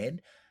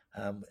can.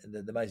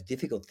 The most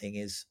difficult thing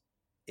is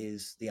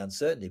the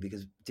uncertainty,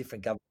 because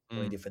different governments are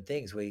doing different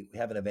things. We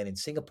have an event in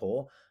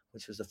Singapore,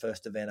 which was the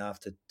first event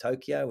after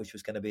Tokyo, which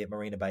was going to be at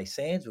Marina Bay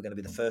Sands. We're going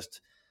to be the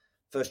first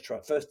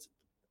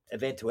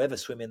event to ever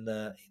swim in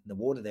the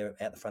water there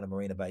out the front of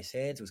Marina Bay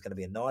Sands. It was going to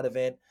be a night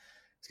event.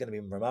 It's going to be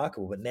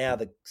remarkable. But now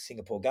the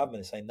Singapore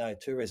government is saying no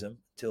tourism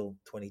till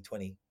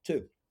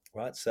 2022,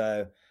 right?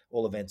 So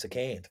all events are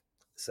canned.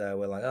 So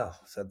we're like,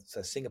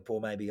 so Singapore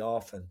may be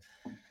off, and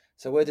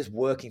so we're just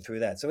working through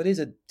that. So it is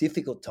a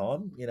difficult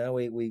time.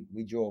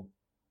 We draw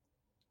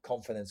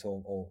confidence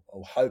or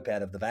hope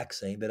out of the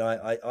vaccine, but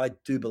I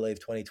do believe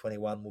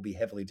 2021 will be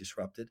heavily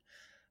disrupted.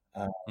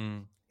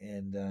 And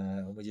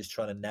we're just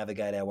trying to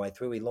navigate our way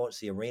through. We launched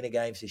the arena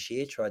games this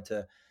year, tried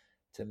to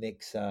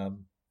mix a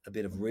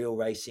bit of real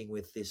racing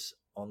with this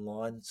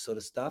online sort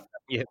of stuff.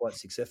 Yeah. Quite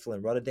successful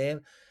in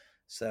Rotterdam.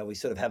 So we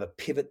sort of have a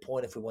pivot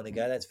point if we want to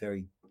go. That's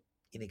very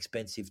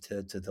inexpensive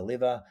to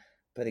deliver,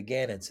 but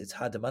again, it's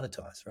hard to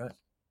monetize, right?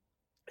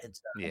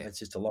 It's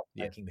just a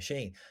loss-making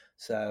machine.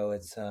 So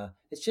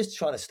it's just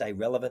trying to stay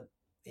relevant.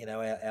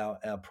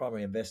 Our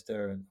primary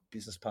investor and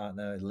business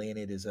partner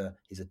Leonid is a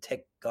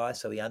tech guy,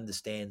 so he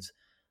understands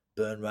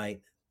burn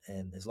rate,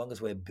 and as long as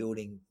we're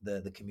building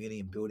the community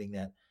and building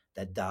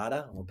that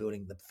data or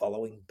building the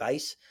following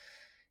base,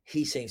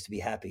 he seems to be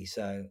happy.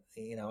 So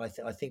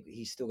I think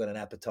he's still got an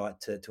appetite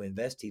to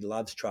invest. He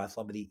loves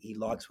triathlon, but he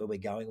likes where we're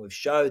going. We've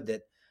showed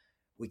that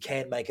we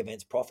can make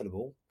events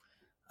profitable.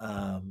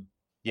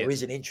 There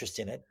is an interest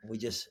in it. We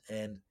just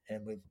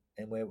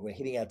we're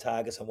hitting our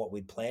targets on what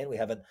we'd planned. We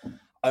haven't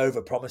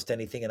over-promised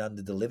anything and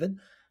under-delivered,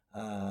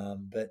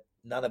 but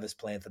none of us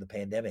planned for the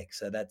pandemic,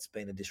 so that's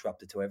been a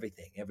disruptor to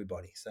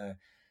everybody. So,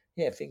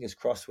 fingers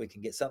crossed we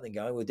can get something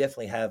going. We'll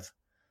definitely have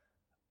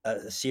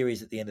a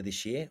series at the end of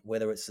this year,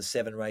 whether it's the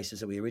 7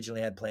 races that we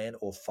originally had planned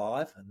or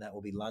 5, and that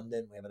will be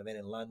London. We have an event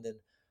in London.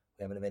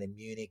 We have an event in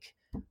Munich.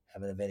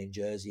 Have an event in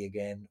Jersey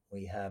again.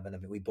 We have an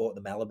event. We bought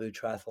the Malibu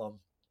Triathlon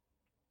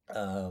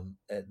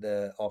at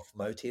the off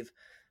Motive.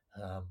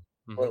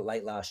 Bought it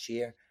late last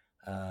year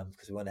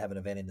because we wanted to have an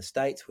event in the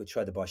States. We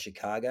tried to buy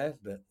Chicago,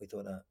 but we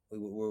thought we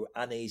were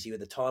uneasy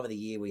with the time of the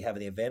year we have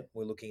the event.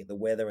 We're looking at the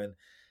weather, and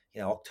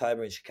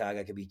October in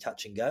Chicago could be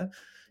touch and go.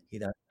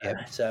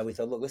 So we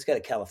thought, look, let's go to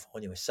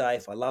California. We're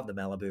safe. I love the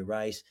Malibu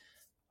race.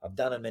 I've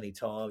done it many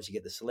times. You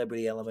get the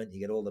celebrity element. You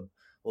get all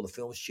the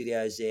film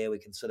studios there. We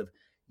can sort of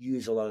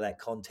use a lot of that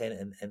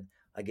content and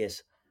I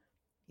guess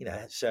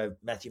so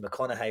Matthew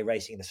McConaughey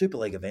racing in a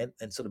SuperLeague event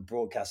and sort of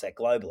broadcast that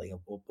globally,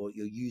 or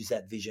you'll use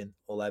that vision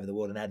all over the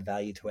world and add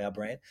value to our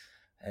brand.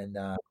 And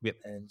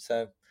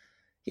so,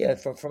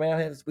 from our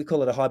hands, we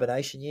call it a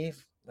hibernation year.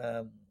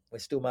 We're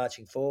still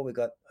marching forward. We've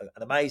got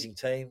an amazing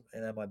team,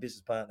 and my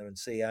business partner and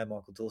CEO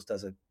Michael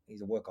Dulce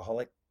he's a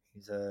workaholic.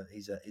 He's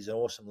an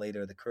awesome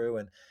leader of the crew,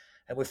 and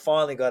we've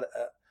finally got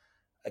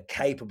a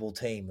capable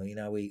team.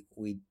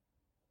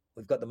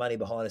 We've got the money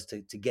behind us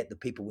to get the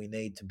people we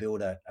need to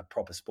build a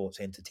proper sports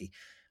entity.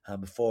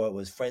 Before it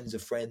was friends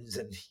of friends,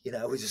 and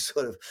we just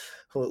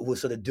we're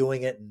sort of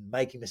doing it and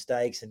making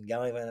mistakes and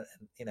going.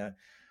 And,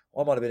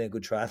 I might have been a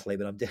good triathlete,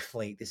 but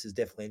this is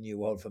definitely a new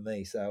world for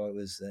me. So it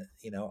was,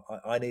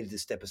 I needed to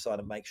step aside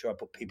and make sure I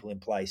put people in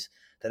place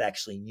that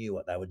actually knew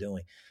what they were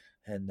doing,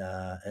 and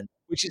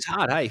which is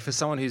hard, hey, for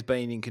someone who's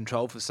been in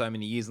control for so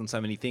many years on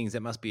so many things.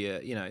 That must be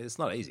it's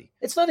not easy.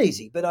 It's not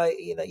easy, but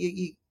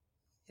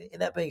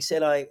and that being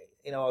said, I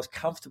was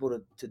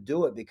comfortable to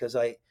do it because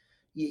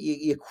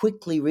you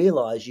quickly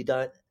realize you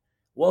don't,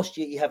 whilst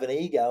you have an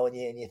ego and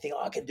you think,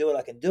 I can do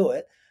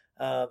it,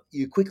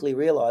 you quickly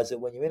realize that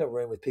when you're in a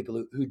room with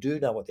people who do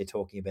know what they're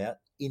talking about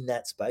in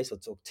that space,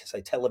 let's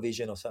say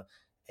television or something,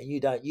 and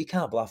you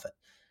can't bluff it.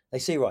 They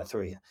see right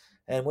through you.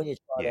 And when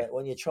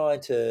you're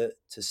trying to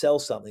sell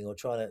something or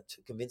trying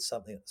to convince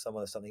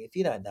someone of something, if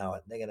you don't know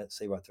it, they're going to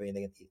see right through you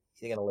and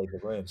you're going to leave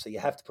the room. So you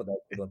have to put those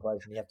people in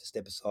place and you have to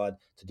step aside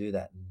to do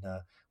that.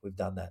 And we've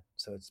done that.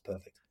 So it's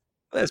perfect.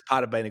 Well, that's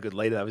part of being a good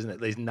leader, though, isn't it?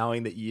 At least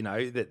knowing that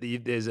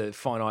that there's a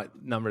finite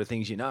number of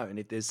things and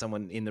if there's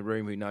someone in the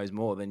room who knows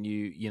more, then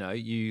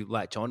you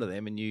latch onto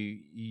them and you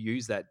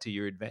use that to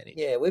your advantage.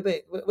 Yeah, we've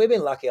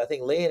been lucky. I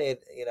think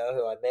Leonid,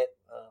 who I met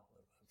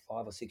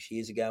 5 or 6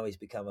 years ago, he's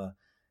become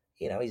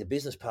he's a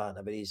business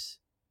partner, but he's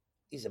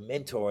a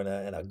mentor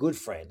and a good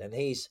friend, and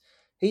he's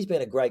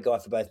been a great guy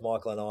for both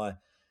Michael and I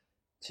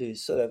to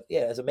sort of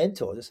as a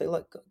mentor to say,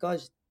 look,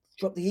 guys,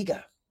 drop the ego.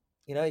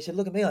 He said,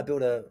 look at me, I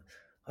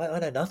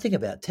know nothing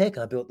about tech.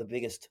 I built the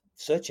biggest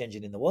search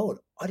engine in the world.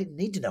 I didn't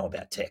need to know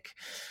about tech.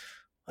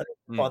 I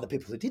didn't find the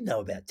people who did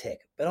know about tech,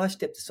 but I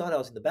stepped aside. I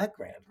was in the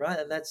background, right?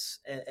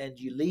 And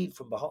you lead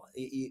from behind.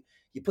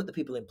 You put the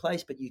people in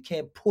place, but you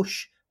can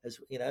push. As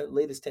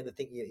leaders tend to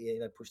think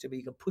you push them, but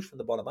you can push from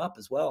the bottom up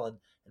as well, and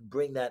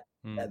bring that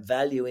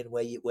value in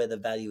where the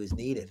value is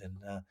needed,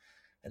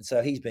 and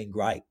so he's been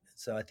great.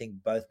 So I think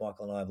both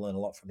Michael and I have learned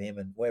a lot from him,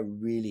 and we're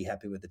really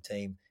happy with the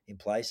team in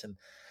place. And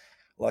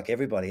like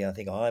everybody, I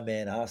think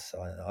Ironman, us,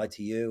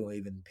 ITU, or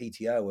even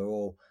PTO, we're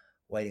all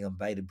waiting on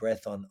bated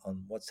breath on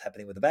what's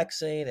happening with the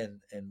vaccine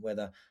and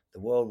whether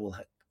the world will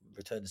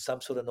return to some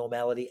sort of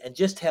normality, and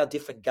just how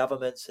different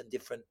governments and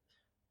different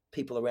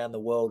people around the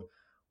world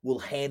will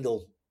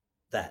handle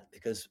that,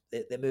 because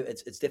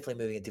it's definitely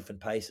moving at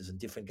different paces, and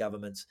different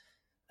governments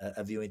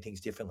are viewing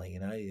things differently.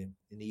 In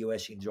the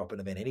US, you can drop an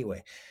event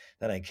anywhere;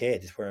 they don't care.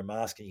 Just wear a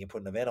mask and you can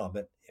put an event on.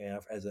 But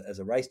as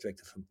a race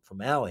director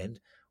from our end,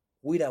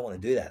 we don't want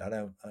to do that. I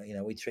don't.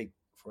 We treat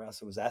for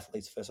us, it was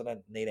athletes first. I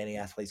don't need any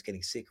athletes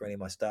getting sick or any of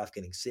my staff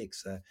getting sick.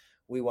 So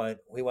we won't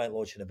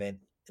launch an event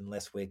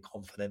unless we're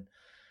confident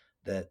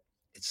that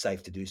it's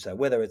safe to do so.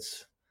 Whether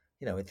it's,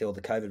 with all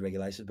the COVID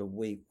regulations, but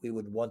we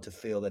would want to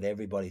feel that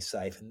everybody's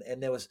safe,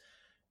 and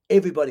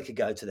everybody could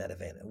go to that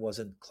event. It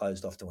wasn't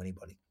closed off to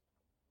anybody.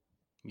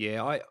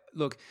 Yeah,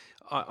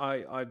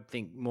 I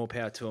think more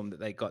power to them that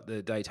they got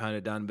the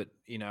Daytona done, but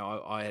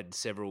I had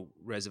several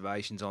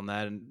reservations on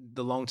that, and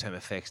the long term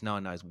effects. No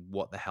one knows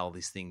what the hell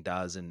this thing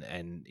does, and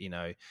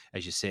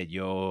as you said,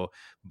 your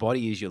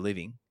body is your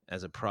living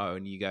as a pro,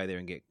 and you go there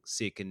and get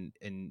sick, and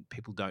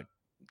people don't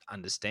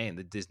understand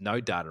that there's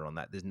no data on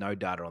that. There's no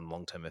data on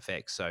long term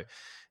effects. So,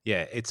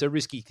 yeah, it's a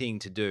risky thing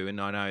to do,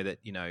 and I know that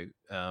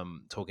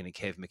talking to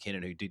Kev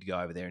McKinnon, who did go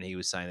over there, and he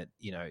was saying that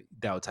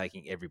they were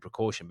taking every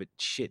precaution, but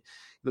shit.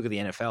 Look at the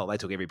NFL; they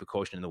took every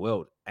precaution in the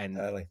world, and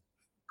totally.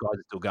 Guys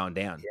are still going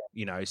down.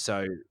 Yeah.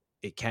 So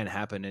it can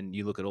happen. And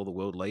you look at all the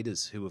world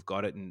leaders who have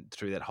got it, and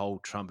through that whole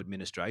Trump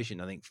administration,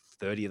 I think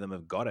 30 of them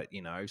have got it.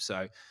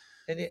 So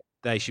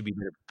they should be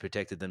better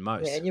protected than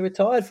most. Yeah, and you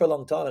retired for a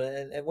long time,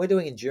 and we're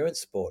doing endurance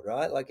sport,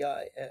 right? Like,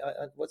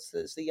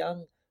 it's the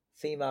young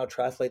female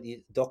triathlete,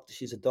 the doctor.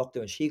 She's a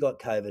doctor, and she got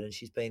COVID, and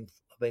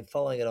I've been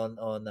following it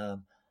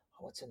on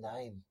what's her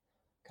name?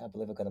 Can't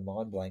believe I got a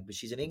mind blank, but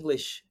she's an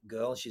English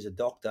girl. She's a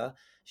doctor.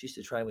 She used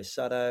to train with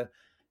Sutto,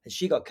 and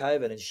she got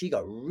COVID, and she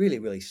got really,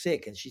 really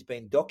sick. And she's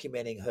been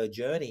documenting her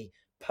journey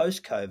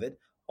post-COVID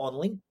on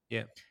LinkedIn.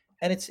 Yeah,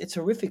 and it's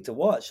horrific to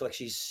watch. Like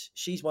she's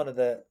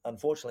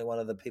unfortunately one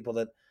of the people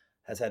that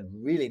has had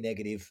really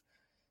negative,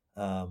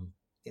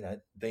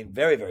 been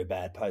very, very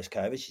bad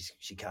post-COVID.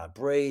 She can't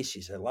breathe.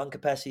 Her lung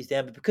capacity's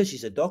down, but because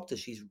she's a doctor,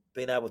 she's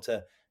been able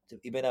to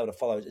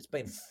follow. It's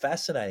been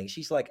fascinating.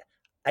 She's like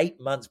 8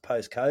 months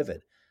post-COVID,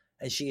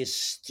 and she is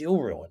still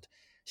ruined.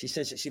 She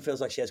says that she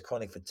feels like she has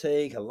chronic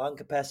fatigue. Her lung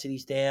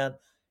capacity's down.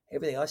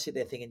 Everything. I sit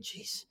there thinking,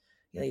 geez,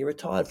 you're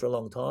retired for a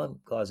long time,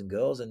 guys and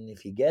girls, and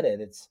if you get it,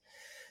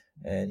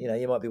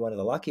 you might be one of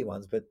the lucky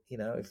ones. But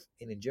if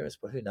in endurance,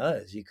 but who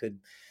knows? You could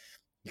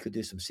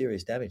do some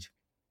serious damage.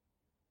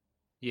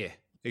 Yeah,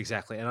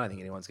 exactly. And I don't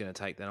think anyone's going to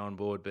take that on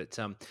board. But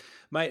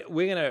mate,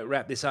 we're going to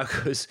wrap this up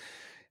because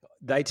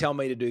they tell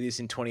me to do this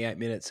in 28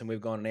 minutes, and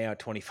we've gone an hour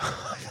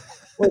 25.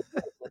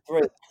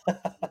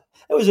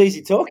 It was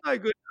easy talking. So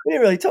good. We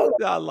didn't really talk.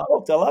 I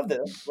loved it.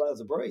 That was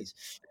a breeze.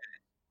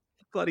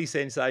 Bloody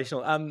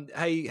sensational.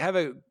 Hey, have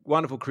a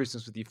wonderful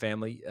Christmas with your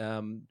family.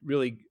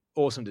 Really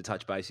awesome to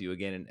touch base with you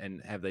again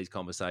and have these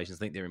conversations. I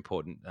think they're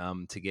important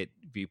to get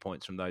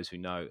viewpoints from those who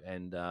know,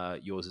 and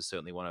yours is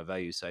certainly one I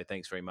value. So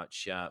thanks very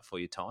much for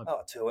your time.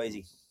 Oh, too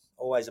easy.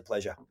 Always a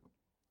pleasure.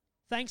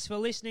 Thanks for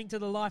listening to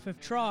The Life of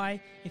Tri.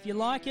 If you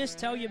like us,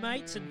 tell your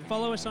mates and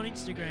follow us on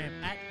Instagram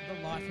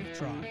 @The Life of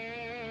Tri.